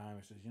veteran one time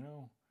who says,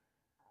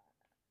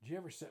 did you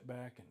ever sit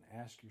back and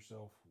ask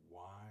yourself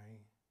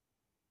why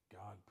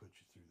God put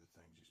you through the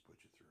things he's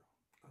put you through?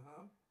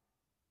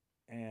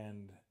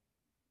 And,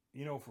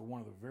 for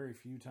one of the very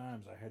few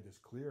times I had this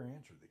clear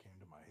answer that came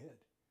to my head.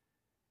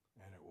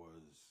 And it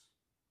was,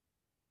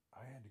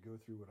 I had to go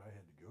through what I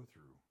had to go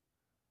through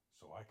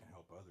so I can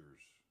help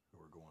others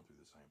who are going through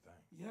the same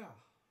thing. Yeah.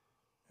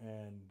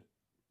 And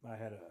I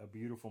had a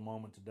beautiful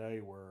moment today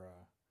where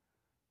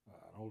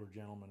an older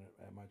gentleman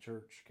at my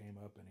church came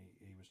up, and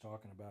he was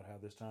talking about how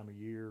this time of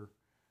year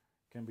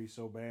can be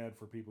so bad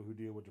for people who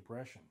deal with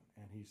depression.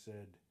 And he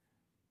said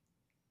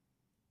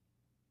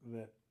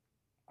that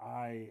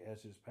I,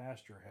 as his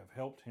pastor, have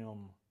helped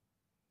him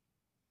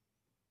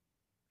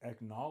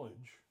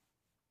acknowledge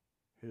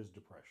his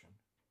depression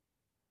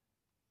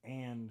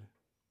and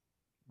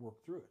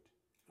work through it.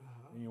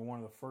 One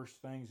of the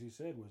first things he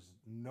said was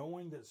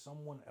knowing that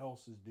someone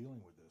else is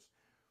dealing with this.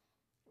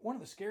 One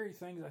of the scary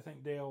things, I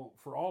think, Dale,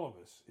 for all of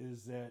us,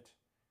 is that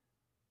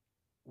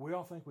we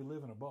all think we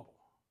live in a bubble.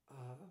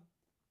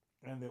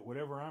 And that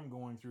whatever I'm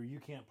going through, you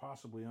can't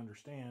possibly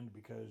understand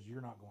because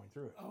you're not going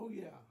through it. Oh,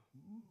 yeah.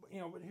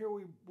 But here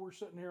we're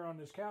sitting here on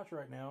this couch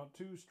right now,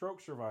 2 stroke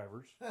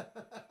survivors.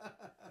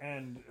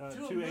 And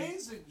two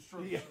amazing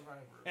stroke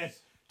survivors. And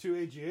 2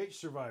 AGH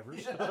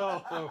survivors. Yeah. But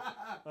also,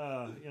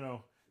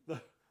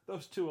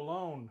 those 2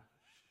 alone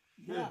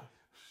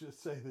should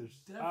say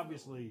there's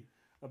obviously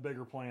a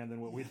bigger plan than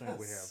what we think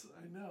we have.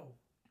 I know.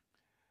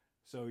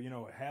 So,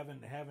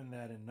 having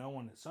that and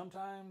knowing that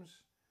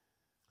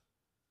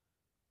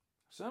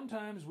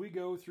sometimes we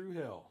go through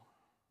hell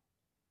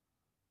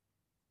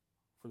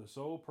for the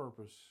sole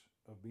purpose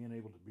of being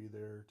able to be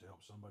there to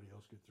help somebody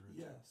else get through it.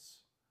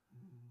 Yes.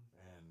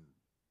 And,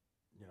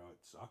 it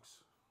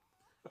sucks.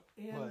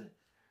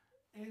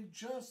 And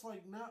just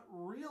like not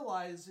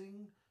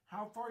realizing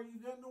how far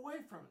you've gotten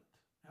away from it.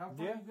 How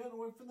far you've gotten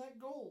away from that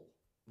goal.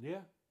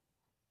 Yeah.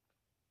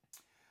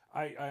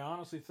 I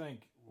honestly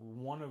think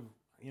one of,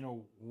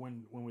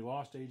 when we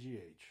lost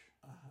AGH,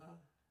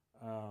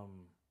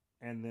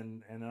 and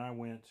then I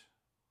went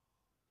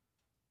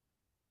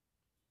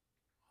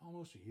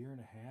almost a year and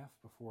a half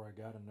before I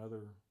got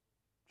another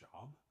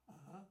job.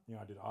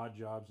 I did odd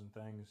jobs and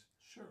things.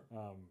 Sure.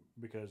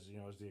 Because,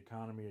 as the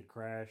economy had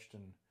crashed,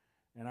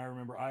 and I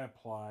remember I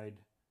applied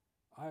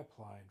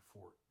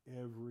for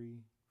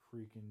every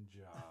freaking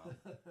job.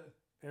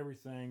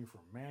 Everything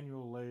from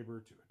manual labor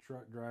to a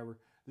truck driver.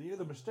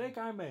 The mistake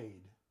I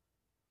made,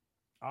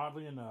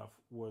 oddly enough,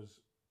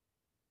 was,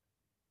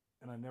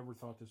 and I never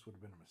thought this would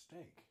have been a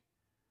mistake,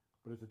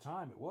 but at the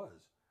time it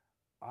was,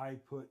 I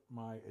put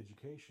my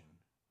education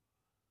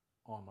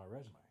on my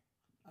resume.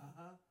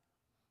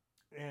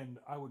 And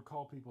I would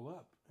call people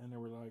up, and they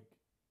were like,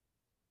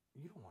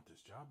 you don't want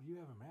this job. You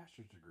have a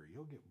master's degree.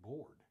 You'll get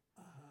bored.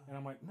 And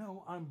I'm like,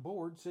 no, I'm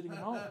bored sitting at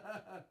home.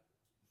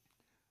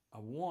 I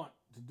want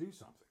to do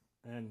something.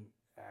 And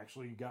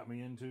actually got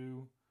me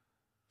into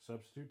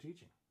substitute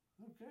teaching.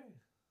 Okay.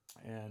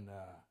 And,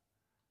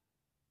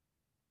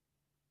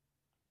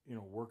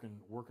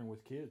 working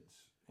with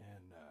kids.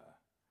 And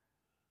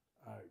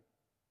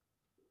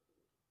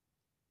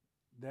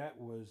that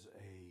was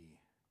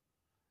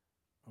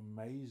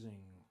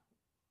amazing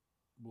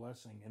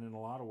blessing, and in a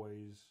lot of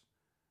ways,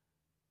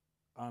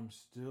 I'm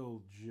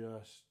still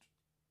just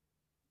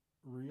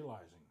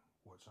realizing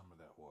what some of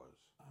that was.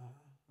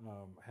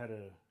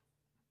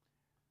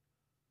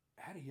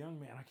 Had a young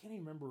man. I can't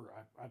even remember.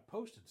 I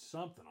posted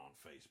something on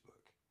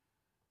Facebook,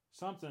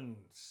 something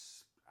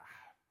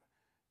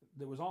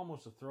that was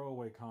almost a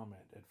throwaway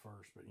comment at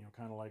first, but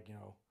kind of like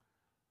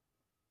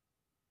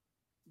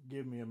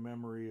give me a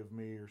memory of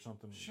me or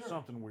something,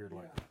 something weird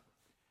like that.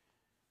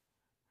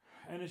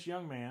 And this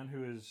young man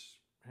who is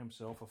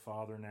himself a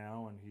father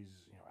now, and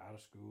he's out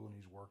of school and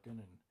he's working,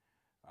 and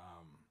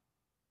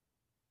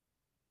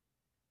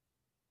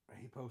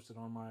he posted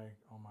on my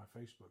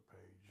Facebook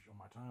page, on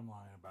my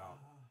timeline, about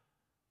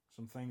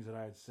some things that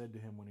I had said to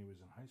him when he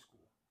was in high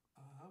school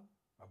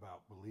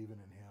about believing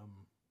in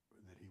him,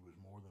 that he was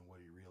more than what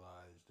he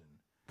realized, and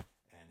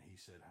he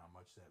said how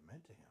much that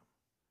meant to him.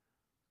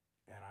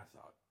 And I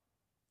thought,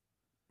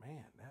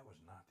 man, that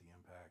was not the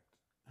impact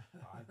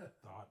I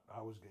thought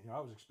I was getting. I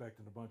was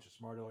expecting a bunch of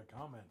smart aleck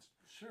comments.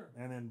 Sure.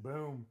 And then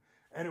boom.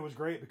 And it was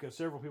great because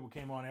several people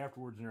came on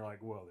afterwards and they're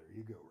like, well, there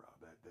you go, Rob.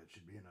 That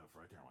should be enough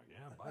right there. I'm like,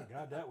 yeah, by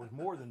God, that was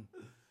more than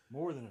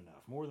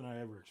enough. More than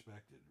I ever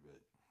expected. But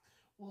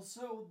well,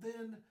 so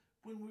then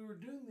when we were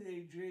doing the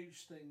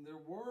AGH thing, there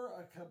were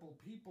a couple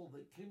people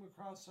that came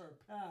across our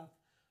path,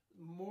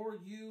 more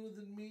you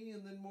than me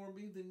and then more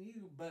me than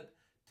you. But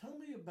tell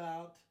me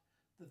about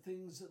the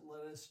things that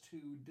led us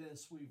to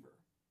Dennis Weaver.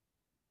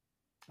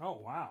 Oh,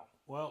 wow.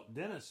 Well,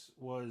 Dennis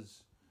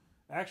was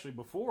actually,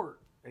 before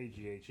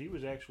AGH, he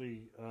was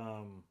actually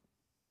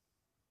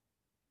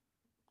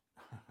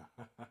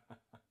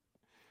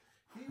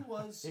he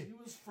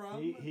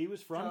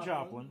was from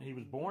Joplin. He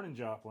was born in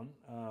Joplin.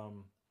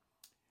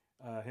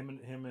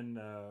 Him and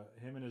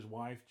his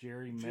wife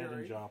Jerry met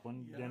in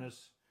Joplin. Yeah.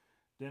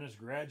 Dennis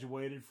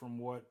graduated from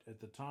what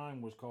at the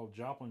time was called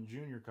Joplin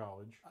Junior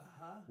College,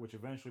 which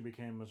eventually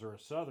became Missouri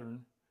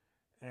Southern.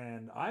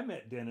 And I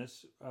met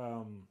Dennis.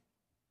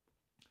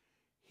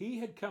 He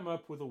had come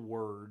up with a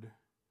word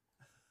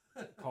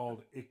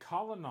called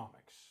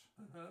ecolonomics,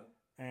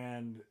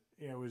 and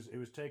it was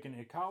taking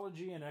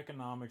ecology and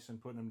economics and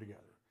putting them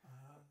together.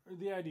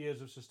 The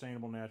ideas of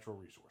sustainable natural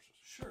resources.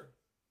 Sure.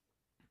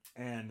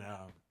 And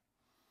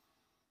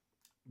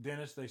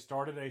Dennis, they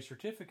started a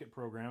certificate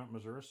program at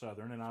Missouri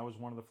Southern, and I was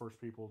one of the first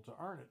people to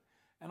earn it.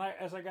 And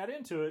as I got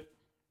into it,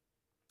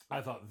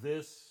 I thought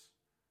this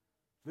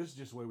is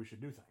just the way we should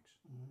do things.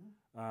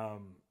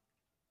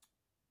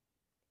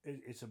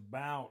 It's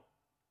about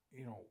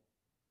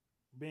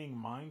being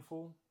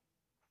mindful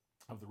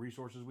of the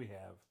resources we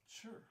have,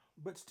 sure,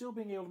 but still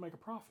being able to make a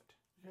profit.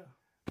 Yeah.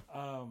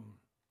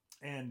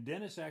 And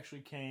Dennis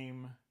actually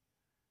came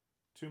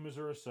to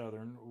Missouri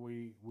Southern.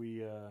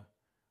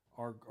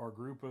 Our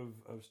group of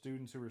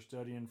students who were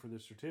studying for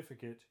this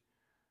certificate,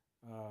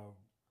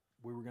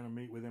 we were going to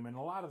meet with him, and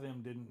a lot of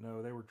them didn't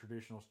know. They were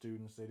traditional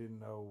students. They didn't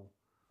know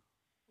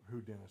who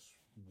Dennis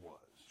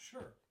was.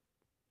 Sure.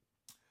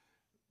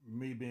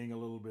 Me being a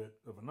little bit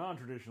of a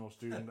non-traditional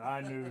student,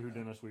 I knew who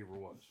Dennis Weaver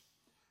was.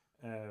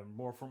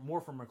 More from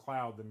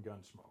McLeod than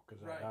Gunsmoke,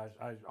 because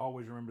I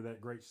always remember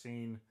that great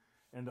scene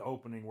in the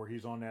opening where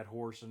he's on that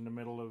horse in the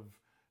middle of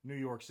New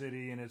York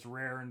City and it's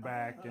rearing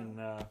back,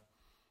 and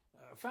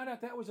found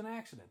out that was an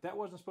accident. That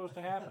wasn't supposed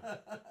to happen,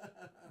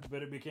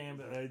 but it became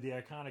the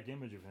iconic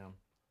image of him.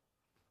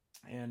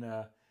 And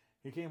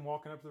he came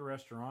walking up to the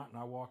restaurant,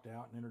 and I walked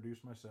out and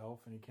introduced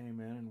myself, and he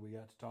came in, and we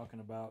got to talking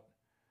about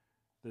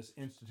this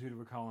Institute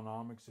of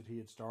Economics that he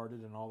had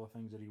started and all the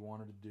things that he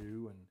wanted to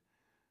do. And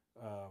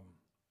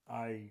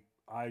I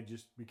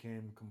just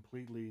became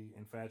completely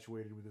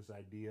infatuated with this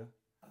idea.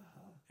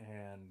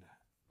 And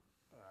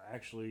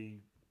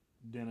actually,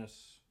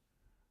 Dennis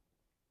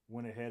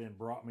went ahead and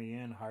brought me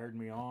in, hired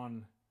me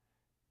on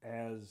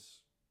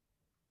as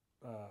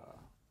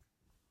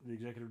the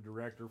executive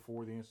director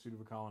for the Institute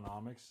of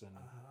Economics. And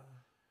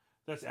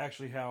that's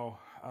actually how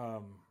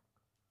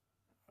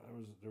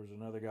there was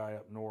another guy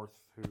up north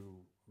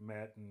who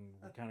met, and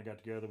we kind of got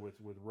together with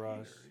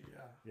Russ.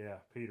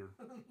 Peter, Peter.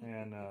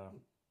 And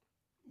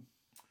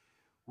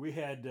we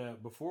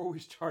had, before we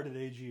started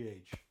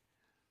AGH,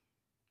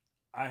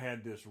 I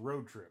had this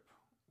road trip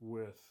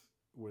with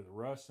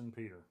Russ and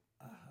Peter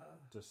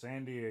to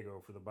San Diego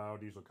for the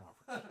Biodiesel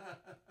Conference.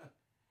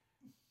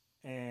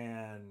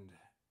 And,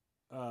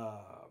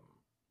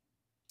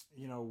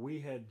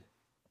 we had,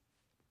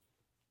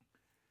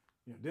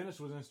 Dennis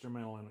was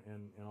instrumental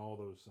in all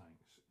those things.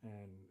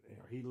 And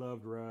he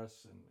loved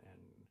Russ, and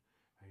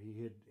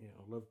he had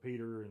loved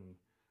Peter, and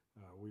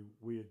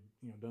we had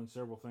done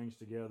several things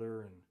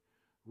together. And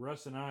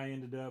Russ and I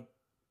ended up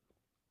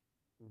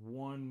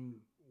one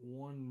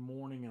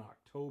morning in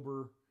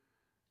October.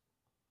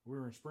 We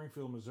were in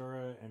Springfield,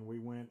 Missouri, and we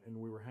went and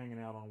we were hanging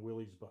out on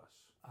Willie's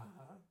bus.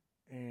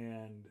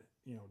 And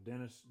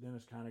Dennis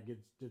kind of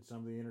did some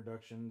of the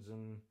introductions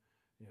and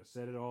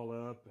set it all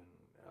up, and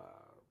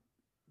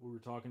we were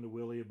talking to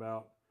Willie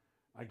about.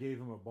 I gave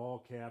him a ball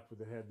cap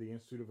that had the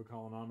Institute of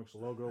Economics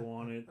logo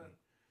on it. And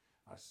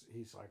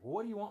He's like, well,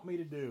 what do you want me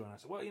to do? And I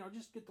said, well,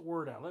 just get the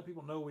word out. Let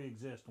people know we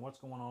exist and what's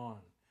going on.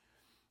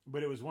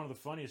 But it was one of the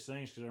funniest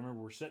things because I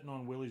remember we're sitting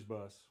on Willie's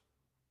bus.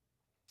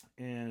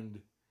 And,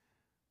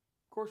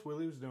 of course,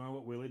 Willie was doing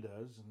what Willie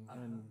does.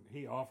 And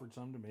he offered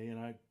some to me, and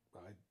I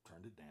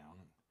turned it down.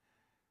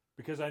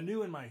 Because I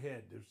knew in my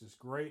head there's this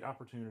great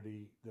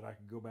opportunity that I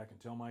could go back and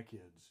tell my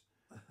kids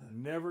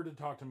never to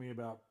talk to me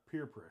about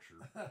peer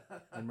pressure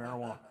and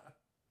marijuana.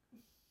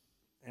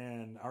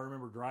 And I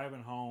remember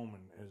driving home,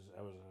 and as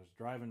I was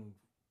driving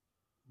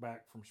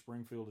back from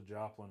Springfield to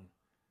Joplin,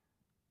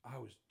 I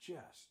was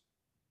just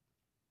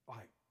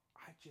like,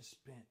 I just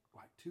spent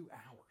like 2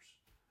 hours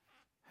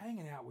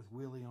hanging out with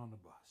Willie on the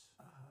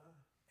bus.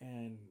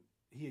 And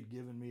he had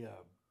given me a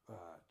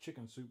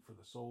Chicken Soup for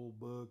the Soul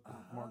book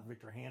that Mark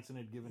Victor Hansen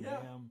had given to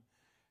him.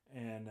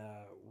 And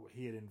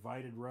he had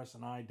invited Russ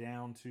and I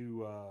down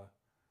to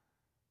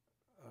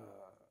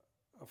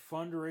a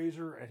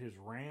fundraiser at his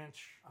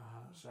ranch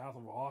south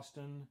of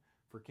Austin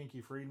for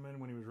Kinky Friedman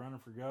when he was running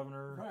for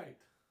governor. Right.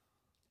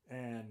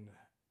 And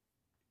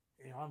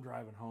I'm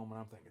driving home and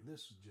I'm thinking,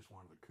 this is just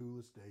one of the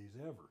coolest days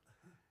ever.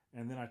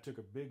 And then I took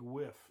a big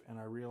whiff and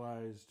I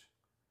realized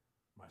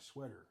my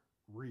sweater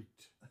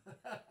reeked.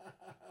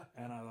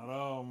 And I thought,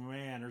 oh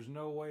man, there's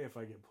no way if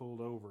I get pulled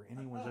over,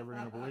 anyone's ever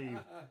going to believe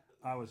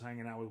I was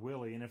hanging out with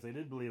Willie. And if they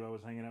did believe I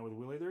was hanging out with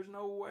Willie, there's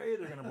no way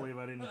they're going to believe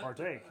I didn't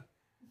partake.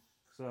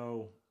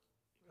 So,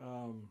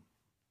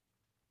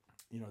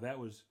 that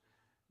was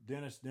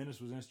Dennis. Dennis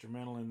was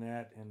instrumental in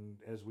that. And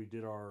as we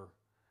did our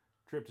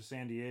trip to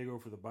San Diego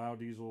for the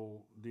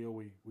biodiesel deal,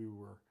 we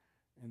were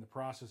in the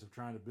process of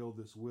trying to build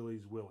this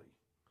Willie's Willie,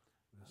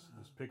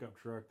 this pickup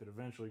truck that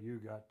eventually you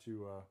got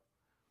to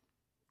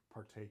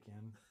partake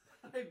in.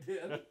 I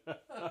did.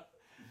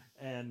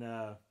 And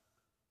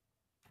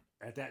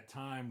at that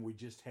time,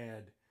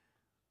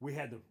 we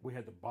had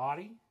the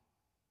body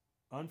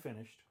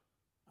unfinished.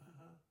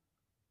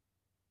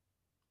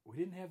 We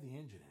didn't have the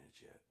engine in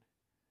it yet.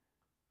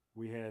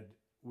 We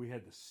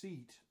had the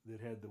seat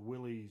that had the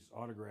Willie's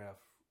autograph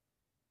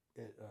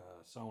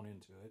sewn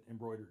into it,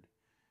 embroidered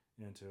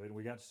into it. And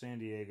we got to San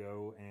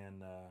Diego,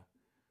 and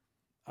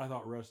I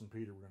thought Russ and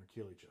Peter were going to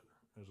kill each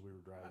other as we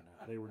were driving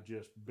out. They were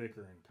just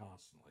bickering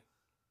constantly.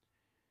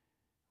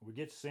 We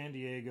get to San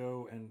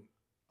Diego, and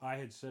I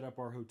had set up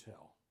our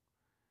hotel.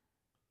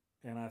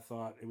 And I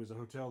thought it was a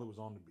hotel that was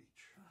on the beach.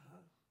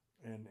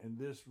 And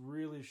this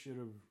really should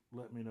have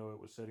let me know it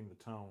was setting the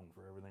tone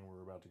for everything we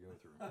were about to go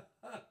through.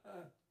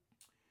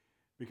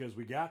 Because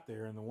we got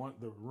there, and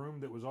the room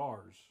that was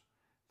ours,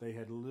 they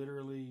had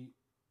literally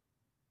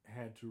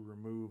had to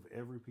remove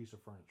every piece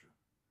of furniture.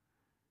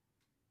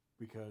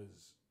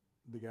 Because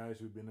the guys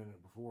who'd been in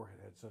it before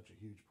had such a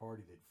huge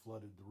party, they'd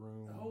flooded the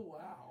room. Oh,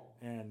 wow.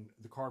 And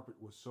the carpet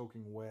was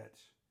soaking wet.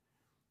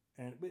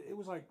 And it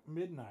was like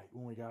midnight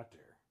when we got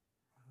there.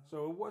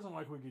 So it wasn't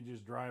like we could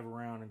just drive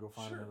around and go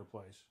find another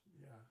place.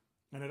 Yeah.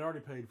 And I'd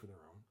already paid for the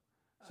room.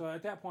 So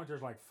at that point,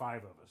 there's like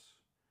 5 of us.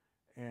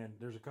 And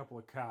there's a couple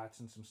of cots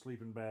and some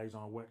sleeping bags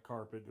on a wet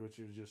carpet, which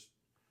was just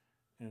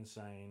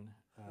insane.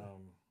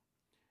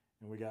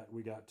 And we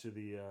got to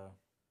the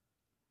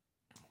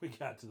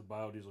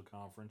biodiesel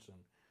conference,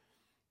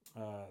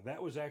 and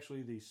that was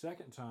actually the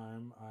second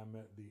time I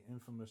met the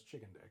infamous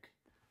Chicken Dick,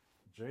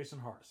 Jason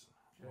Hardison,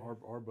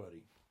 our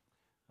buddy.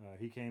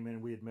 He came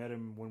in. We had met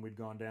him when we'd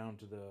gone down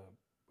to the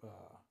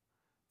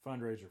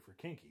fundraiser for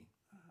Kinky,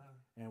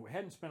 and we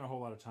hadn't spent a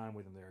whole lot of time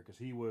with him there because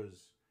he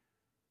was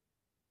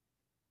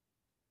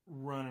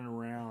running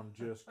around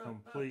just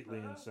completely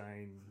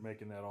insane,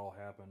 making that all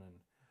happen. And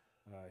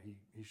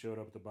he showed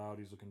up at the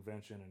biodiesel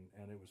convention,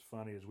 and it was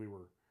funny as we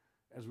were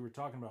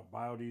talking about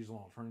biodiesel and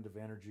alternative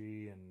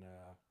energy, and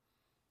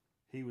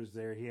he was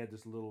there. He had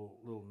this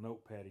little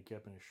notepad he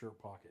kept in his shirt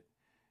pocket.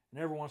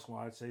 And every once in a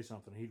while I'd say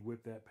something, he'd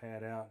whip that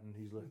pad out, and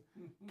he's like,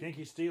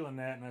 Kinky's stealing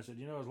that. And I said,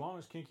 as long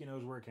as Kinky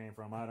knows where it came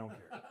from, I don't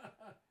care.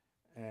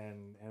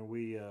 And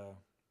we had,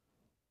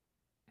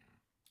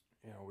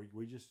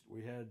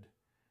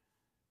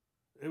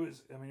 it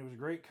was a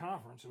great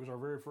conference. It was our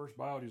very first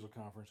biodiesel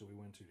conference that we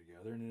went to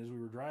together. And as we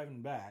were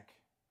driving back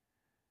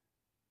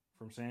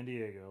from San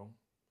Diego,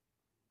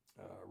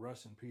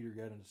 Russ and Peter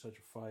got into such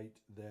a fight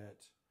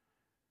that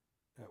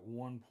at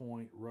one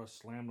point Russ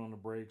slammed on the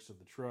brakes of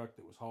the truck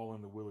that was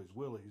hauling the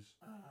Willie's,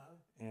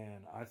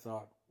 and I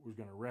thought was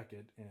going to wreck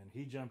it. And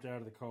he jumped out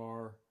of the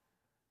car,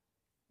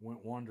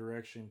 went one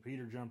direction.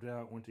 Peter jumped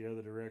out, went the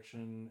other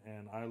direction,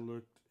 and I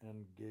looked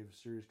and gave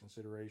serious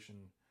consideration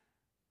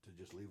to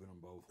just leaving them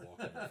both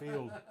walking in the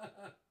field.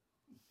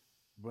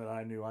 But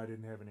I knew I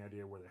didn't have any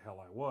idea where the hell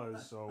I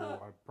was, so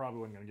I probably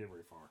wasn't going to get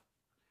very far.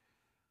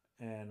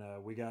 And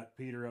we got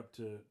Peter up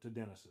to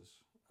Dennis's.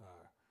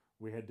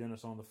 We had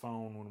Dennis on the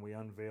phone when we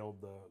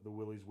unveiled the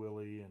Willie's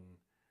Willie, and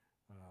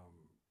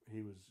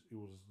he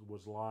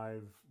was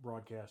live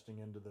broadcasting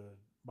into the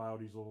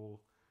biodiesel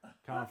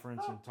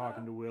conference and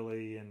talking to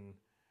Willie, and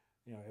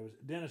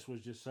Dennis was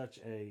just such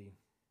a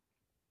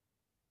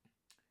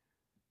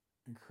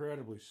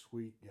incredibly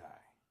sweet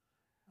guy,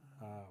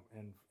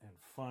 and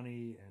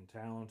funny and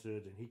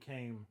talented, and he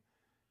came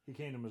he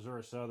came to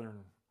Missouri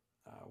Southern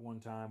one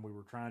time. We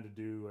were trying to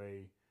do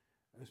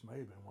this may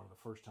have been one of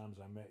the first times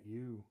I met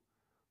you.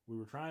 We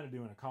were trying to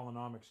do an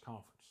Economics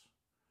conference.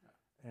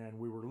 Yeah. And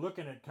we were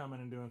looking at coming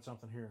and doing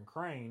something here in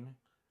Crane.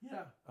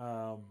 Yeah.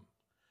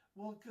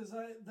 Well, because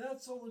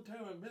that's the only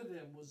time I met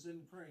him was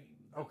in Crane.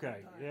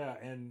 Okay, yeah,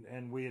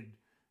 and we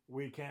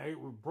can't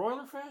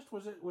Broiler Fest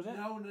was it? No.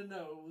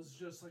 It was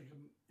just like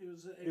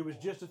it was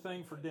just a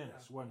thing for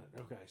Dennis, wasn't it?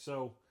 Okay,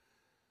 so,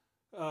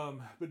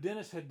 but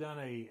Dennis had done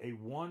a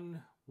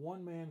one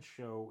man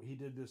show. He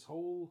did this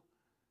whole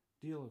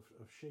deal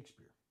of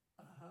Shakespeare,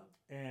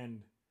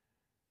 and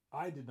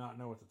I did not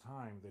know at the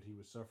time that he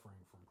was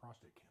suffering from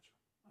prostate cancer,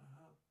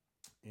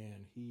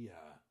 and he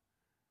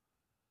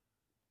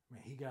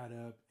got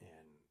up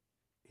and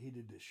he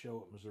did this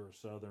show at Missouri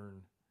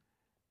Southern,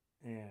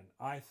 and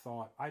I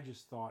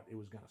just thought it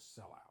was going to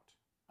sell out.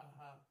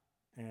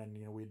 And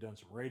we had done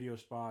some radio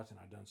spots, and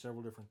I'd done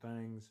several different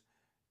things,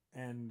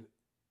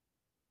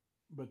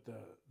 but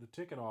the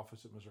ticket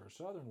office at Missouri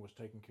Southern was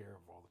taking care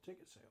of all the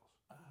ticket sales.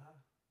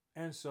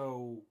 And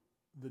so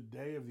the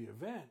day of the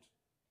event,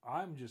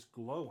 I'm just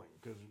glowing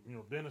because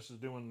Dennis is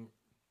doing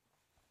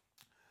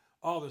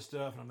all this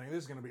stuff, and I'm thinking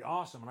this is going to be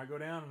awesome. And I go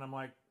down and I'm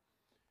like,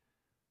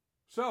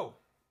 so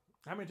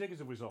how many tickets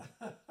have we sold?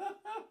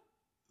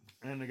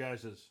 And the guy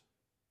says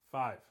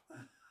 5. I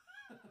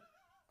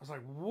was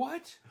like,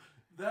 what?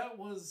 That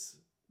was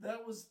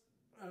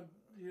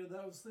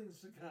things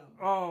to come.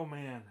 Oh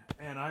man.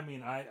 And I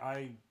mean,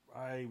 I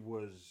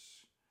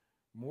was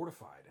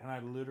mortified, and I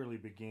literally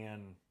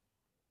began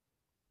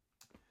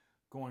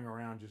going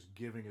around just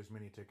giving as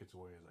many tickets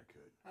away as I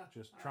could,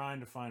 just trying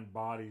to find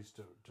bodies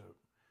to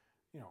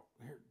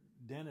here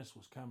Dennis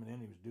was coming in,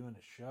 he was doing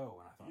a show,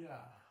 and I thought,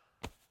 yeah.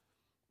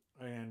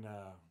 And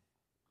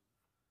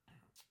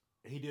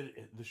he did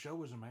it. The show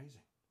was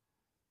amazing.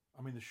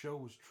 I mean, the show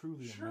was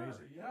truly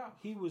amazing. Yeah.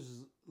 He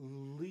was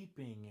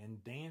leaping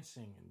and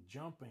dancing and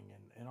jumping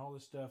and all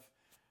this stuff.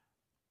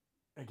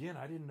 Again,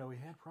 I didn't know he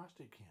had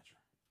prostate cancer.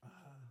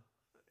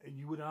 And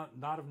you would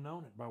not have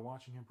known it by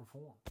watching him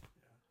perform.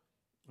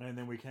 Yeah. And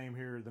then we came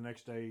here the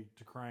next day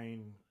to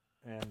Crane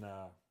and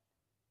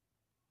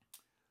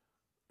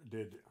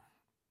did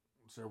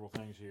several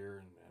things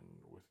here and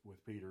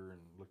with Peter,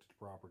 and looked at the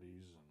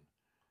properties, and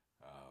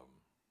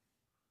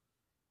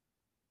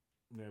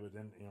but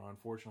then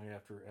unfortunately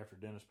after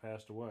Dennis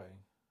passed away,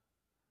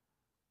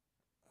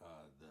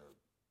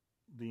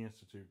 the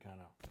Institute kind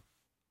of,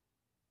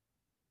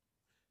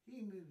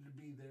 he needed to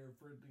be there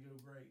for it to go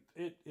great.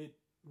 It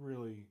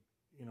really,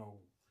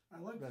 I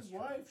liked his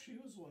wife. She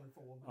was a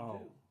wonderful woman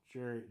too.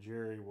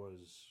 Jerry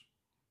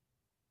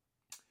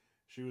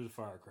she was a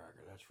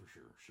firecracker, that's for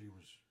sure. She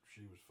was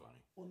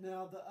funny. Well,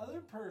 now the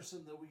other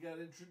person that we got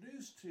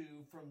introduced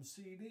to from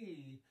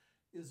CD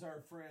is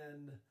our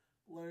friend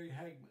Larry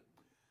Hagman.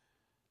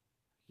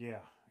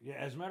 Yeah.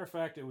 As a matter of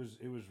fact, it was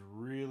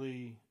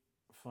really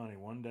funny.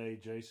 One day,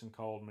 Jason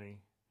called me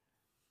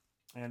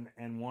and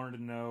wanted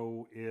to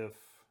know if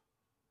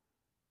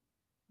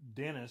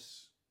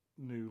Dennis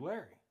knew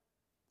Larry,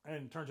 and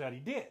it turns out he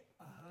did.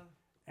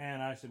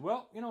 And I said,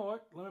 well, you know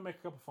what? Let me make a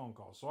couple phone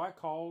calls. So I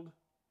called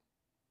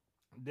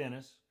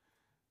Dennis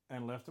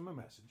and left him a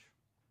message.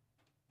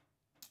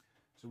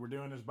 So we're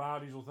doing this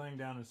biodiesel thing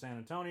down in San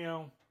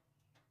Antonio.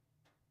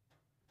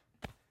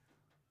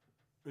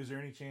 Is there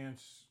any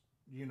chance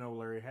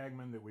Larry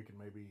Hagman, that we can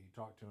maybe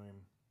talk to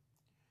him?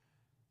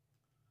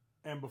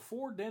 And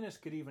before Dennis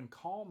could even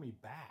call me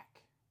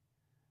back,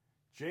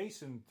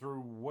 Jason,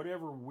 through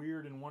whatever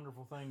weird and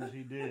wonderful things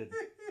he did,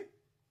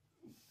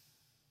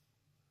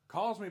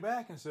 calls me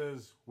back and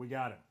says, we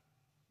got him.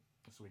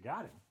 So we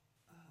got him.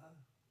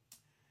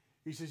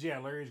 He says, yeah,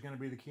 Larry's going to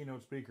be the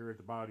keynote speaker at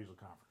the biodiesel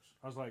conference.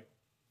 I was like,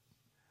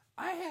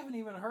 I haven't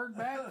even heard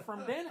back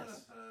from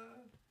Dennis.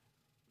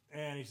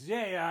 And he says,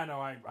 yeah, I know,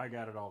 I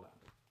got it all done.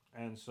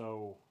 And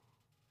so,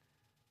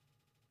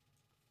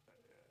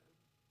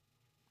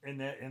 in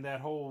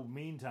that whole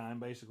meantime,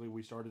 basically,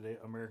 we started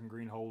American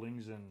Green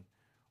Holdings, and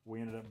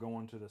we ended up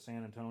going to the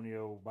San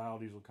Antonio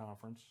Biodiesel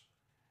Conference,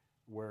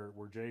 where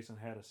Jason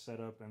had us set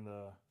up in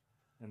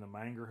the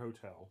Manger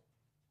Hotel.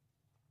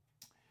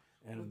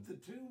 And with the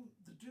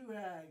two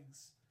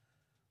hags,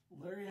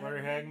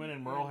 Larry Hagman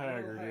and Merle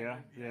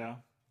Haggard, yeah.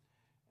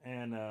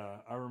 And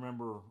I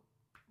remember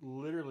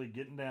literally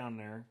getting down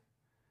there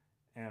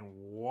and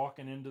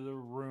walking into the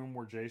room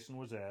where Jason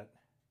was at,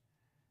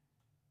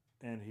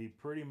 and he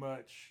pretty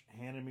much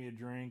handed me a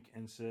drink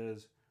and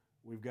says,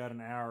 we've got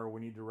an hour, we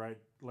need to write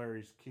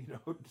Larry's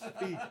keynote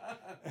speech.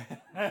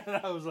 And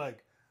I was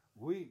like,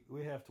 we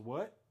have to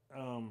what?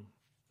 I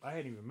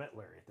hadn't even met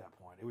Larry at that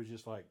point. It was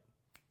just like,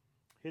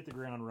 hit the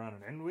ground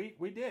running. And we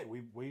did.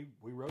 We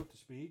wrote the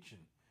speech,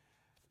 and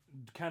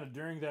kind of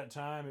during that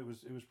time, it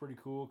was pretty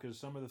cool, because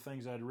some of the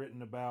things I'd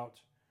written about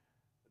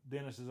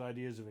Dennis's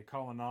ideas of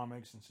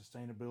economics and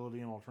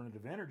sustainability and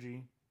alternative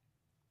energy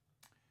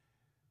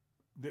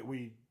that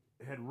we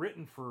had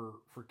written for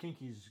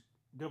Kinky's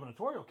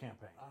gubernatorial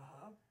campaign.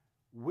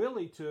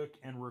 Willie took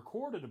and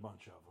recorded a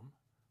bunch of them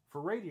for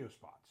radio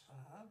spots.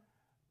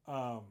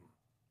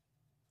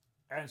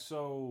 And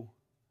so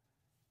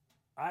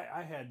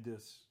I had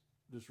this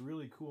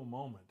really cool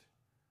moment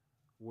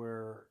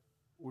where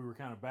we were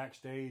kind of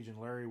backstage and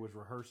Larry was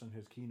rehearsing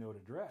his keynote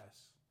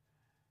address.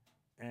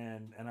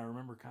 And I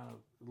remember kind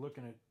of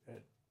looking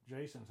at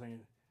Jason saying,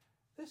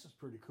 this is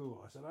pretty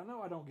cool. I said, I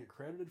know I don't get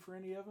credited for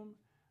any of them,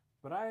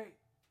 but I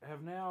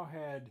have now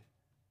had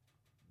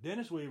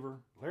Dennis Weaver,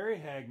 Larry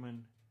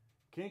Hagman,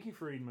 Kinky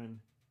Friedman,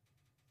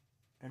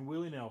 and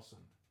Willie Nelson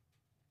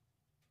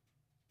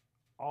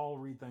all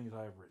read things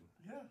I have written.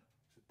 Yeah. I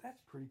said,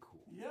 that's pretty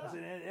cool. Yeah. I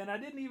said, and I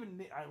didn't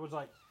even, I was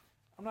like,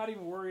 I'm not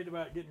even worried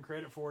about getting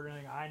credit for it or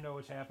anything. I know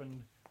it's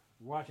happened.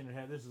 Watching it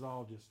happen, this is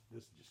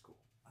just cool.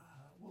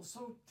 Well,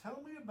 so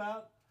tell me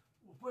about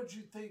what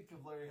you think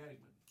of Larry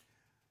Hagman.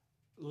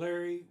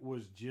 Larry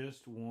was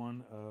just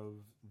one of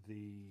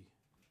the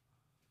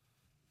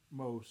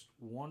most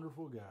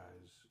wonderful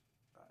guys.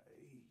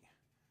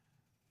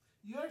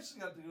 You actually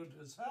got to go to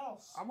his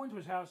house. I went to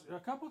his house a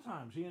couple of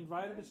times. He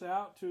invited us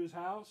out to his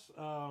house.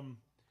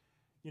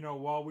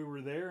 While we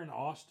were there in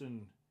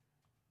Austin.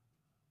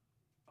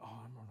 Oh,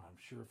 I'm not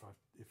sure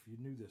if you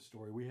knew this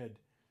story.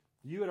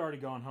 You had already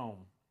gone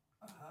home,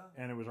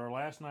 and it was our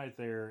last night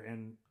there,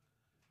 and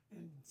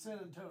in San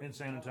Antonio. In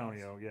San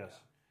Antonio, yes.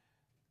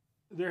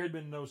 Yeah. There had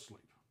been no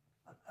sleep,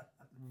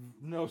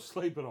 no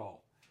sleep at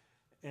all.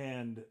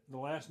 And the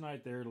last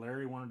night there,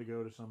 Larry wanted to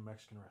go to some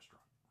Mexican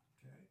restaurant.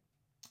 Okay.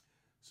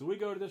 So we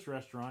go to this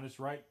restaurant. It's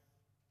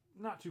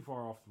not too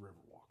far off the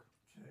Riverwalk.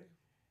 Okay.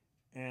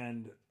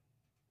 And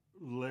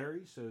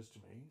Larry says to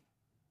me,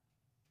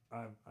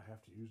 I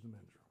have to use the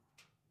men's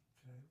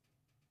room. Okay.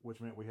 Which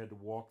meant we had to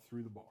walk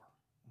through the bar.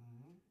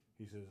 Mm-hmm.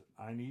 He says,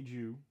 I need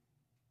you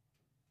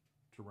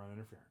to run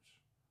interference.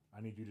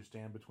 I need you to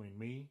stand between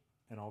me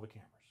and all the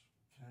cameras.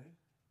 Okay.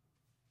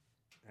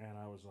 And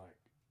I was like,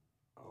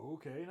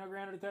 okay. Now,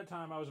 granted, at that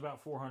time, I was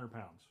about 400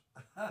 pounds.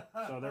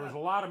 So there was a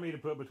lot of me to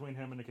put between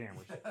him and the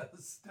cameras.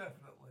 Yes,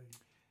 definitely.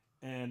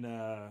 And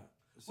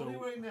so... What do you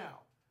weigh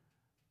now?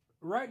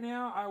 Right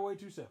now, I weigh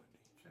 270.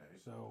 Okay.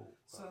 So...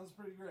 Sounds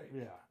pretty great.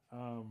 Yeah.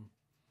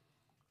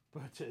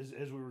 But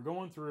as we were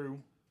going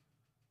through,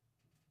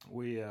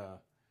 we,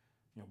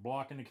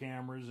 blocking the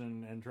cameras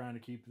and trying to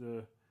keep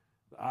the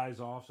eyes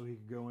off so he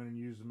could go in and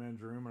use the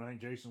men's room. And I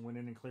think Jason went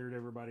in and cleared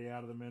everybody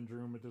out of the men's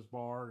room at this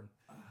bar. And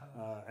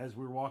as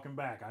we were walking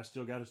back, I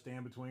still got to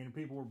stand between. And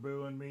people were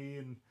booing me,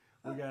 and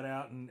we got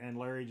out, and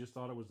Larry just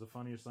thought it was the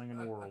funniest thing in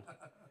the world.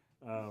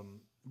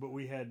 But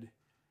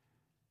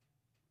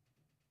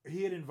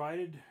he had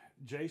invited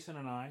Jason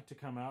and I to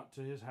come out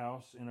to his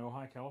house in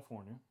Ojai,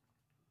 California.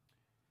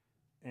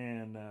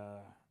 And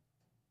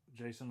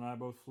Jason and I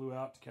both flew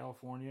out to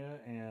California,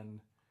 and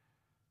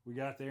we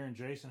got there, and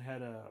Jason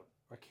had a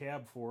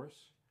cab for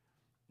us.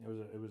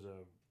 It was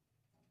a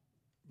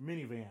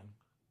minivan.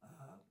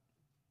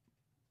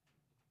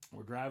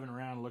 We're driving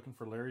around looking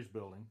for Larry's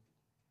building.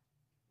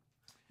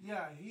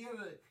 Yeah, he had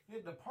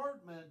an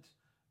apartment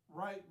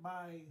right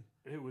by.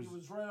 It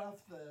was right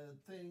off the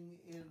thing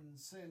in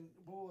San.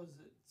 What was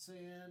it?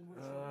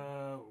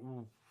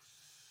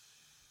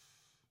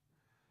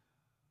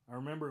 I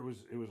remember it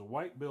was a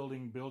white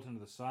building built into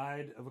the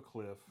side of a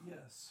cliff.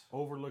 Yes.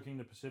 Overlooking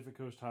the Pacific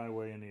Coast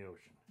Highway and the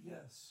ocean.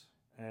 Yes.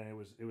 And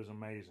it was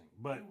amazing.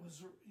 But it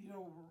was,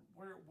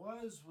 where it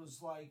was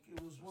like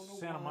it was 101.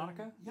 Santa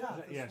Monica?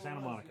 Yeah.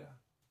 Santa Monica. Yeah.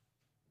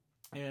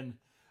 And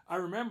I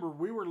remember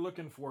we were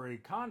looking for a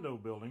condo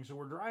building, so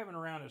we're driving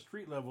around at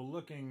street level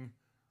looking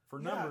for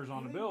numbers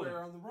on the building.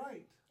 On the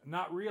right.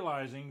 Not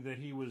realizing that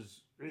it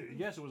was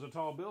a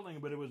tall building,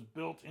 but it was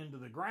built into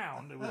the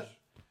ground. It was,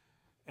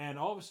 and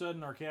all of a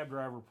sudden our cab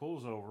driver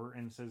pulls over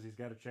and says he's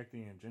got to check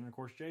the engine. And of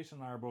course, Jason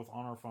and I are both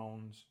on our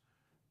phones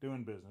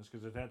doing business,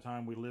 because at that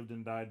time we lived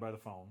and died by the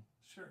phone.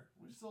 Sure,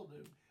 we still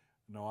do.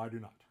 No, I do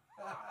not.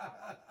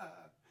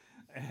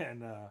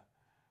 And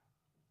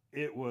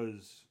it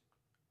was...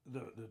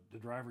 The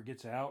driver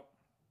gets out,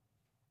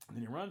 and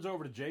then he runs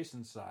over to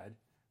Jason's side,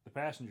 the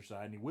passenger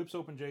side, and he whips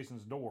open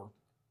Jason's door.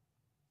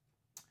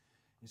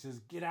 He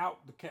says, "Get out,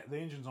 the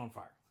engine's on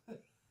fire."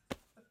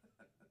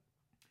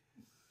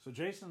 So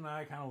Jason and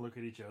I kind of look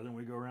at each other, and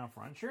we go around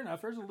front. Sure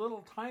enough, there's a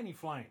little tiny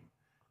flame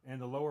in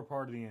the lower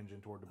part of the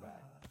engine toward the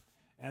back.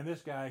 And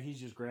this guy,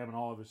 he's just grabbing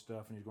all of his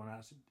stuff, and he's going out.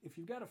 I said, if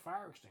you've got a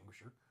fire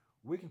extinguisher,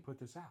 we can put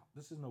this out.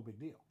 This is no big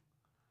deal.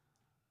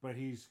 But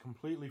he's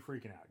completely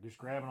freaking out, just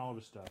grabbing all of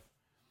his stuff.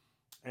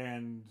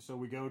 And so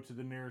we go to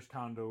the nearest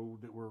condo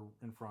that we're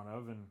in front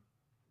of, and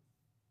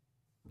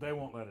they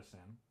won't let us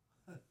in.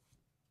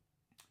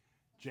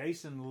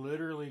 Jason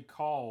literally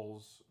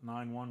calls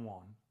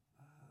 911,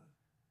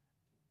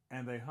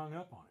 and they hung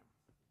up on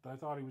him. I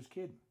thought he was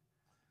kidding.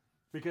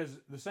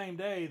 Because the same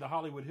day, the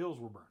Hollywood Hills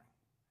were burning.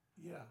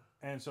 Yeah.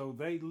 And so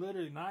they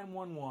literally,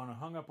 911,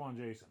 hung up on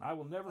Jason. I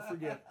will never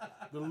forget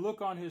the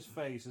look on his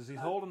face as he's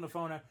holding the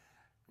phone out.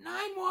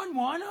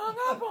 911 hung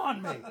up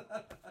on me.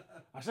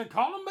 I said,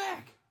 call him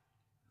back.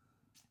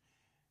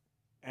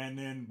 And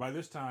then by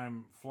this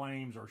time,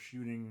 flames are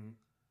shooting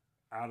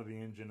out of the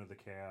engine of the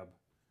cab.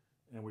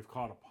 And we've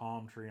caught a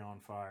palm tree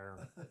on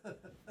fire.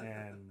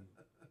 And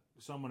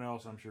someone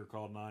else, I'm sure,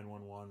 called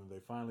 911, and they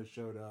finally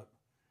showed up,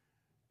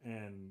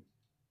 and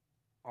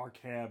our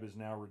cab is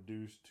now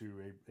reduced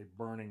to a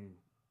burning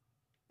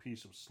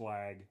piece of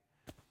slag.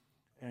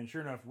 And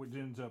sure enough, it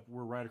ends up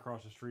we're right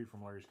across the street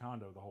from Larry's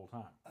condo the whole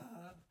time.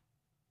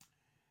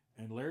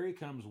 And Larry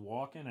comes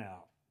walking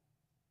out,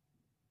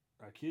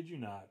 I kid you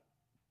not,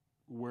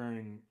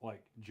 wearing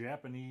like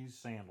Japanese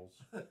sandals,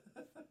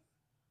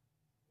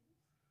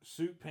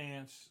 suit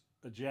pants,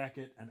 a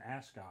jacket, an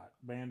ascot,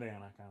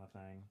 bandana kind of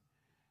thing,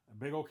 a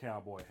big old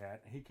cowboy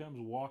hat. And he comes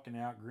walking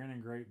out,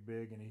 grinning great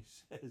big, and he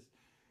says,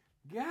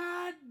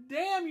 "God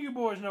damn, you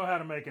boys know how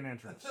to make an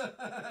entrance."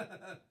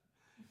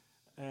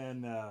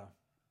 And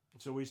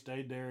so we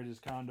stayed there at his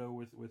condo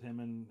with him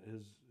and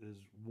his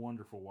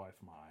wonderful wife,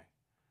 Mai.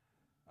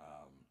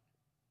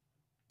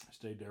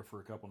 Stayed there for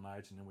a couple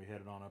nights, and then we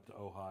headed on up to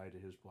Ojai to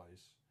his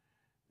place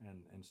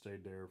and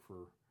stayed there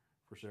for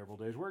several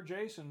days, where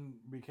Jason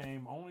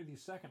became only the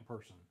second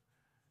person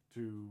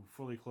to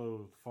fully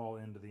clothed fall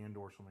into the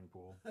indoor swimming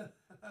pool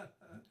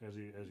as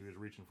he was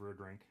reaching for a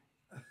drink.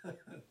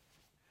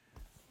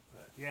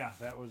 Yeah,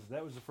 that was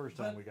the first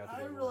time we got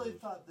to go. I really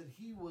thought that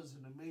he was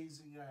an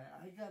amazing guy.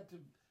 I got to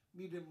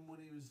meet him when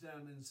he was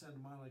down in Santa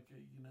Monica,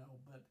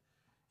 but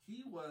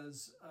he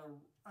was,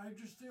 I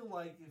just feel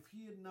like if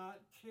he had not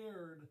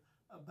cared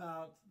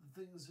about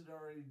the things he'd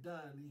already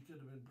done, he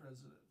could have been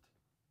president.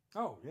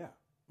 Oh, yeah.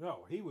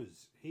 No, he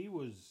was, he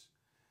was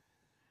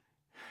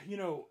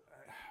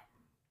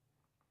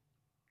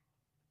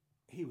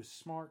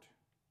smart.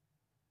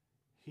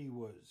 He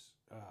was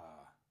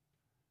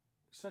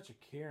such a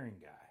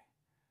caring guy.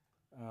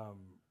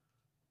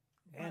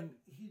 And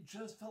he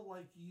just felt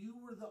like you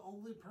were the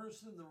only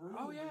person in the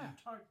room when you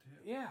talked to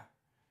him. Yeah.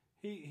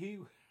 He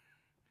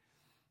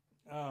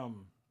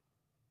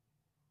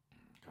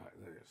God,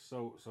 there's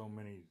so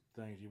many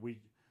things.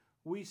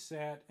 We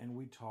sat and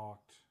we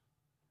talked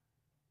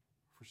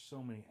for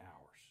so many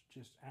hours,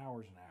 just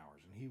hours and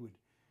hours. And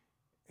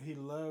he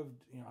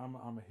loved, I'm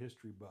a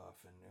history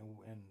buff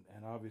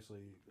and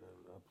obviously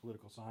a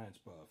political science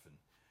buff,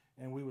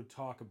 and we would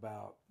talk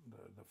about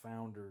the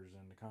founders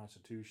and the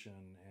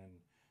Constitution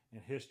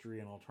and history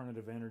and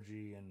alternative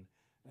energy and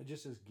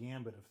just this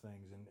gambit of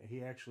things. And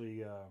he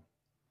actually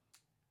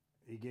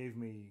he gave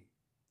me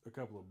a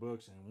couple of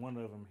books, and one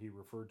of them he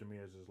referred to me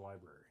as his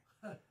library.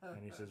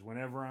 And he says,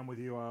 whenever I'm with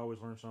you, I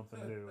always learn something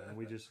new. And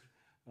we just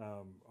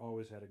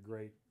always had a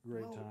great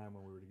time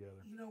when we were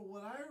together.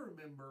 What I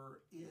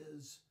remember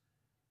is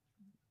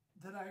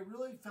that I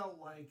really felt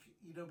like,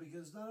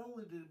 because not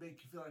only did it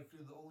make you feel like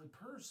you're the only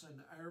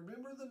person, I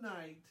remember the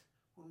night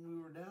when we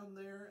were down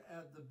there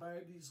at the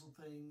biodiesel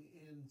thing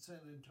in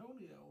San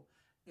Antonio,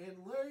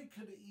 and Larry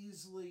could have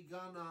easily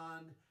gone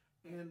on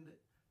and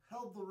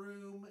held the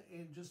room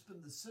and just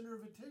been the center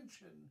of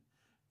attention.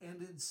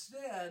 And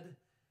instead,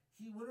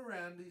 he went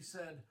around and he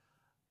said,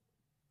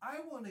 I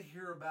want to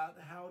hear about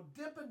how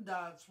Dippin'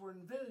 Dots were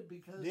invented,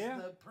 because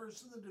the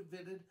person that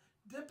invented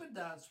Dippin'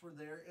 Dots were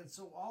there. And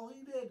so all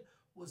he did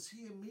was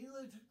he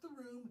immediately took the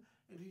room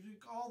and he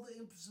took all the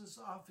emphasis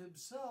off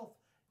himself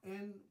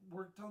and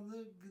worked on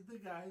the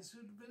guys who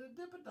invented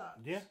Dippin'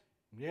 Dots.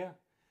 Yeah.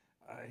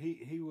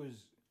 He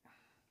was...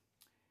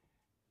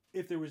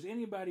 If there was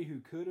anybody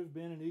who could have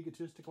been an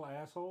egotistical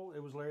asshole,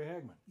 it was Larry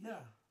Hagman. Yeah.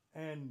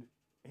 And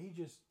he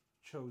just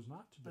chose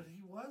not to be. But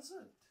he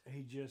wasn't.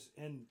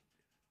 And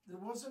there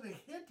wasn't a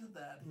hint of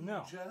that.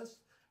 No.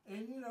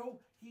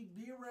 He'd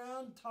be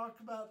around, talk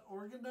about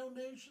organ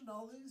donation,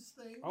 all these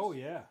things. Oh,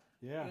 yeah.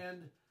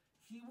 And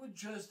he would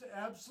just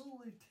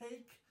absolutely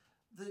take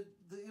the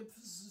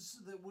emphasis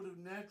that would have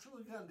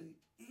naturally gone to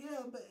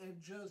him and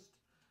just,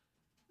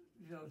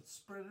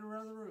 spread it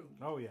around the room.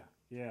 Oh,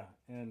 yeah.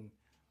 And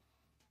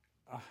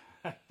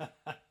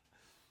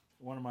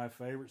one of my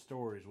favorite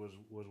stories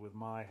was with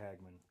Mai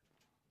Hagman.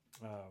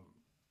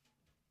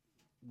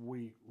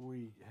 We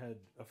had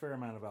a fair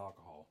amount of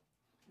alcohol,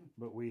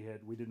 but we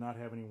did not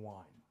have any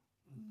wine,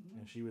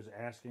 and she was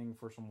asking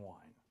for some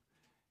wine,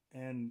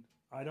 and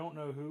I don't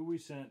know who we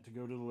sent to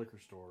go to the liquor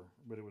store,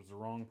 but it was the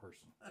wrong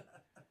person,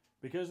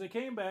 because they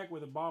came back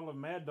with a bottle of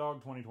Mad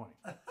Dog 2020.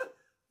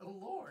 Oh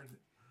Lord!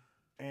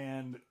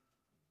 And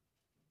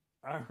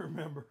I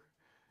remember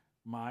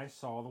Mai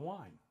saw the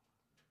wine.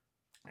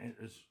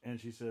 And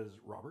she says,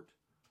 Robert,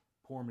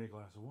 pour me a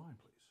glass of wine,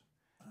 please.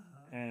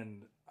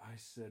 And I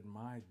said,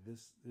 Mai,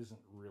 this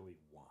isn't really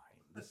wine.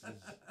 This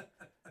is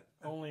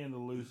only in the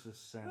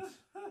loosest sense.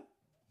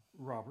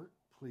 Robert,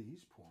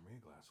 please pour me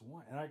a glass of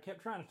wine. And I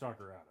kept trying to talk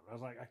her out of it. I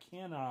was like, I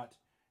cannot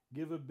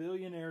give a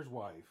billionaire's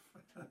wife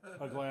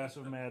a glass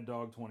of Mad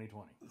Dog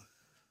 2020.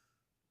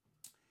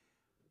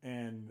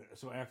 And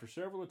so after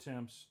several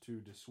attempts to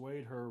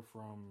dissuade her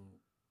from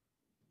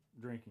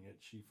drinking it,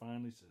 she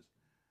finally says,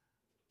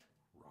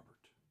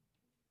 Robert,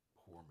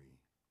 pour me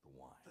the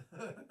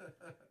wine.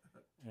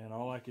 And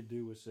all I could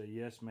do was say,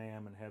 yes,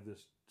 ma'am, and have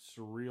this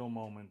surreal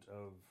moment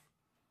of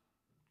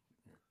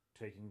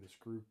taking the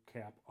screw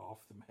cap off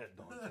the Mad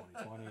Dog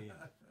 2020 and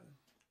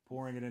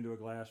pouring it into a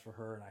glass for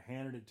her. And I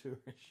handed it to her,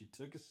 and she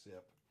took a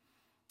sip.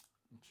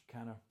 And she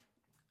kind of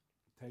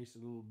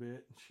tasted a little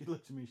bit. And she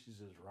looks at me. She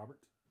says, "Robert,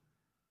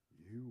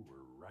 you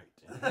were right,"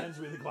 and hands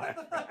me the glass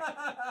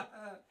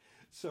back.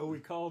 So we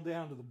called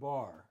down to the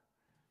bar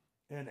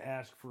and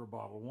asked for a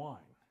bottle of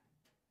wine.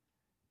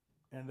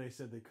 And they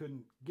said they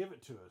couldn't give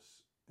it to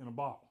us in a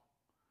bottle.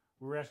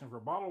 We were asking for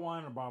a bottle of wine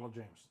and a bottle of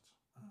Jameson's.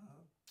 Uh-huh.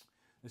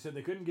 They said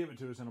they couldn't give it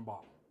to us in a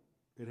bottle.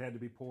 It had to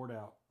be poured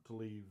out to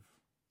leave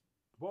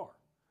the bar.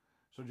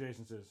 So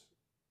Jason says,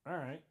 "All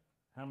right,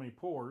 how many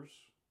pours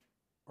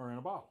are in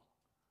a bottle?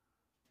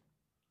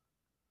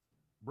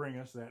 Bring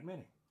us that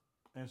many."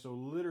 And so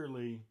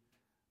literally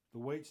the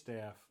wait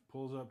staff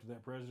pulls up to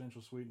that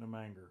presidential suite in a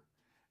Manger,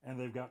 and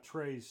they've got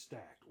trays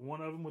stacked.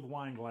 One of them with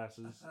wine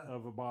glasses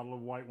of a bottle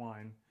of white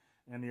wine,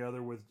 and the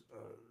other with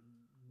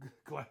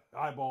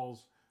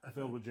eyeballs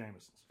filled with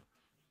Jameson's.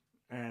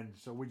 And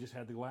so we just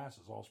had the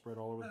glasses all spread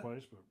all over the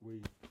place, but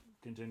we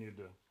continued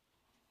to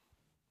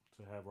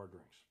have our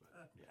drinks.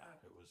 But yeah,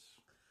 it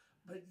was.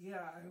 But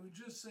yeah, I would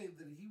just say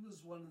that he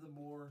was one of the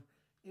more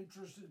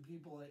interesting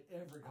people I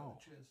ever got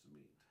a chance to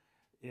meet.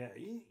 Yeah,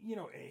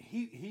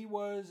 he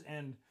was,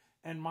 and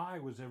Mai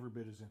was every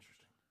bit as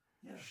interesting.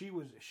 Yeah, she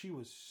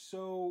was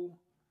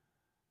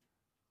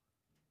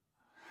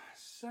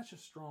such a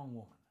strong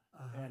woman,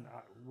 and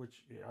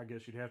which I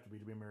guess you'd have to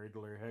be married to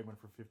Larry Hagman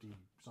for 50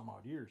 some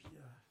odd years.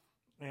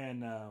 Yeah,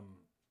 and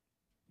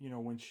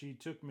when she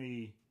took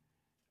me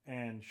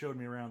and showed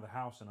me around the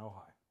house in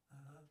Ojai,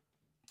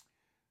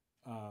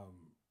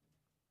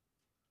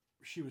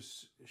 she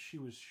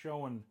was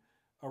showing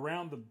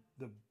around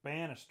the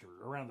banister,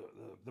 around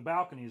the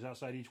balconies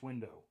outside each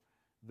window.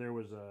 There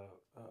was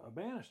a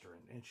banister,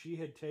 and she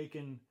had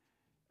taken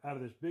out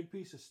of this big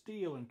piece of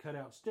steel and cut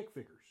out stick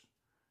figures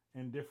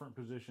in different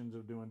positions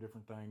of doing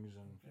different things,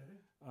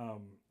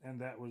 and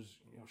that was,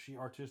 she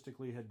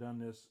artistically had done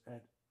this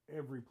at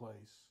every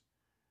place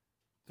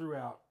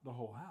throughout the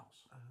whole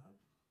house.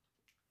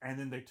 And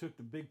then they took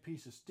the big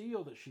piece of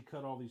steel that she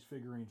cut all these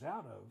figurines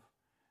out of,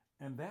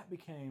 and that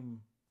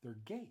became their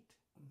gate.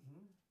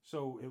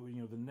 So it was,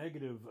 the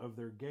negative of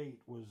their gate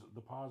was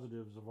the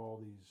positives of all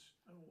these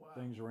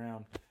things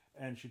around.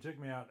 And she took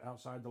me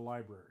outside the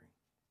library.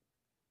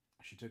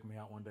 She took me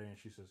out one day and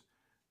she says,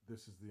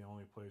 "This is the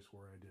only place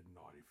where I did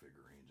naughty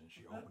figurines." And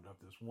she opened up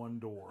this one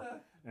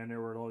door, and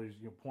there were all these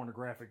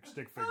pornographic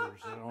stick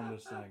figures on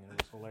this thing, and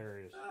it was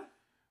hilarious.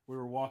 We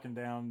were walking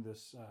down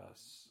this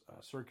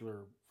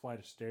circular flight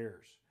of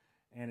stairs,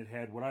 and it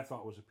had what I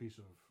thought was a piece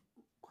of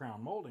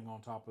crown molding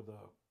on top of the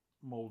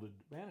molded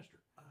banister.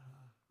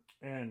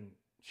 And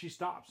she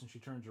stops and she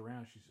turns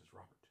around. She says,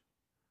 "Robert."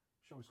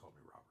 She always called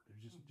me Robert. It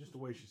was just the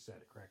way she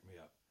said it cracked me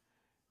up.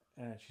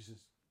 And she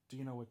says, "Do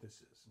you know what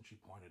this is?" And she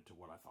pointed to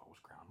what I thought was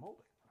crown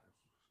molding.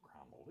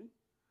 Crown molding?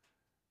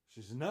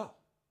 She says, "No,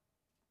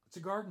 it's a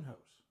garden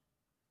hose.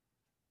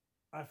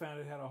 I found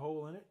it had a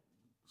hole in it,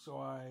 so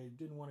I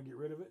didn't want to get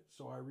rid of it,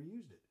 so I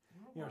reused it."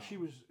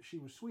 She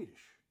was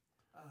Swedish,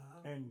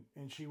 and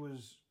she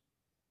was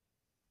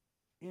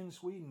in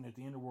Sweden at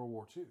the end of World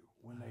War II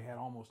when they had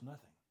almost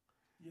nothing.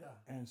 Yeah.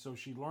 And so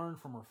she learned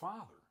from her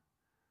father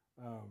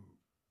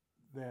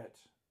that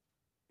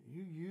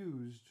you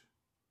used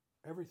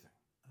everything.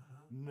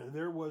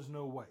 There was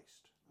no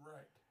waste.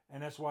 Right.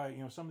 And that's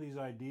why, some of these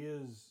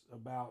ideas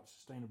about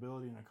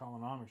sustainability and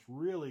economics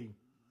really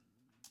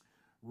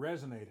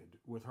resonated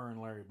with her and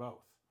Larry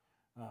both,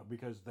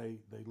 because they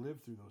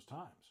lived through those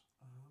times.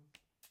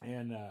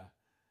 And,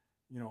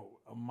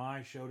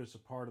 Mai showed us a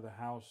part of the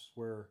house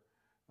where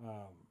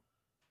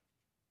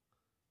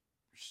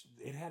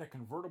it had a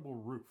convertible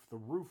roof. The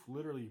roof,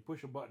 literally, you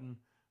push a button,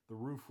 the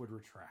roof would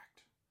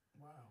retract.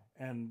 Wow.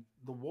 And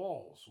the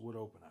walls would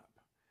open up.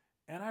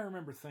 And I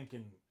remember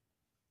thinking,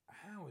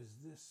 how is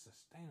this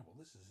sustainable?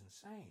 This is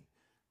insane.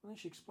 Well, then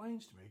she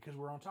explains to me, because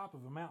we're on top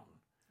of a mountain.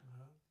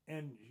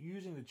 And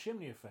using the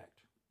chimney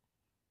effect,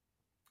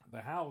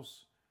 the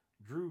house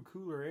drew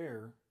cooler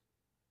air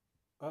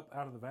up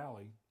out of the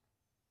valley,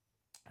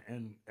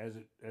 and as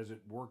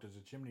it worked as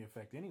a chimney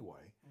effect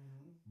anyway,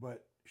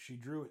 but she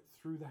drew it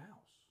through the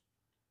house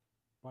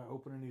by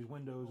opening these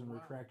windows and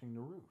retracting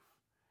the roof.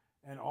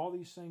 And all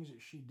these things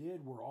that she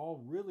did were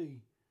all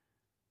really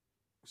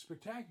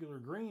spectacular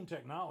green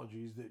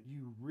technologies that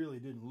you really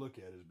didn't look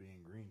at as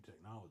being green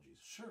technologies.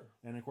 Sure.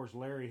 And of course,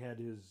 Larry had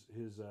his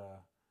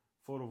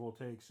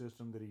photovoltaic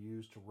system that he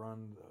used to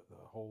run the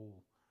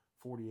whole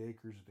 40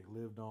 acres that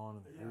they lived on,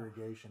 and the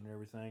irrigation and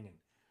everything. And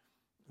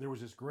there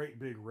was this great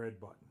big red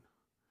button.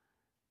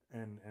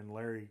 And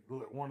Larry,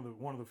 one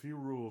of the few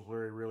rules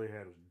Larry really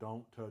had was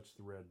don't touch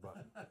the red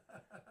button,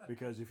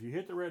 because if you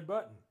hit the red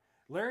button,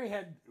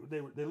 they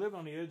lived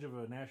on the edge of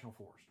a national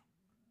forest,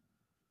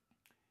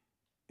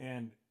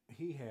 and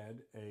he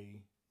had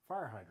a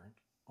fire hydrant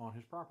on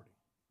his property.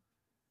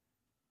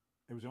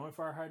 It was the only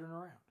fire hydrant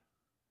around,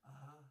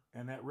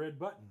 and that red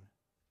button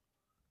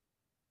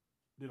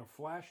did a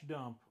flash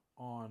dump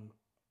on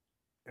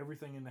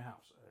everything in the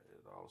house,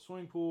 all the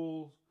swimming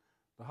pools,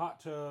 the hot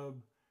tub,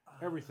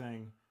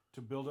 everything, to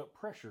build up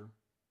pressure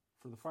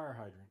for the fire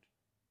hydrant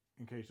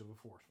in case of a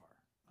forest fire.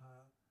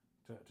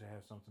 to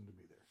have something to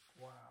be there.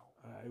 Wow.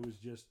 It was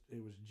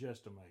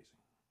just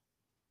amazing,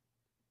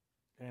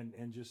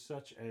 and just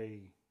such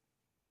a.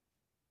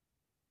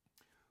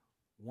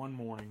 One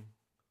morning,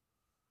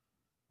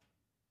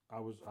 I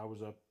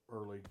was up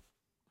early,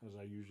 as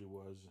I usually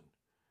was, and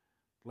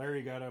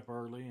Larry got up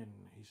early, and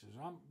he says,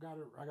 I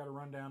got to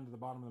run down to the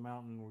bottom of the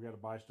mountain. We got to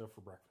buy stuff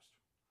for breakfast."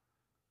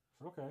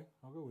 I said, "Okay,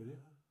 I'll go with you."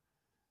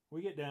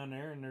 We get down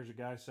there, and there's a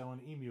guy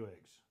selling emu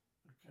eggs.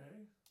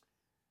 Okay.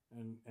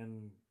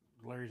 And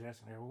Larry's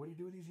asking, "Well, what do you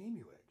do with these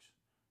emu eggs?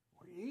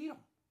 What do you eat them?"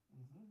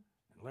 Mm-hmm.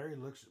 And Larry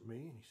looks at me,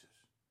 and he says,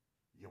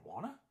 "You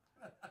wanna?"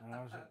 And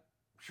I was like,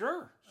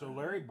 "Sure." So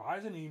Larry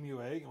buys an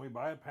emu egg, and we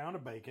buy a pound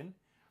of bacon,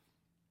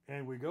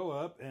 and we go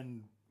up,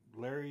 and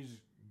Larry's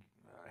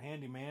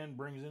handyman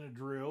brings in a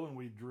drill, and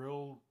we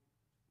drill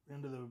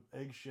into the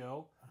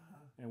eggshell,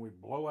 and we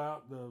blow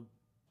out the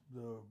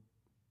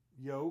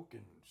yolk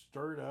and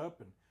stir it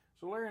up. And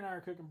so Larry and I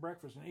are cooking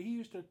breakfast, and he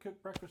used to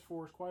cook breakfast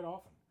for us quite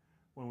often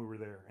when we were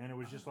there. And it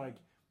was just like,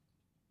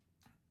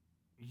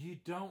 you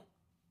don't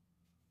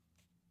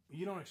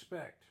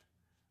expect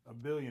a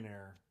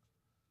billionaire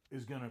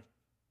is going to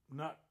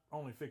not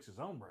only fix his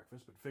own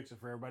breakfast, but fix it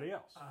for everybody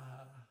else.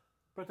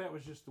 But that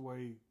was just the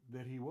way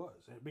that he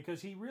was.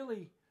 Because he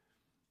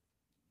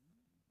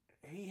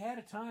had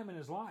a time in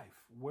his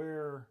life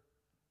where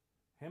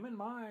him and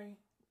Mai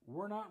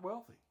were not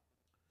wealthy.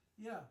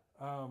 Yeah.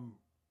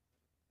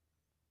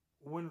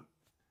 When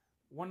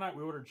one night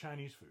we ordered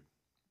Chinese food,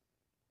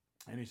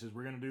 and he says,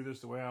 "We're going to do this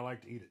the way I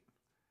like to eat it."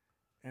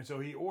 And so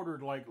he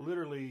ordered like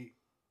literally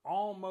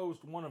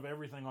almost one of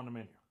everything on the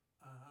menu.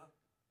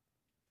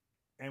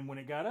 And when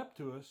it got up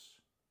to us,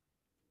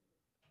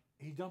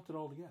 he dumped it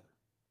all together.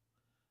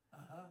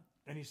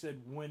 And he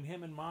said when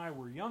him and Mai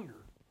were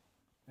younger,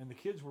 and the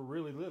kids were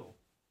really little,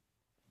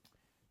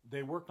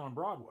 they worked on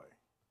Broadway,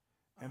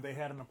 and they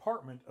had an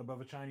apartment above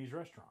a Chinese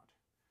restaurant.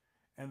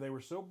 And they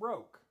were so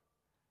broke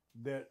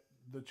that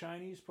the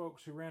Chinese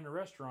folks who ran the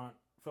restaurant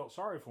felt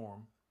sorry for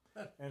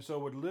them, and so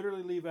would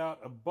literally leave out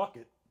a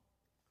bucket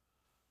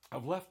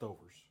of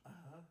leftovers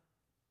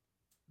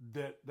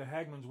that the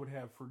Hagmans would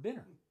have for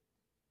dinner.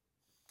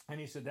 And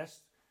he said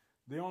that's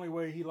the only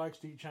way he likes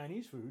to eat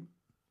Chinese food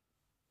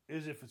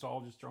is if it's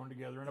all just thrown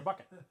together in a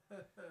bucket,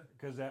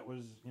 because that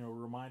was,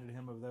 reminded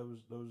him of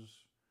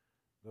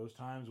those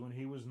times when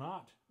he was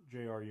not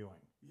J.R.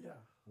 Ewing. Yeah.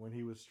 When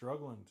he was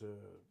struggling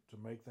to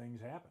make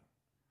things happen.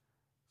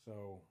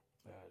 So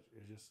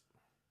it just...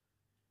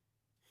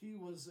 He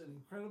was an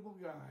incredible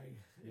guy,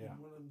 yeah. And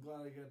one I'm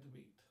glad I got to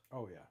meet.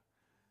 Oh yeah,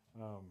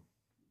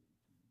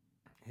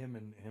 him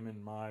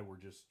and Mai were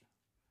just,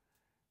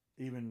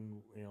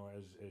 even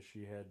as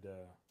she had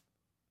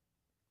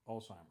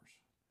Alzheimer's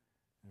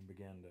and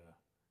began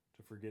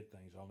to forget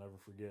things. I'll never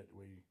forget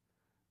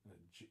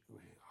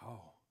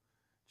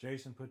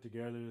Jason put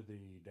together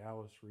the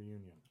Dallas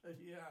reunion.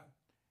 Yeah.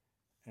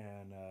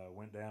 And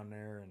went down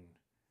there,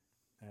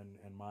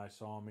 and Mai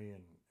saw me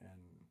and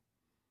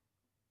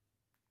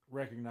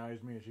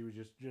recognized me, and she was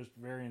just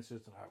very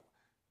insistent.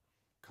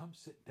 Come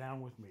sit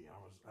down with me.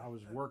 I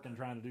was working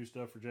trying to do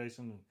stuff for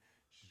Jason, and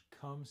she said,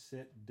 "Come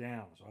sit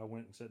down." So I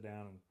went and sat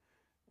down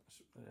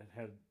and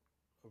had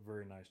a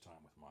very nice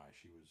time with Mai.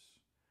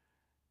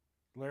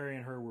 Larry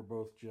and her were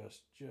both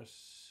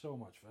just so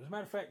much fun. As a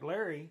matter of fact,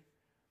 Larry,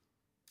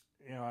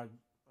 I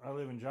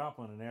live in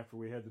Joplin, and after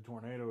we had the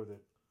tornado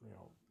that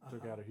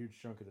took out a huge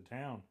chunk of the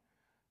town,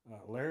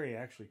 Larry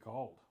actually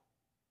called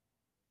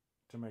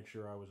to make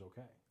sure I was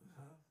okay.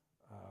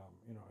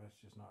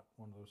 It's just not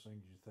one of those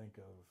things you think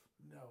of.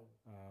 No.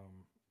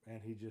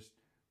 And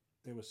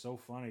it was so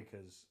funny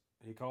because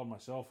he called my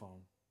cell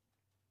phone,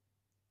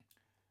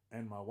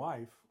 and my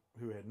wife,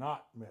 who had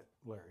not met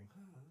Larry,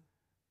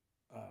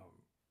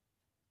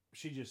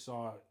 she just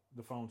saw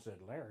the phone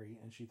said Larry,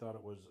 and she thought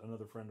it was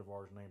another friend of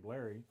ours named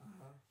Larry.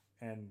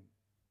 And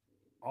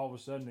all of a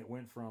sudden it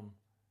went from,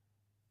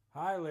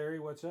 "Hi, Larry,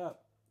 what's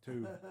up?"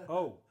 to,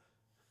 "Oh,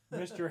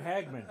 Mr.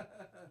 Hagman.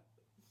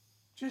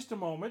 Just a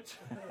moment."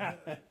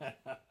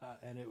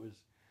 And it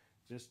was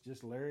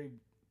just Larry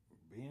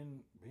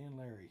being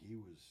Larry. He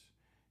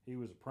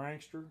was a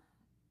prankster,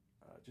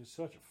 just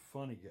such a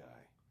funny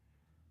guy,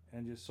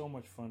 and just so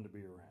much fun to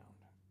be around.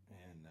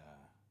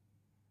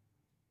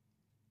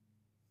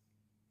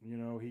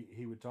 And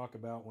he would talk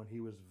about when he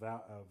was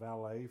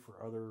valet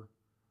for other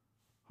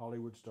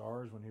Hollywood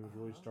stars when he was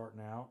really starting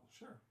out.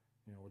 Sure.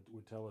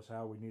 Would tell us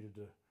how we needed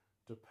to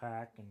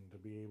pack and to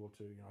be able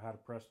to, how to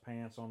press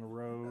pants on the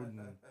road.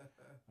 And,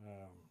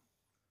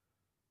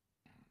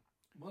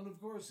 well, and of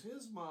course,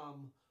 his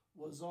mom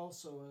was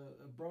also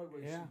a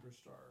Broadway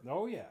superstar.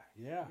 Oh, yeah.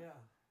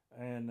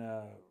 And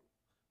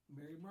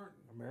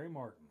Mary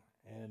Martin.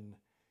 And,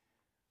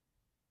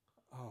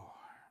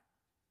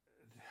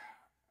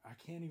 I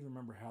can't even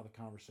remember how the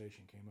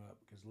conversation came up,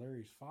 because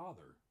Larry's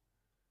father,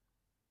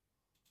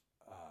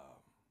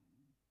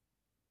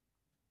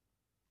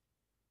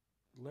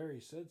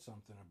 Larry said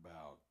something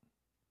about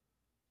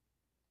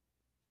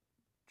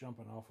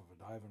jumping off of a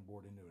diving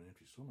board into an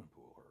empty swimming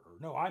pool. Or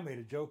no, I made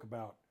a joke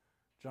about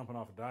jumping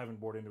off a diving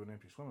board into an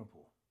empty swimming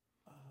pool.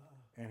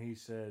 And he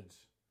said,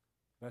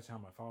 that's how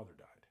my father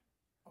died.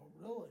 Oh,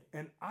 really?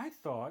 And I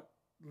thought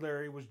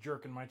Larry was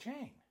jerking my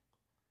chain.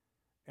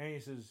 And he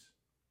says,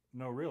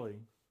 no, really,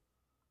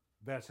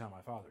 that's how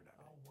my father died.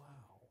 Oh,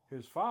 wow.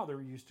 His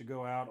father used to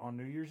go out on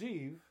New Year's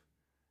Eve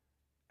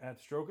at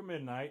the stroke of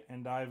midnight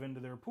and dive into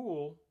their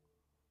pool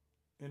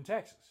in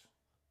Texas.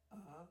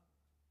 Uh-huh.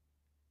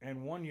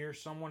 And one year,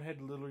 someone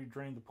had literally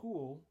drained the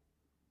pool,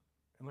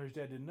 and Larry's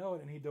dad didn't know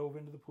it, and he dove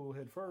into the pool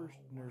head first,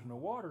 and there's no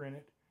water in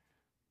it.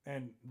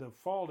 And the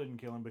fall didn't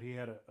kill him, but he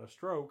had a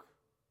stroke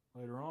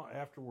later on,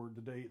 afterward,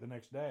 the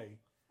next day,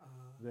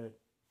 that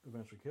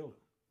eventually killed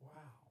him. Wow.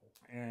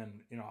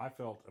 And, I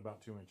felt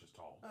about 2 inches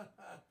tall.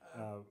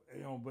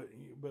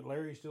 But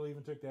Larry still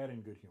even took that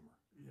in good humor.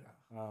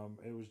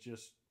 Yeah. It was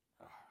just,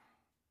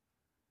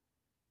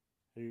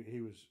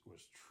 he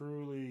was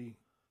truly,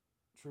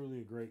 truly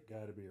a great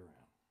guy to be around.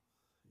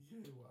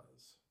 Yeah, he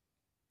was.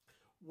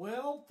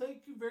 Well,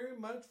 thank you very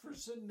much for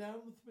sitting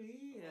down with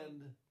me,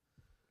 and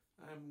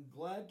I'm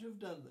glad to have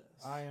done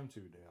this. I am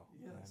too, Dale.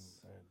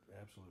 Yes.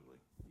 Absolutely.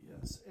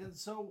 Yes. And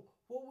so,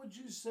 what would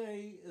you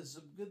say is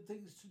some good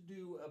things to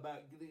do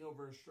about getting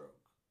over a stroke?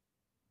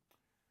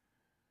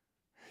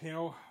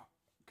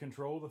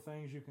 Control the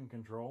things you can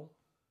control.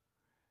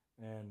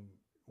 And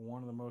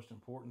one of the most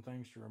important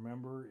things to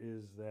remember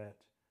is that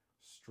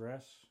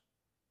stress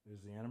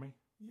is the enemy.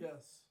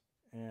 Yes.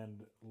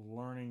 And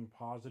learning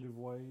positive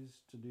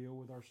ways to deal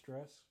with our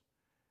stress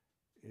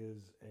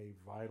is a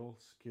vital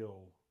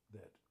skill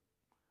that,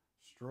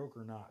 stroke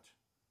or not,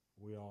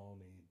 we all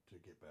need to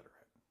get better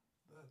at.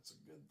 That's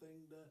a good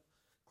thing to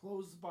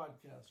close the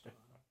podcast on.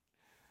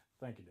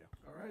 Thank you, Dale.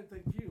 All right,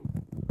 thank you.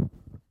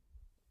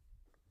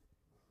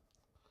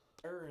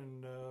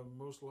 And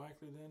most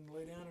likely then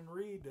lay down and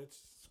read.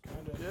 That's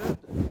kind of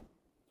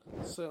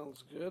good.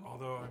 Sounds good.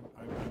 Although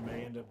I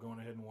may end up going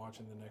ahead and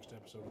watching the next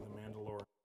episode of The Mandalorian.